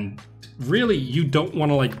 And really, you don't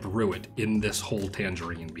want to like brew it in this whole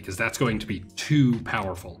tangerine because that's going to be too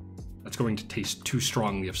powerful. That's going to taste too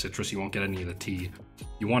strongly of citrus. You won't get any of the tea.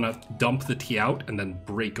 You want to dump the tea out and then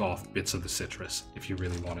break off bits of the citrus if you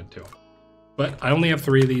really wanted to. But I only have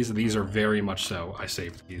 3 of these. These are very much so. I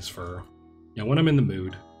saved these for, you know, when I'm in the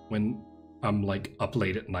mood, when I'm like up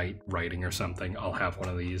late at night writing or something, I'll have one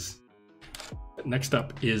of these. Next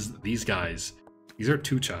up is these guys. These are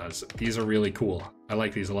tuchas. These are really cool. I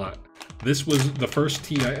like these a lot. This was the first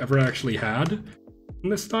tea I ever actually had in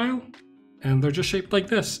this style. And they're just shaped like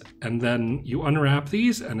this. And then you unwrap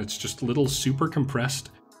these and it's just little super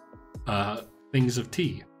compressed things of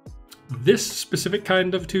tea. This specific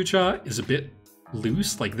kind of tucha is a bit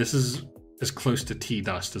loose. Like this is as close to tea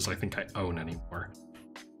dust as I think I own anymore.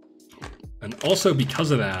 And also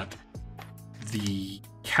because of that, the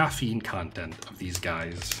caffeine content of these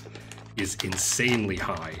guys is insanely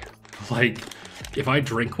high. Like if I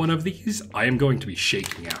drink one of these, I am going to be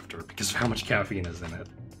shaking after because of how much caffeine is in it.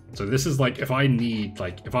 So this is like, if I need,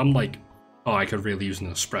 like, if I'm like, oh, I could really use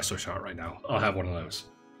an espresso shot right now, I'll have one of those.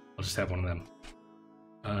 I'll just have one of them.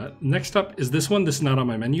 Next up is this one. This is not on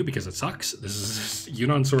my menu because it sucks. This is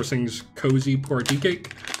Yunnan Sourcing's Cozy Pu'er Tea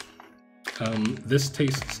Cake. This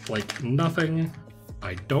tastes like nothing.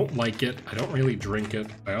 I don't like it. I don't really drink it.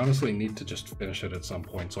 I honestly need to just finish it at some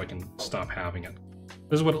point so I can stop having it.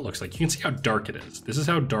 This is what it looks like. You can see how dark it is. This is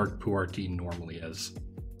how dark pu'er tea normally is.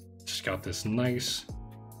 It's just got this nice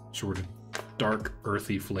sort of dark,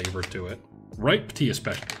 earthy flavor to it. Ripe tea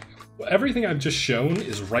especially. Everything I've just shown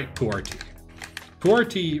is ripe pu'er tea. Pu'er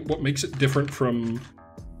tea, what makes it different from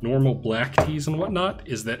normal black teas and whatnot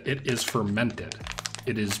is that it is fermented.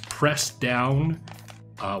 It is pressed down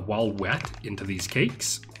while wet into these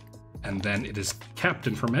cakes, and then it is kept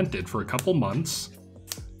and fermented for a couple months,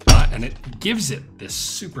 and it gives it this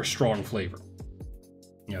super strong flavor.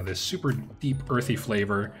 You know, this super deep, earthy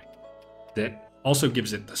flavor that also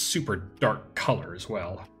gives it the super dark color as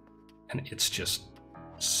well. And it's just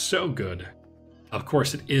so good. Of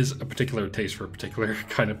course, it is a particular taste for a particular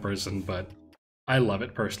kind of person, but I love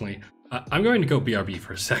it personally. I'm going to go BRB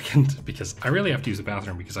for a second because I really have to use the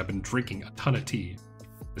bathroom because I've been drinking a ton of tea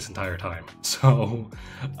this entire time. So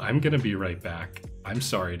I'm going to be right back. I'm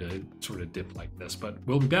sorry to sort of dip like this, but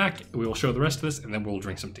we'll be back. We will show the rest of this and then we'll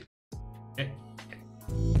drink some tea. Okay.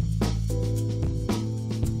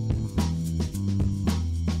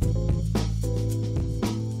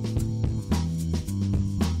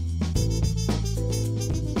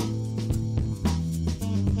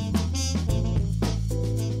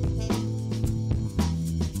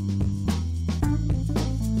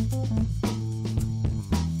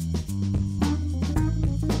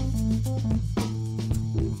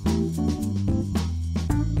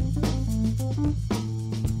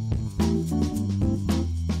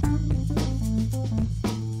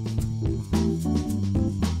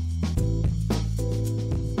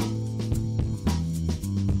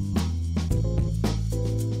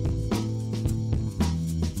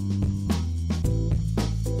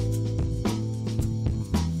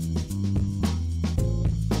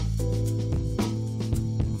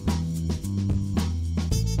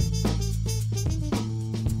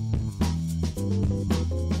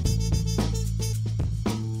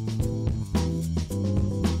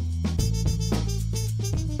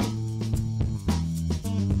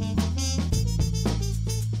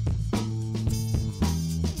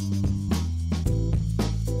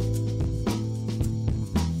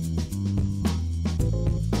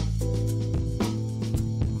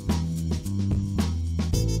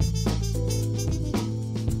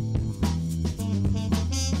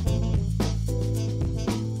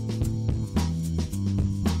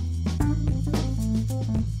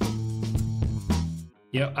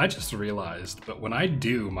 Yeah, I just realized, but when I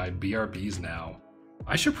do my BRBs now,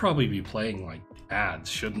 I should probably be playing like ads,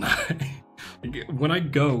 shouldn't I? Like, when I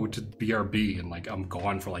go to BRB and like I'm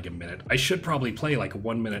gone for like a minute, I should probably play like a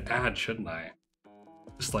 1 minute ad, shouldn't I?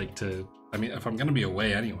 Just like to, I mean, if I'm gonna be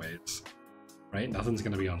away anyways, right? Nothing's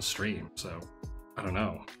gonna be on stream, so I don't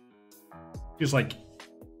know. Feels like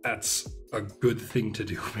that's a good thing to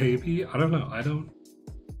do, maybe? I don't know.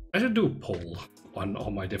 I should do a poll on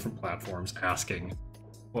all my different platforms asking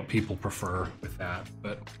what people prefer with that.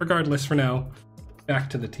 But regardless, for now, back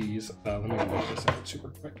to the teas. Let me work this out super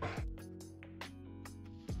quick.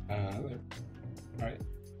 All right.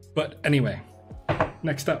 But anyway,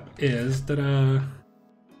 next up is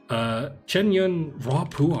Chen Yun raw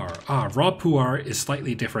pu'er. Raw pu'er is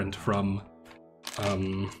slightly different from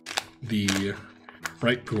the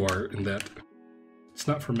ripe pu'er in that it's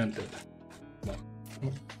not fermented. No,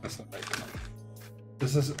 that's not right. No.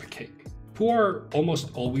 This is a cake. Pu'er, almost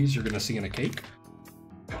always you're going to see in a cake,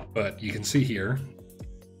 but you can see here,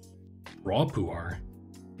 raw pu'er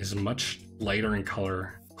is much lighter in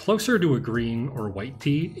color, closer to a green or white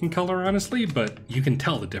tea in color, honestly, but you can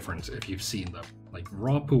tell the difference if you've seen them. Like,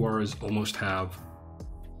 raw pu'ers almost have,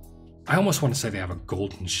 I almost want to say they have a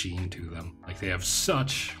golden sheen to them. Like, they have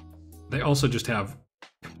such, they also just have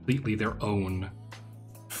completely their own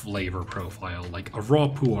flavor profile. Like, a raw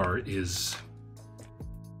pu'er is,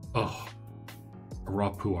 oh, a raw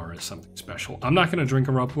pu'er is something special. I'm not going to drink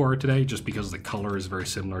a raw pu'er today just because the color is very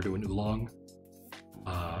similar to an oolong.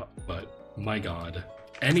 But my god,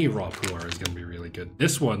 any raw pu'er is going to be really good.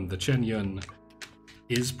 This one, the Chen Yun,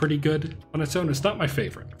 is pretty good on its own. It's not my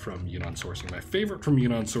favorite from Yunnan Sourcing. My favorite from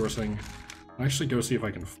Yunnan Sourcing, I'll actually go see if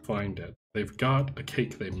I can find it. They've got a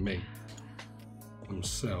cake they make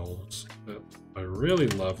themselves that I really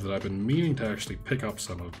love that I've been meaning to actually pick up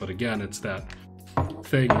some of, but again, it's that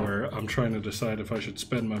thing where I'm trying to decide if I should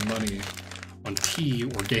spend my money on tea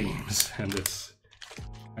or games, and it's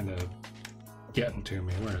kind of getting to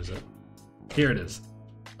me. Where is it? Here it is.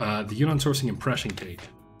 The Yunnan Sourcing Impression Cake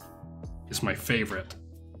is my favorite.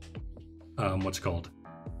 What's it called?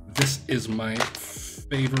 This is my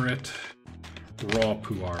favorite raw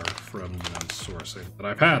pu'er from Yunnan Sourcing that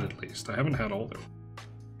I've had, at least. I haven't had all of them.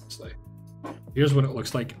 Here's what it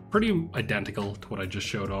looks like. Pretty identical to what I just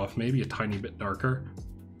showed off, maybe a tiny bit darker.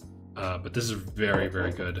 But this is very,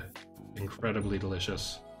 very good. Incredibly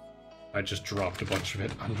delicious. I just dropped a bunch of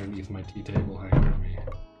it underneath my tea table. Hang on, let me get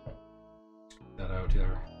that out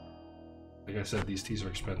here. Like I said, these teas are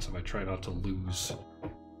expensive. I try not to lose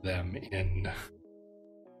them in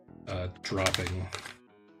a dropping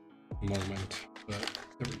moment. But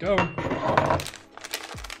there we go.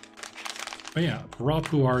 But yeah, raw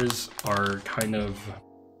pu'ers are kind of,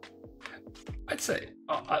 I'd say,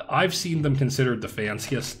 I've seen them considered the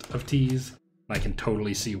fanciest of teas, and I can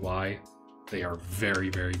totally see why. They are very,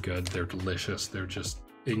 very good. They're delicious. They're just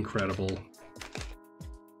incredible.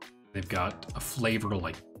 They've got a flavor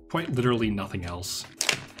like quite literally nothing else,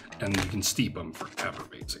 and you can steep them forever,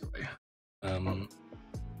 basically. There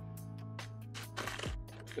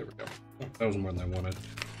we go. Oh, that was more than I wanted.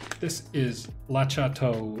 This is La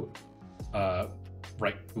Chateau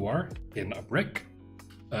ripe pu'er in a brick.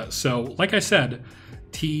 So, like I said,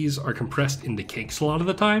 teas are compressed into cakes a lot of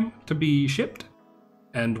the time to be shipped,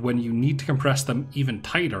 and when you need to compress them even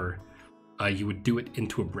tighter, you would do it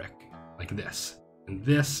into a brick, like this. And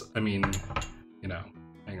this, I mean, you know,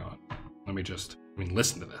 hang on. Let me just,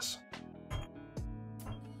 listen to this.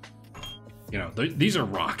 You know, these are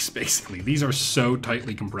rocks, basically. These are so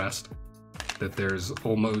tightly compressed that there's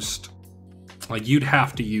almost, like, you'd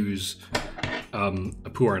have to use a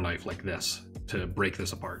pu'er knife like this to break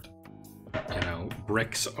this apart. You know,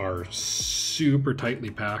 bricks are super tightly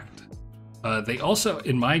packed. They also,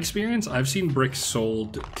 in my experience, I've seen bricks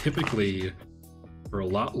sold typically for a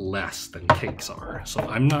lot less than cakes are. So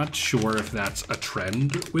I'm not sure if that's a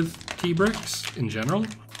trend with tea bricks in general.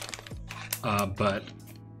 But,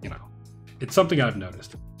 you know, it's something I've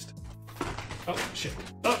noticed at least. Oh, shit.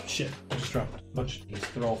 Oh, shit. I just dropped a bunch of these.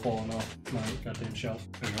 They're all falling off my goddamn shelf.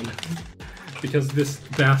 Hang on. Because this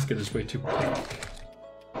basket is way too big.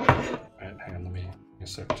 Alright, hang on. Let me a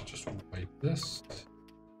sec to just wipe this.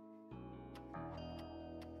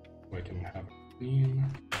 So I can have it clean.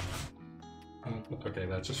 Okay,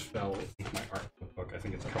 that just fell into my art book. I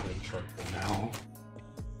think it's covered in charcoal now.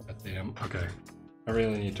 God damn. Okay. I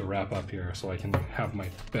really need to wrap up here so I can have my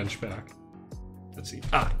bench back. Let's see.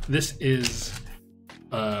 This is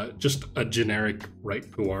just a generic ripe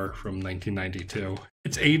pu'er from 1992.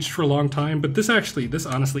 It's aged for a long time, but this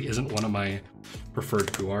honestly isn't one of my preferred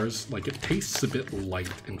pu'ers. Like, it tastes a bit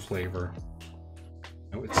light in flavor.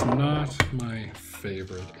 No, it's not my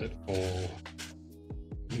favorite at all.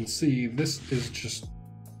 You can see this is just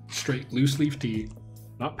straight loose leaf tea,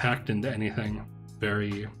 not packed into anything.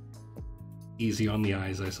 Very easy on the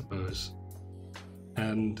eyes, I suppose.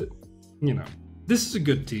 And, you know, this is a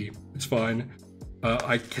good tea. It's fine.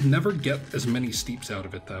 I can never get as many steeps out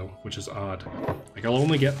of it, though, which is odd. Like, I'll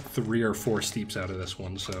only get 3 or 4 steeps out of this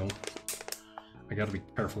one, so I gotta be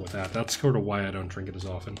careful with that. That's sort of why I don't drink it as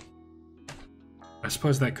often. I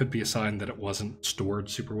suppose that could be a sign that it wasn't stored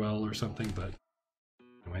super well or something, but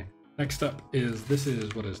anyway. Next up is,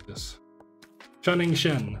 what is this? Chunning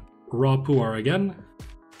Shen. Raw pu'er again.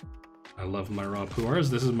 I love my raw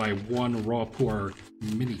pu'ers. This is my 1 raw pu'er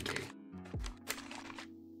mini cake.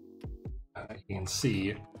 You can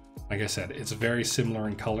see, like I said, it's very similar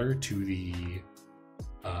in color to the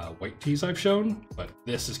white teas I've shown, but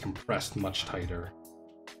this is compressed much tighter.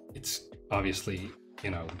 It's obviously,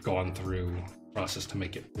 you know, gone through the process to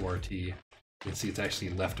make it pu'er tea. You can see it's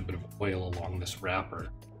actually left a bit of oil along this wrapper.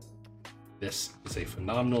 This is a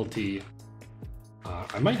phenomenal tea.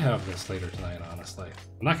 I might have this later tonight, honestly.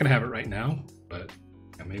 I'm not going to have it right now, but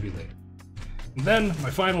yeah, maybe later. And then my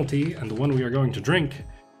final tea, and the one we are going to drink,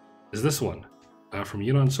 is this one from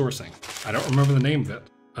Yunnan Sourcing. I don't remember the name of it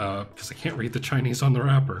because I can't read the Chinese on the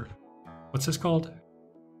wrapper. What's this called?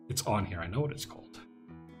 It's on here. I know what it's called.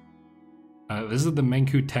 This is the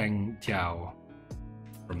Mengku Teng Tiao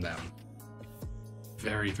from them.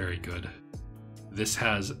 Very, very good. This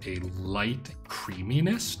has a light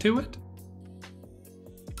creaminess to it.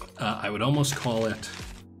 I would almost call it...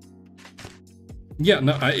 Yeah,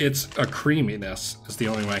 no, it's a creaminess is the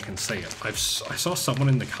only way I can say it. I saw someone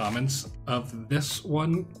in the comments of this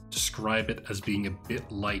one describe it as being a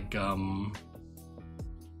bit like, as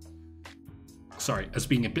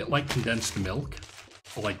being a bit like condensed milk.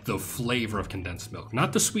 Like the flavor of condensed milk.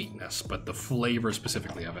 Not the sweetness, but the flavor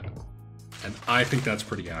specifically of it. And I think that's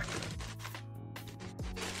pretty accurate.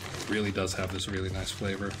 It really does have this really nice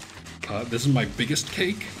flavor. This is my biggest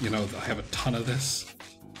cake. You know, I have a ton of this.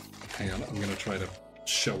 Hang on, I'm gonna try to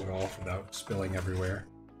show it off without spilling everywhere.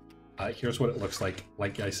 Here's what it looks like.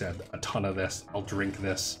 Like I said, a ton of this. I'll drink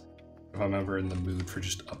this if I'm ever in the mood for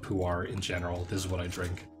just a pu'er in general. This is what I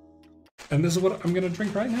drink. And this is what I'm gonna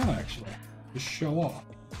drink right now, actually. Just show off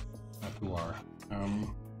a pu'er.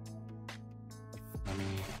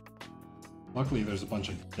 Luckily there's a bunch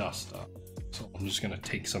of dust up, so I'm just gonna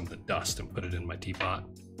take some of the dust and put it in my teapot.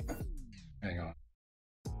 Hang on.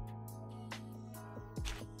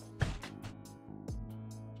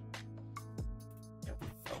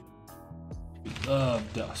 We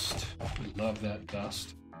love dust. We love that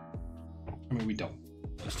dust. I mean, we don't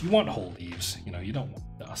want dust. You want whole leaves, you know, you don't want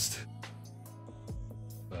dust.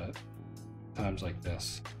 But times like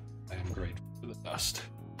this, I am grateful for the dust.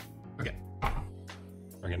 Okay.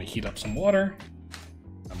 We're gonna heat up some water.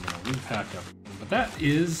 I'm gonna repack up. But that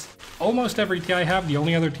is almost every tea I have. The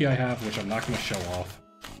only other tea I have, which I'm not gonna show off,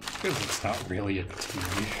 because it's not really a tea,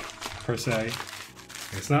 per se.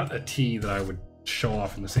 It's not a tea that I would show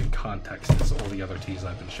off in the same context as all the other teas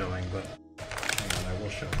I've been showing, but hang on, I will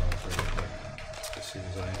show it off really quick as soon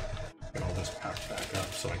as I get all this packed back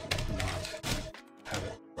up so I can not have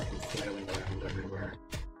it fucking flailing around everywhere.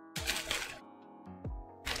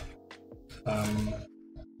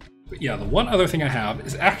 But yeah, the one other thing I have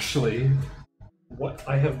is actually what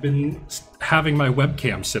I have been having my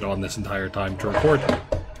webcam sit on this entire time to record.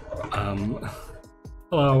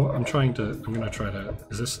 Hello, I'm gonna try to,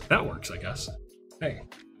 that works, I guess. Hey,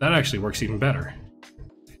 that actually works even better.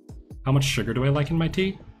 How much sugar do I like in my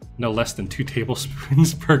tea? No less than 2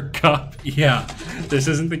 tablespoons per cup. Yeah, this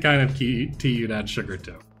isn't the kind of tea you'd add sugar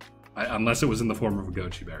to. Unless it was in the form of a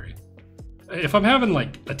goji berry. If I'm having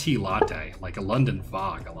like a tea latte, like a London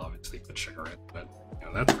fog, I'll obviously put sugar in, but you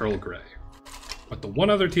know, that's Earl Grey. But the one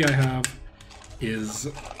other tea I have is,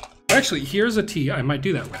 actually, here's a tea I might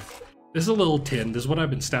do that with. This is a little tin. This is what I've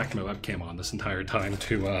been stacking my webcam on this entire time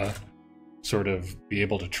to sort of be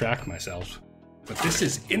able to track myself. But this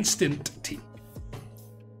is instant tea.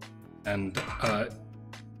 And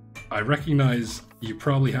I recognize you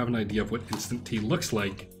probably have an idea of what instant tea looks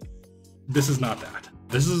like. This is not that.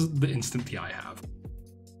 This is the instant tea I have.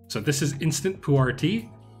 So this is instant pu'er tea.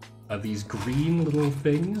 These green little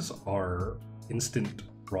things are instant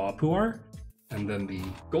raw pu'er, and then the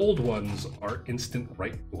gold ones are instant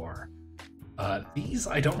white pu'er. These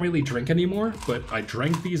I don't really drink anymore, but I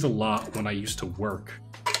drank these a lot when I used to work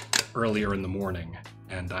earlier in the morning,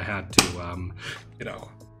 and I had to, you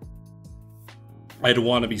know, I'd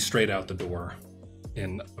want to be straight out the door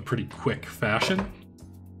in a pretty quick fashion.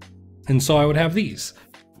 And so I would have these.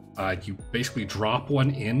 You basically drop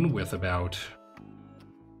one in with about,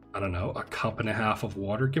 I don't know, 1.5 cups of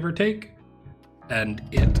water, give or take. and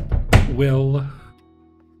it will,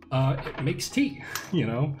 it makes tea, you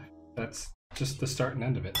know? That's just the start and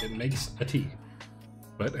end of it. It makes a tea.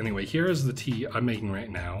 But anyway, here is the tea I'm making right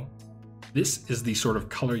now. This is the sort of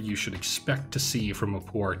color you should expect to see from a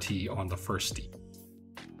pu'er tea on the first tea.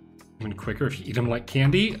 Even quicker if you eat them like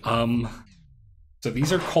candy. So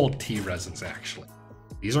these are called tea resins, actually.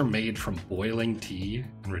 These are made from boiling tea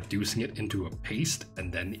and reducing it into a paste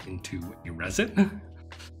and then into a resin.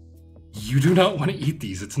 You do not want to eat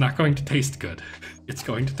these. It's not going to taste good. It's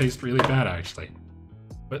going to taste really bad, actually.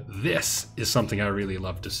 But this is something I really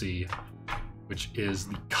love to see, which is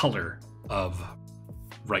the color of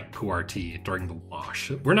right pu'er tea during the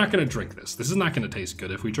wash. We're not going to drink this. This is not going to taste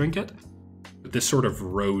good if we drink it. But this sort of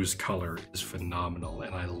rose color is phenomenal,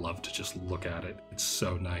 and I love to just look at it. It's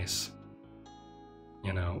so nice.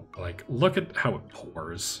 You know, like, look at how it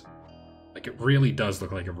pours. Like, it really does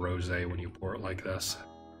look like a rosé when you pour it like this.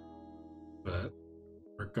 But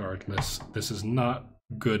regardless, this is not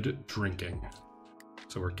good drinking.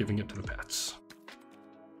 So we're giving it to the pets.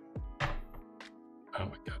 Oh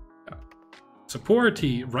my god. Yeah. So pu'er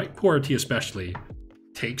tea, right pu'er tea especially,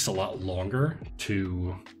 takes a lot longer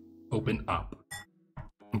to open up.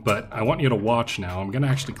 But I want you to watch now. I'm going to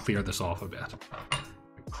actually clear this off a bit.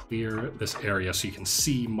 Clear this area so you can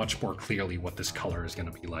see much more clearly what this color is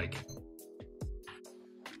going to be like.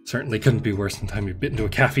 Certainly couldn't be worse than the time you bit into a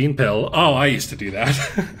caffeine pill. Oh, I used to do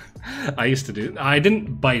that. I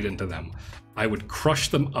didn't bite into them. I would crush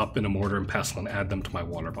them up in a mortar and pestle and add them to my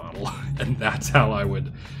water bottle. And that's how I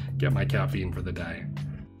would get my caffeine for the day.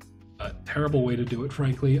 A terrible way to do it,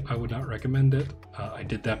 frankly. I would not recommend it. I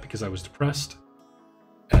did that because I was depressed.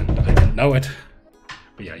 And I didn't know it.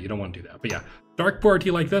 But yeah, you don't want to do that. But yeah, dark pu'er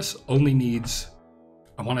tea like this only needs,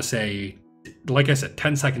 I want to say, like I said,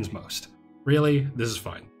 10 seconds most. Really, this is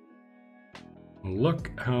fine. Look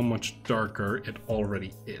how much darker it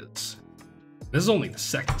already is. This is only the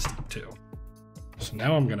second step too. So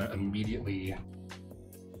now I'm gonna immediately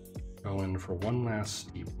go in for one last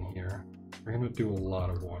steeping here. We're gonna do a lot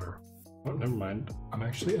of water. Oh, never mind. I'm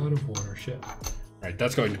actually out of water, shit. All right,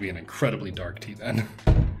 that's going to be an incredibly dark tea then.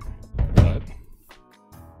 But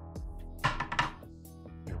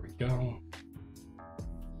here we go.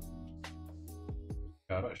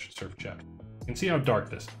 God, I should serve chat. You can see how dark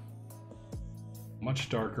this is. Much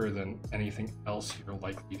darker than anything else you're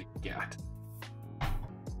likely to get.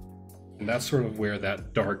 And that's sort of where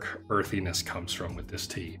that dark earthiness comes from with this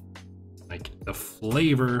tea. Like, the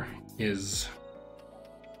flavor is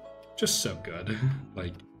just so good.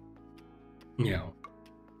 Like, you know,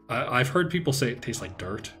 I've heard people say it tastes like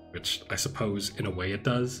dirt, which I suppose in a way it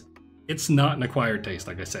does. It's not an acquired taste,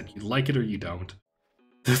 like I said. You like it or you don't.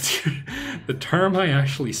 The term I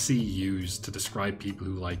actually see used to describe people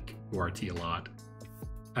who like pu'er tea a lot,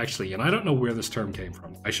 actually, and I don't know where this term came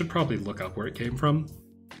from. I should probably look up where it came from,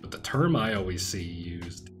 but the term I always see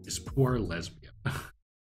used is pu'er lesbian.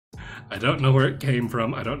 I don't know where it came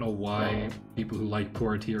from. I don't know why people who like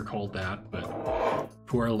pu'er tea are called that, but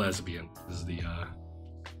pu'er lesbian is the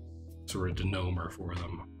sort of denomer for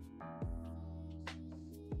them.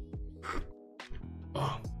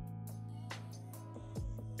 Oh.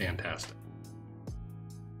 Fantastic.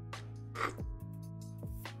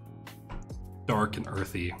 Dark and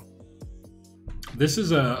earthy. This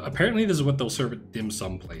is apparently this is what they'll serve at dim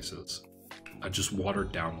sum places. Just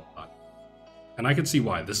watered down a lot. And I can see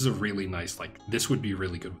why. This is a really nice, like, this would be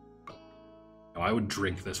really good. Now, I would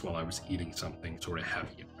drink this while I was eating something sort of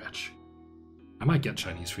heavy and rich. I might get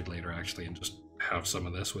Chinese food later, actually, and just have some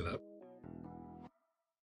of this with it.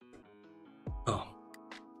 Oh.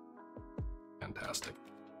 Fantastic.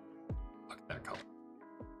 Look at that color.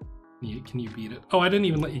 Can you beat it? Oh, I didn't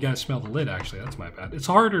even let you guys smell the lid, actually. That's my bad. It's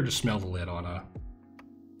harder to smell the lid on a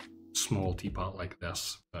small teapot like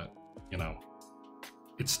this, but, you know,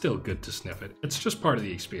 it's still good to sniff it. It's just part of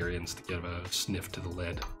the experience to give a sniff to the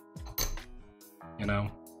lid, you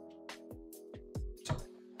know?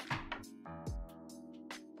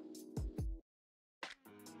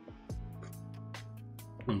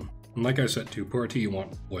 And like I said too, pu'er tea, you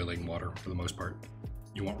want boiling water for the most part.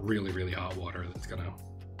 You want really, really hot water that's gonna...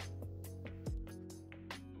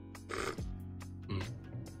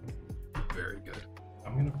 Very good.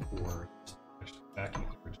 I'm gonna pour this back in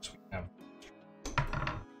here just so we have,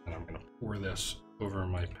 and I'm gonna pour this over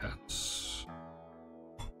my pets.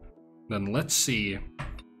 Then let's see.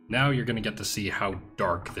 Now you're gonna get to see how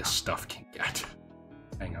dark this stuff can get.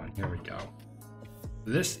 Hang on, here we go.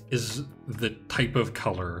 This is the type of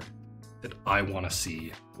color that I want to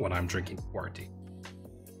see when I'm drinking pu'er tea.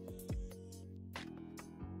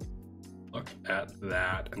 Look at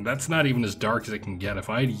that. And that's not even as dark as it can get. If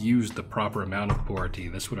I had used the proper amount of puerty,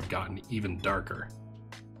 this would have gotten even darker.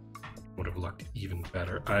 Would have looked even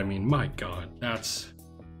better. I mean, my God, that's...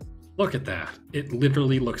 Look at that. It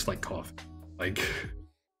literally looks like coffee. Like,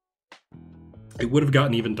 it would have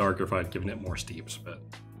gotten even darker if I'd given it more steeps, but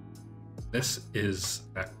this is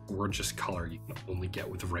that gorgeous color you can only get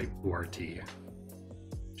with the right puerty.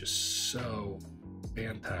 Just so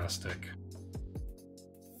fantastic.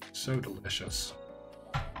 So delicious.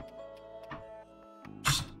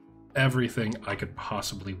 Just everything I could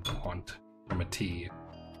possibly want from a tea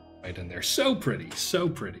right in there. So pretty, so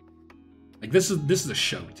pretty. Like this is a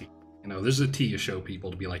show tea. You know, this is a tea you show people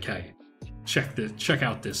to be like, hey, check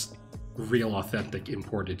out this real authentic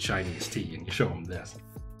imported Chinese tea, and you show them this.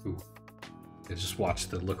 Ooh. You just watch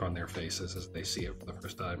the look on their faces as they see it for the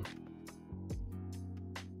first time.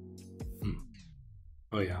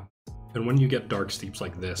 Oh yeah. And when you get dark steeps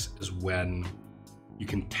like this is when you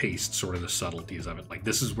can taste sort of the subtleties of it. Like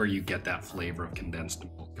this is where you get that flavor of condensed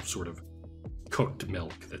milk, of sort of cooked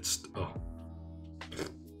milk that's, oh.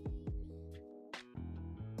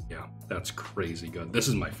 Yeah, that's crazy good. This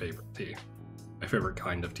is my favorite tea. My favorite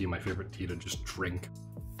kind of tea, my favorite tea to just drink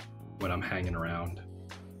when I'm hanging around.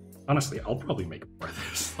 Honestly, I'll probably make more of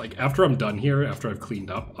this. Like after I'm done here, after I've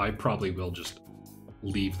cleaned up, I probably will just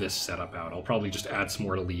leave this setup out. I'll probably just add some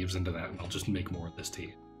more leaves into that and I'll just make more of this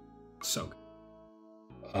tea. So good.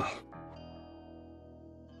 Ugh.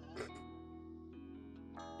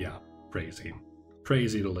 Yeah, crazy.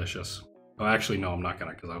 Crazy delicious. Oh, actually, no, I'm not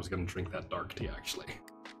gonna, because I was gonna drink that dark tea, actually.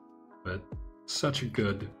 But such a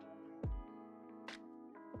good...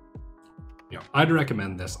 You know, I'd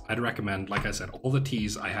recommend this. I'd recommend, like I said, all the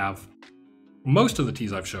teas I have, most of the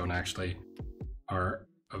teas I've shown, actually, are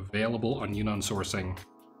available on Yunnan Sourcing.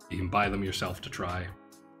 You can buy them yourself to try.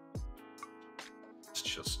 It's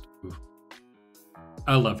just, oof.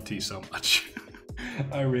 I love tea so much.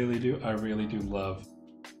 I really do. I really do love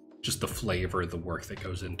just the flavor, the work that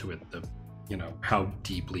goes into it, the, you know, how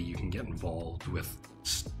deeply you can get involved with,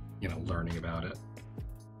 you know, learning about it.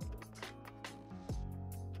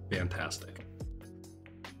 Fantastic.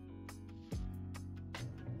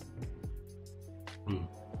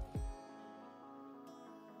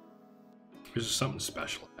 There's just something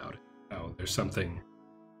special about it. Oh, there's something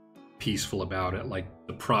peaceful about it. Like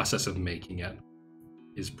the process of making it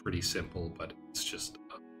is pretty simple, but it's just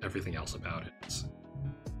everything else about it. It's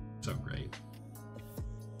so great.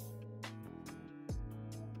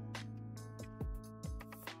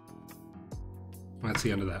 That's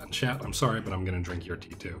the end of that. And chat, I'm sorry, but I'm gonna drink your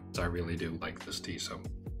tea too, because I really do like this tea. So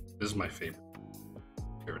this is my favorite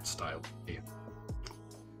style of tea.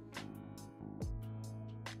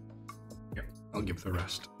 I'll give the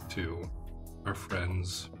rest to our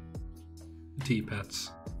friends, the tea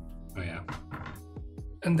pets. Oh yeah.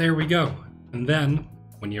 And there we go. And then,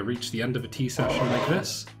 when you reach the end of a tea session like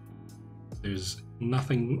this, there's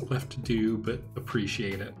nothing left to do but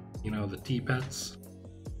appreciate it. You know, the tea pets,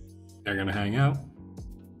 they're gonna hang out,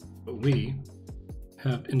 but we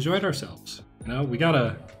have enjoyed ourselves. You know, we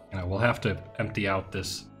gotta, you know, we'll have to empty out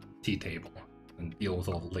this tea table and deal with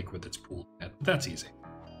all the liquid that's pooled in it. That's easy.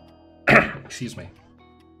 Excuse me.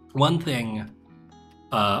 One thing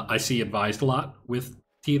I see advised a lot with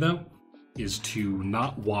tea, though, is to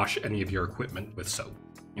not wash any of your equipment with soap.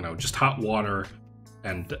 You know, just hot water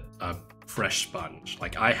and a fresh sponge.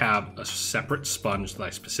 Like I have a separate sponge that I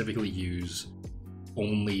specifically use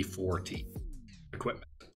only for tea equipment.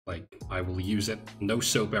 Like I will use it, no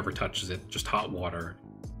soap ever touches it, just hot water.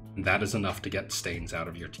 And that is enough to get stains out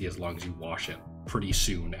of your tea as long as you wash it pretty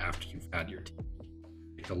soon after you've had your tea.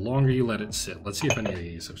 The longer you let it sit, let's see if any of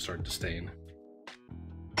these have started to stain.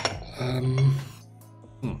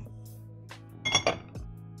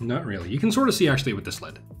 Not really. You can sort of see actually with this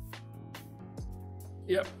lid.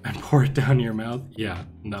 Yep, and pour it down your mouth. Yeah,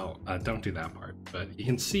 no, don't do that part. But you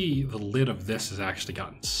can see the lid of this has actually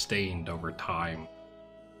gotten stained over time.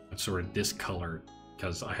 It's sort of discolored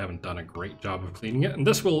because I haven't done a great job of cleaning it. And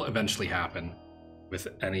this will eventually happen with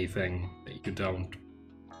anything that you don't,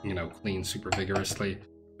 you know, clean super vigorously.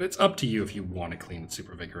 It's up to you if you want to clean it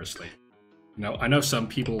super vigorously. You know, I know some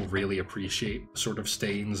people really appreciate sort of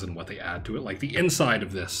stains and what they add to it. Like the inside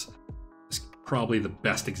of this is probably the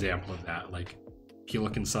best example of that. Like if you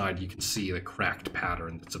look inside, you can see the cracked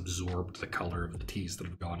pattern that's absorbed the color of the teas that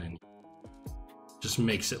have gone in. Just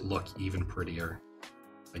makes it look even prettier.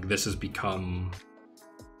 Like this has become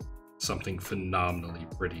something phenomenally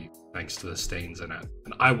pretty thanks to the stains in it.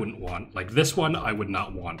 And I wouldn't want, like this one, I would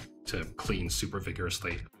not want to clean super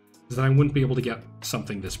vigorously because then I wouldn't be able to get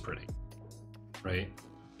something this pretty, right?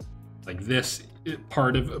 Like this,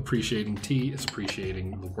 part of appreciating tea is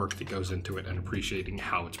appreciating the work that goes into it and appreciating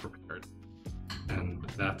how it's prepared. And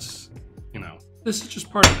that's, you know, this is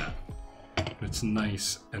just part of that. It's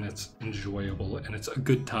nice and it's enjoyable and it's a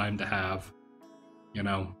good time to have, you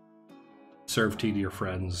know, serve tea to your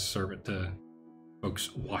friends, serve it to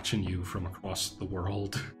folks watching you from across the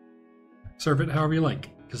world. Serve it however you like,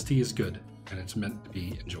 because tea is good and it's meant to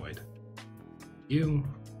be enjoyed. You,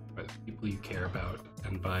 by the people you care about,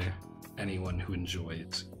 and by anyone who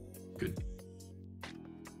enjoys good tea.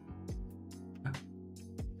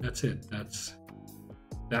 That's it.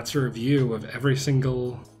 That's a review of every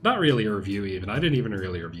single, not really a review even. I didn't even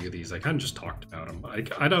really review these. I kind of just talked about them.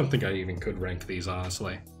 I don't think I even could rank these,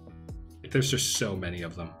 honestly. Like, there's just so many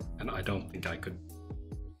of them, and I don't think I could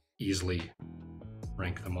easily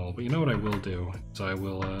rank them all. But you know what I will do is I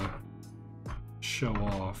will show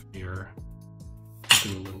off here.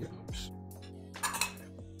 Do a little, oops.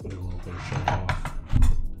 Do a little bit of show off.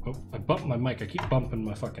 Oh, I bumped my mic. I keep bumping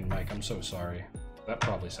my fucking mic. I'm so sorry. That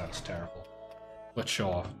probably sounds terrible. Let's show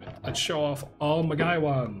off. Let's show off all my guy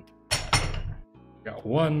one. Got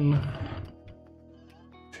 1,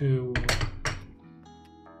 2.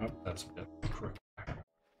 Oh, that's a bit crooked.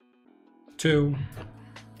 2,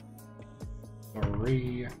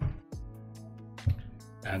 3,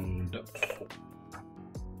 and 4.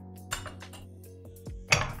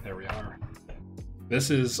 There we are. This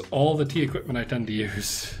is all the tea equipment I tend to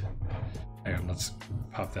use. Hang on, let's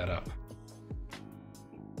pop that up.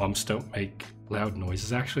 Bumps don't make loud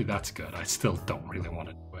noises. Actually, that's good. I still don't really want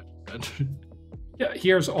to do it. But yeah,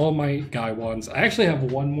 here's all my guy ones. I actually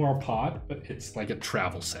have one more pot, but it's like a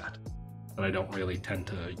travel set that I don't really tend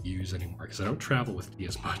to use anymore because I don't travel with tea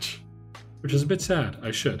as much, which is a bit sad.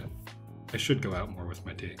 I should go out more with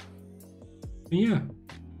my tea. But yeah.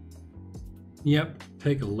 Yep,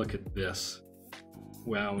 take a look at this.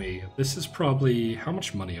 Wowee. This is probably, how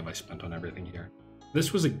much money have I spent on everything here?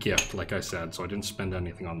 This was a gift, like I said, so I didn't spend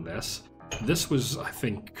anything on this. This was, I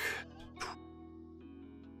think,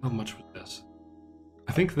 how much was this?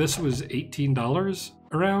 I think this was $18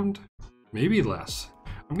 around, maybe less.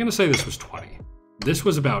 I'm gonna say this was 20. This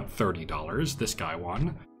was about $30, this guy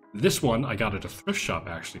one. This one I got at a thrift shop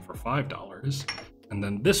actually for $5. And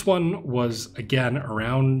then this one was, again,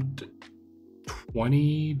 around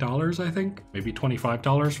 $20, I think, maybe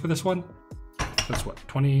 $25 for this one. That's what,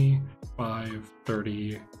 25,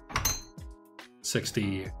 30,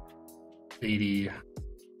 60, 80.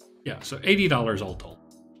 Yeah, so $80 all told.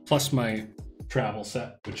 Plus my travel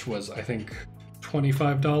set, which was, I think,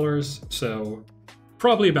 $25. So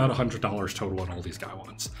probably about $100 total on all these guy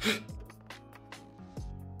ones.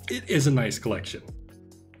 It is a nice collection.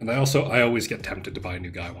 And I always get tempted to buy new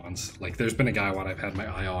guy ones. Like, there's been a guy one I've had my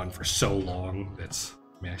eye on for so long. It's,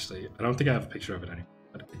 I mean, actually, I don't think I have a picture of it anymore,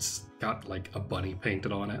 but it's got like a bunny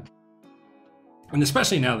painted on it. And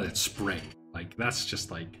especially now that it's spring, like, that's just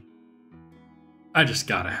like, I just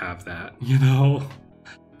gotta have that, you know?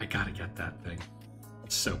 I gotta get that thing.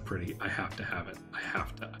 It's so pretty. I have to have it. I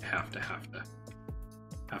have to have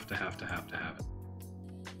it.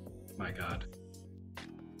 My God.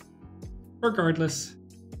 Regardless,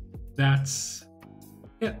 that's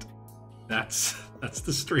it. That's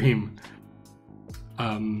the stream.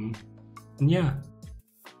 Yeah.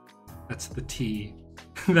 That's the tea.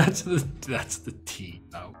 that's the tea.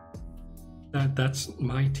 Oh. That's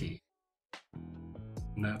my tea.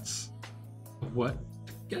 And that's what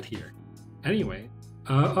to get here. Anyway,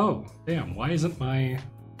 oh, damn, why isn't my,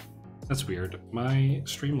 that's weird. My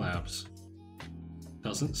Streamlabs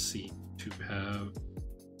doesn't seem to have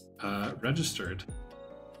registered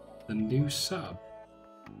the new sub.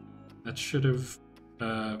 That should have,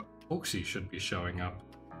 Folksy should be showing up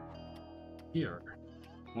here.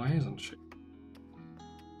 Why isn't she?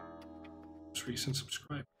 Most recent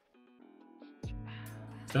subscriber.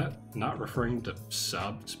 Is that not referring to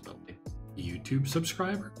subs, but like YouTube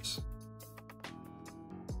subscribers?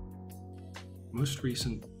 Most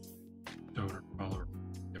recent donor, follower,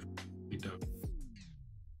 gift, donor,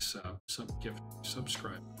 sub gift,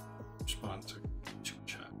 subscribe, sponsor, super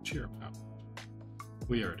chat, cheer out.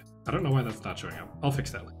 Weird. I don't know why that's not showing up. I'll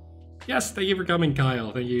fix that later. Yes, thank you for coming,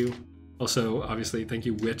 Kyle. Thank you. Also, obviously, thank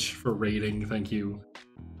you, Witch, for raiding. Thank you,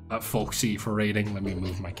 Folksy, for raiding. Let me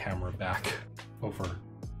move my camera back over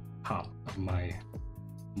top of my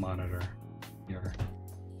monitor here.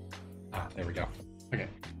 Ah, there we go. Okay.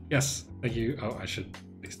 Yes, thank you. Oh, I should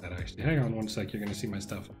fix that actually. Hang on one sec. You're going to see my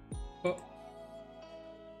stuff. Oh.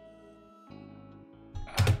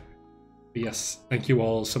 Yes, thank you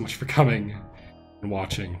all so much for coming and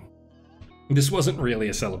watching. This wasn't really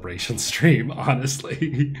a celebration stream,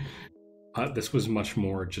 honestly. This was much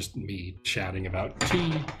more just me chatting about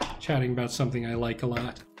tea, chatting about something I like a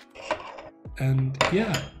lot. And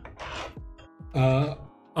yeah,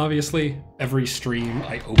 obviously every stream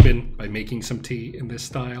I open by making some tea in this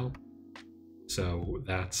style. So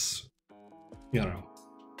that's, you know,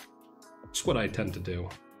 it's what I tend to do.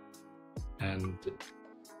 And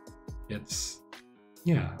it's,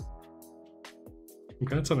 yeah.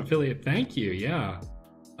 Congrats on affiliate. Thank you. Yeah.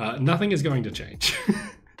 Nothing is going to change.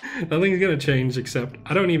 Nothing's going to change except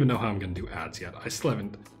I don't even know how I'm going to do ads yet. I still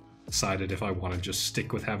haven't decided if I want to just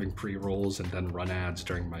stick with having pre-rolls and then run ads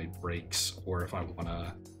during my breaks, or if I want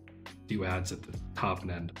to do ads at the top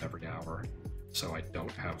and end of every hour so I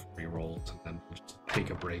don't have pre-rolls and then just take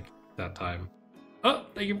a break at that time. Oh,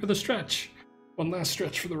 thank you for the stretch. One last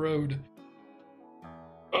stretch for the road.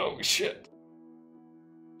 Oh, shit.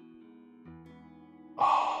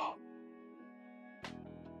 Oh.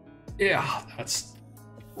 Yeah, that's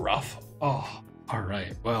rough. Oh, all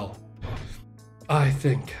right. Well, I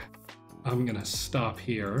think I'm gonna stop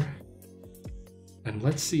here and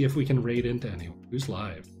let's see if we can raid into anyone. Who's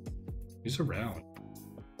live? Who's around?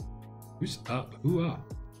 Who's up? Who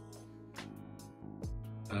up?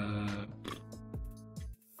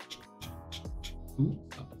 Who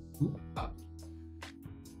up? Who up?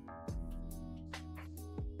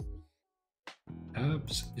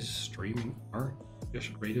 Abs is streaming art. I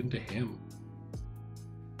should raid into him.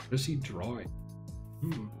 What is he drawing?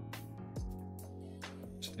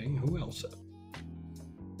 Interesting. Who else?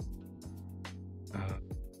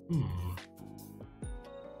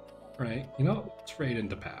 Right. You know, let's raid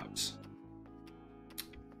into Pabs.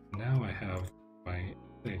 Now I have my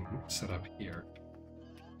thing set up here,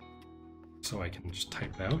 so I can just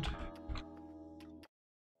type it out.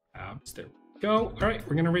 Pabs. There we go. All right,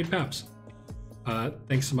 we're gonna raid Pabs.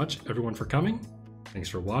 Thanks so much, everyone, for coming. Thanks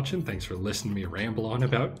for watching. Thanks for listening to me ramble on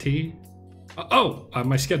about tea.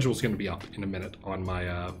 My schedule is going to be up in a minute on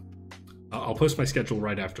my... I'll post my schedule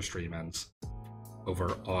right after stream ends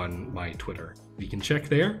over on my Twitter. You can check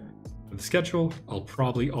there for the schedule. I'll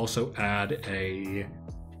probably also add a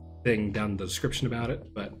thing down in the description about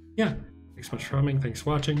it. But yeah, thanks so much for coming. Thanks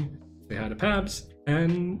for watching. Say hi to Pabs.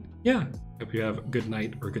 And yeah, hope you have a good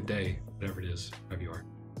night or good day, whatever it is, wherever you are.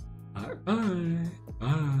 Bye.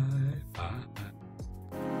 Bye.